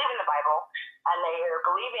they're believing the Bible, and they're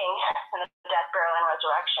believing in the death, burial, and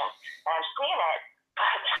resurrection. And I'm seeing it,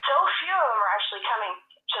 but so few of them are actually coming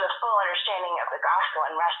to the full understanding of the gospel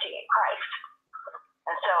and resting in Christ.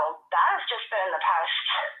 And so that has just been in the past,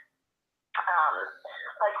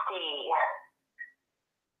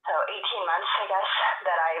 18 months, I guess,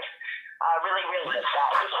 that I've really realized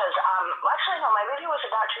that. Because, actually, no, my baby was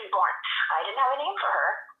about to be born. I didn't have a name for her,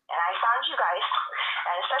 and I found you guys,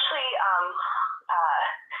 and especially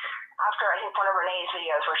after, I think, one of Renee's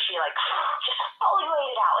videos where she, just fully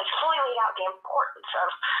laid out the importance of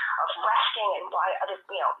resting and why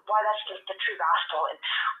why that's the true gospel, and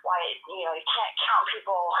why, you can't count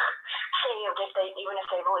people saved even if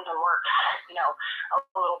they believe in works, a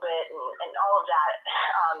little bit, and all of that.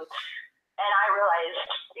 And I realized,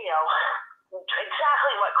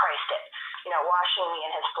 exactly what Christ did, washing me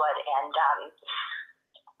in his blood, and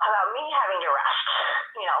about me having to rest,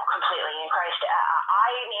 completely in Christ. I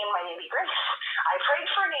named my baby Grace. I prayed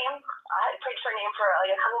for a name. I prayed for a name for a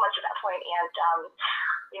couple months at that point, and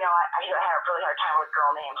I had a really hard time with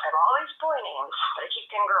girl names. I have all these boy names, but I keep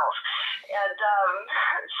getting girls. And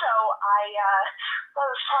so I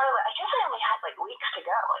was probably, I guess I only had weeks to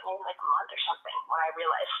go, maybe a month or something, when I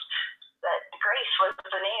realized that Grace was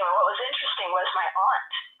the name. And what was interesting was my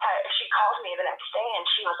aunt, she called me the next day, and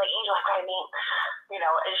she was like, "Angel, I've got a name," and I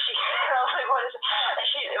was like, "What is it?" And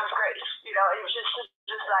it was Grace, it was just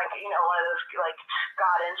one of those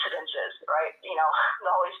God incidences, right? The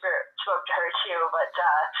Holy Spirit spoke to her too, but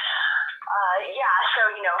yeah, so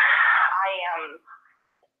I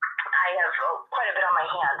have quite a bit on my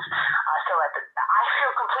hands, so I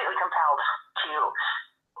feel completely compelled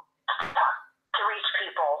to reach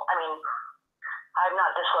people. I mean, I'm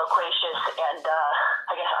not this loquacious and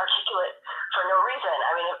I guess articulate for no reason.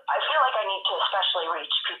 I mean, I feel like I need to especially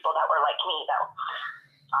reach people that were like me, though.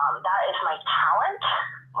 That is my talent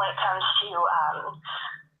when it comes to,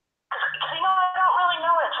 because I don't really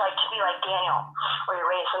know what it's like to be like Daniel, where you're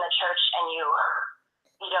raised in the church and you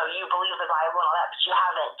believe the Bible and all that, but you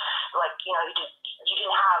haven't, you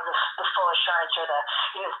didn't have the full assurance, or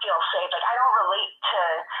you didn't feel safe. I don't relate to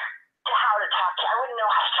how to talk to. I wouldn't know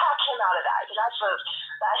how to talk him out of that, because I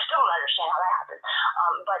still don't understand how that happened.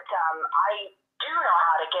 But I do know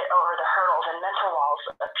how to get over the hurdles and mental walls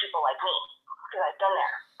of people like me, because I've been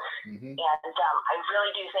there. Mm-hmm. And I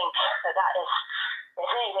really do think that is, if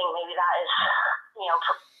anything, maybe that is,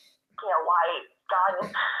 why God,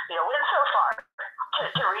 went so far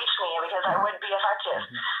to reach me, because I would be effective,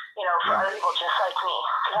 for other people just like me,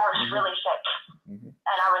 because I was really sick,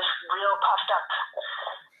 and I was real puffed up.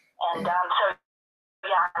 And so,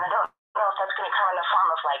 yeah, and I don't know if that's going to come in the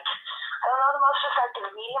form of I don't know the most effective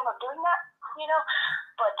medium of doing that,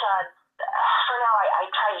 but for now I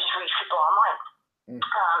try to just reach people online.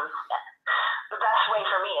 The best way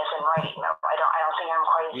for me is in writing, though. I don't think I'm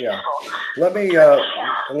quite as useful.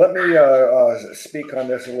 Let me speak on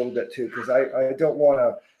this a little bit too, because I don't want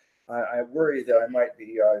to. I worry that I might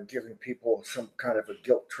be giving people some kind of a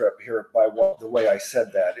guilt trip here by the way I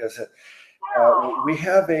said that. Is that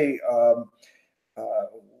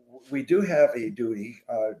we do have a duty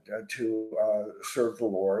to serve the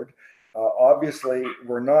Lord. Obviously,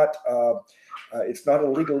 we're not. It's not a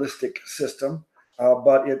legalistic system.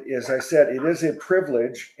 But as I said, it is a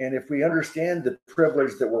privilege, and if we understand the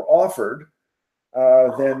privilege that we're offered,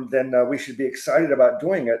 then we should be excited about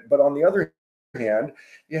doing it. But on the other hand,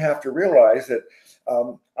 you have to realize that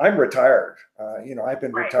I'm retired. I've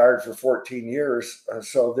been retired for 14 years,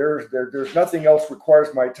 so there's nothing else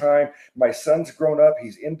requires my time. My son's grown up;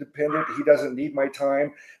 he's independent. He doesn't need my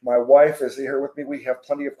time. My wife is here with me. We have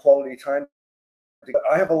plenty of quality time.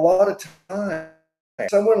 I have a lot of time.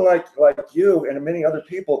 Someone like you and many other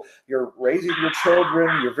people, you're raising your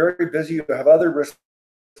children, you're very busy, you have other responsibilities.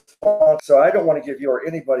 So I don't want to give you or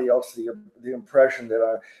anybody else the impression that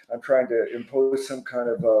I'm trying to impose some kind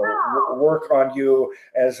of work on you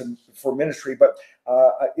for ministry. But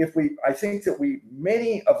I think that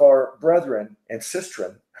many of our brethren and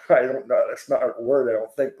sistren, I don't know, that's not a word I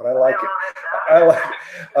don't think, but I like it.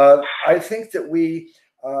 I think that we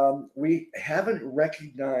haven't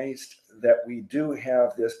recognized that we do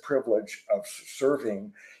have this privilege of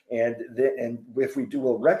serving, and if we do,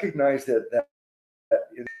 we'll recognize that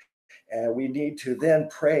and we need to then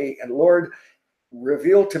pray, and Lord,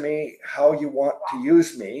 reveal to me how you want to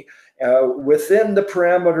use me within the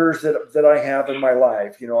parameters that I have in my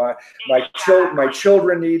life. You know, my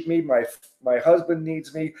children need me, my husband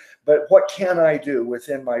needs me, but what can I do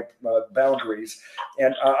within my boundaries?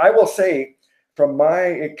 And I will say, from my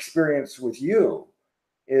experience with you,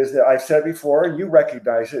 is that I've said before, and you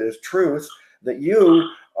recognize it as truth, that you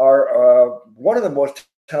are one of the most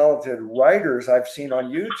talented writers I've seen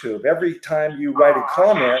on YouTube. Every time you write a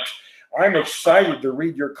comment, I'm excited to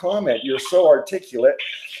read your comment. You're so articulate.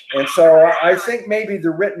 And so I think maybe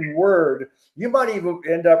the written word, you might even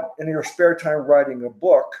end up in your spare time writing a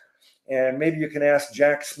book. And maybe you can ask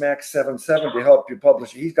Jack Smack 77 to help you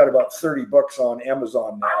publish it. He's got about 30 books on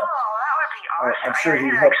Amazon now. Oh, that would be awesome. I'm sure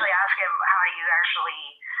he'd help. Actually ask him how you actually,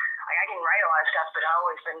 like, I can write a lot of stuff, but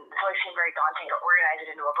it's always seemed very daunting to organize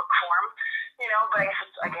it into a book form, you know, but I guess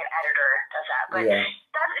it's like an editor does that. But yeah,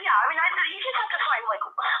 I mean, you just have to find, like,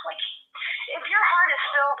 if your heart is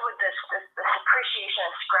filled with this appreciation,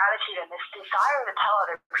 this gratitude, and this desire to tell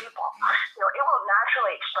other people, you know, it will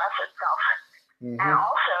naturally express itself. Mm-hmm. And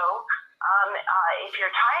also, if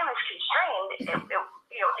your time is constrained, it will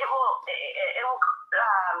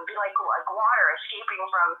be like water escaping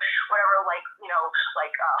from whatever, like, you know,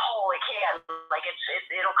 like a hole it can. Like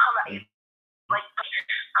it'll come out. Like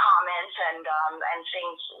comments and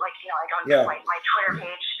things, like, you know, like on my Twitter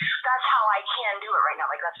page. That's how I can do it right now.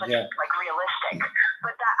 Like, that's like realistic.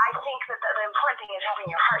 But that, I think that the important thing is having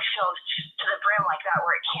your heart filled to the brim like that,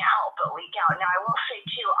 where it can't help but leak out. Now, I will say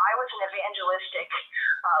too, I was an evangelistic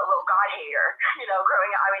little God hater, you know,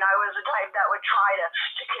 growing up. I mean, I was the type that would try to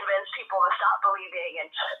convince people to stop believing and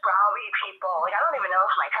browbeat people. Like, I don't even know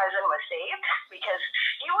if my cousin was saved, because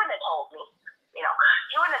he wouldn't have told me. You know,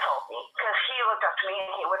 he wouldn't have told me, because he looked up to me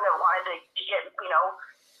and he wouldn't have wanted to get, you know,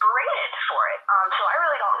 berated for it. So I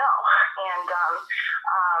really don't know. And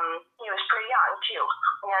he was pretty young too.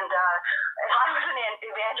 And if I was an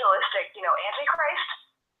evangelistic, you know, antichrist,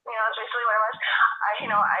 you know, that's basically what I was.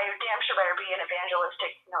 I damn sure better be an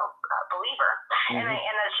evangelistic, you know, believer. Mm-hmm.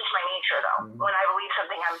 And that's just my nature, though. Mm-hmm. When I believe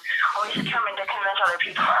something, I'm always determined to convince other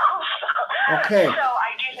people. Okay. So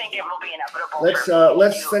I do think it will be inevitable.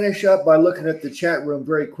 Let's finish up by looking at the chat room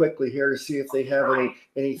very quickly here to see if they have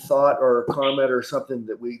any thought or comment or something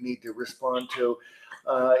that we need to respond to.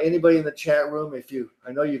 Anybody in the chat room,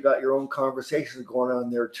 I know you got your own conversations going on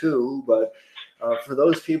there too, but for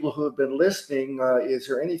those people who have been listening, is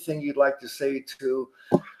there anything you'd like to say to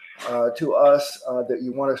us that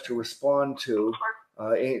you want us to respond to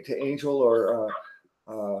Angel or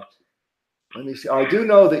let me see. I do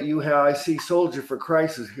know that I see Soldier for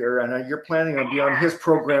Christ is here, and you're planning on being on his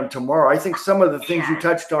program tomorrow. I think some of the things you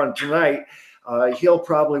touched on tonight, he'll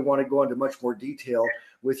probably want to go into much more detail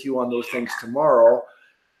with you on those things tomorrow.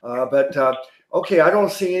 Okay, I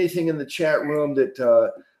don't see anything in the chat room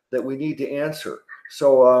that we need to answer.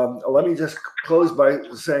 So let me just close by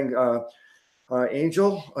saying,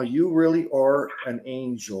 Angel, you really are an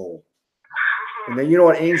angel. And then you know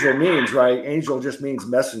what angel means, right? Angel just means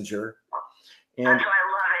messenger. And that's why I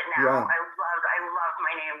love it now. Yeah. I love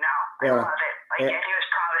my name now. I love it. Like, I think it was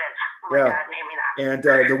Providence. My dad named me that.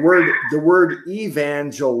 And the word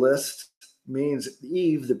evangelist means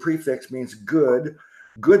Eve. The prefix means good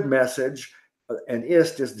message, and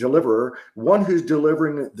ist is deliverer. One who's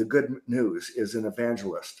delivering the good news is an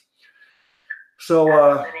evangelist.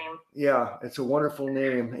 So yeah, it's a wonderful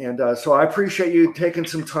name, and so I appreciate you taking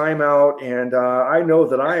some time out, and I know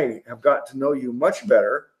that I have got to know you much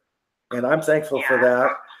better. And I'm thankful for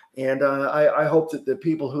that. And I hope that the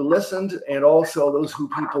people who listened, and also those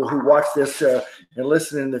people who watch this and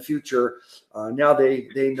listen in the future, now they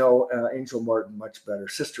know Angel Martin much better,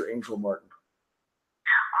 Sister Angel Martin.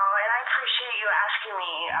 Oh, and I appreciate you asking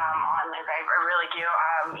me on this. I really do.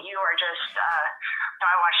 You are just,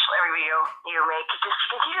 I watch every video you make.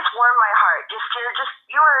 You just warm my heart. You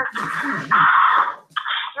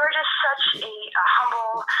are just such a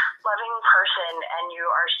humble, loving person, and you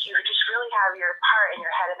just really have your heart and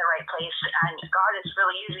your head in the right place, and God is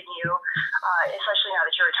really using you, especially now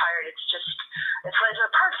that you're retired. It's a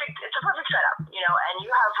perfect setup, you know, and you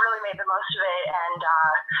have really made the most of it, and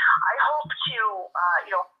I hope to,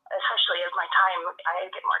 you know, especially as I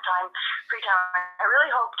get more free time, I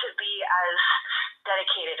really hope to be as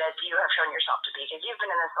dedicated as you have shown yourself to be, because you've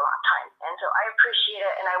been in this a long time. And so I appreciate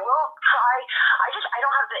it, and I will try. I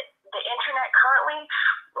don't have the internet currently.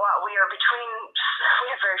 Well, we have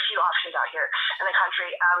very few options out here in the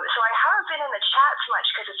country. So I haven't been in the chats much,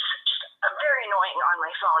 because it's just very annoying on my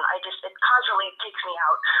phone. It constantly takes me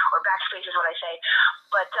out, or backspace is what I say.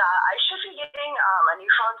 But I should be getting a new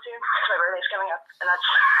phone soon because my birthday's coming up, and that's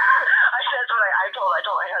that's what I told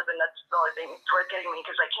my husband. That's the only thing worth getting me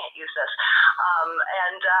because I can't use this.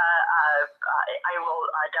 I will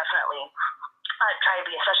definitely try to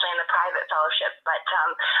be, especially in the private fellowship. But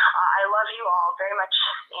I love you all very much,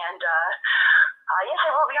 and yes,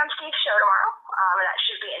 I will be on Steve's show tomorrow, and that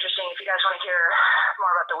should be interesting. If you guys want to hear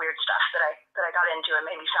more about the weird stuff that I got into and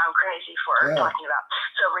made me sound crazy for talking about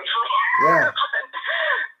so briefly. Yeah.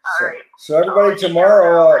 All right. So everybody,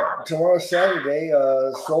 tomorrow Saturday,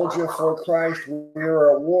 Soldier for Christ, We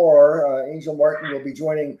Are at War. Angel Martin will be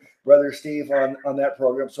joining Brother Steve on that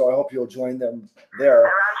program, so I hope you'll join them there.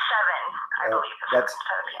 Around 7, I believe. That's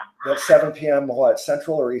 7 p.m. That's 7 p.m. What,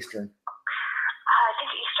 Central or Eastern? I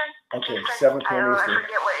think Eastern. Okay, 7 p.m. Eastern. I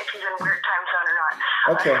forget if he's in weird time zone or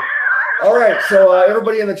not. Okay. All right. So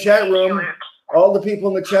everybody in the chat room, all the people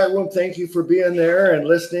in the chat room, thank you for being there and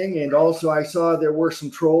listening. And also, I saw there were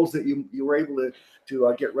some trolls that you were able to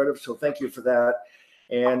get rid of. So thank you for that.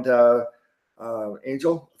 And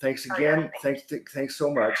Angel, thanks again. Thanks so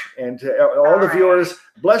much. And to all the viewers,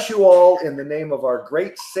 bless you all in the name of our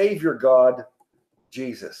great Savior God,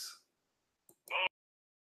 Jesus.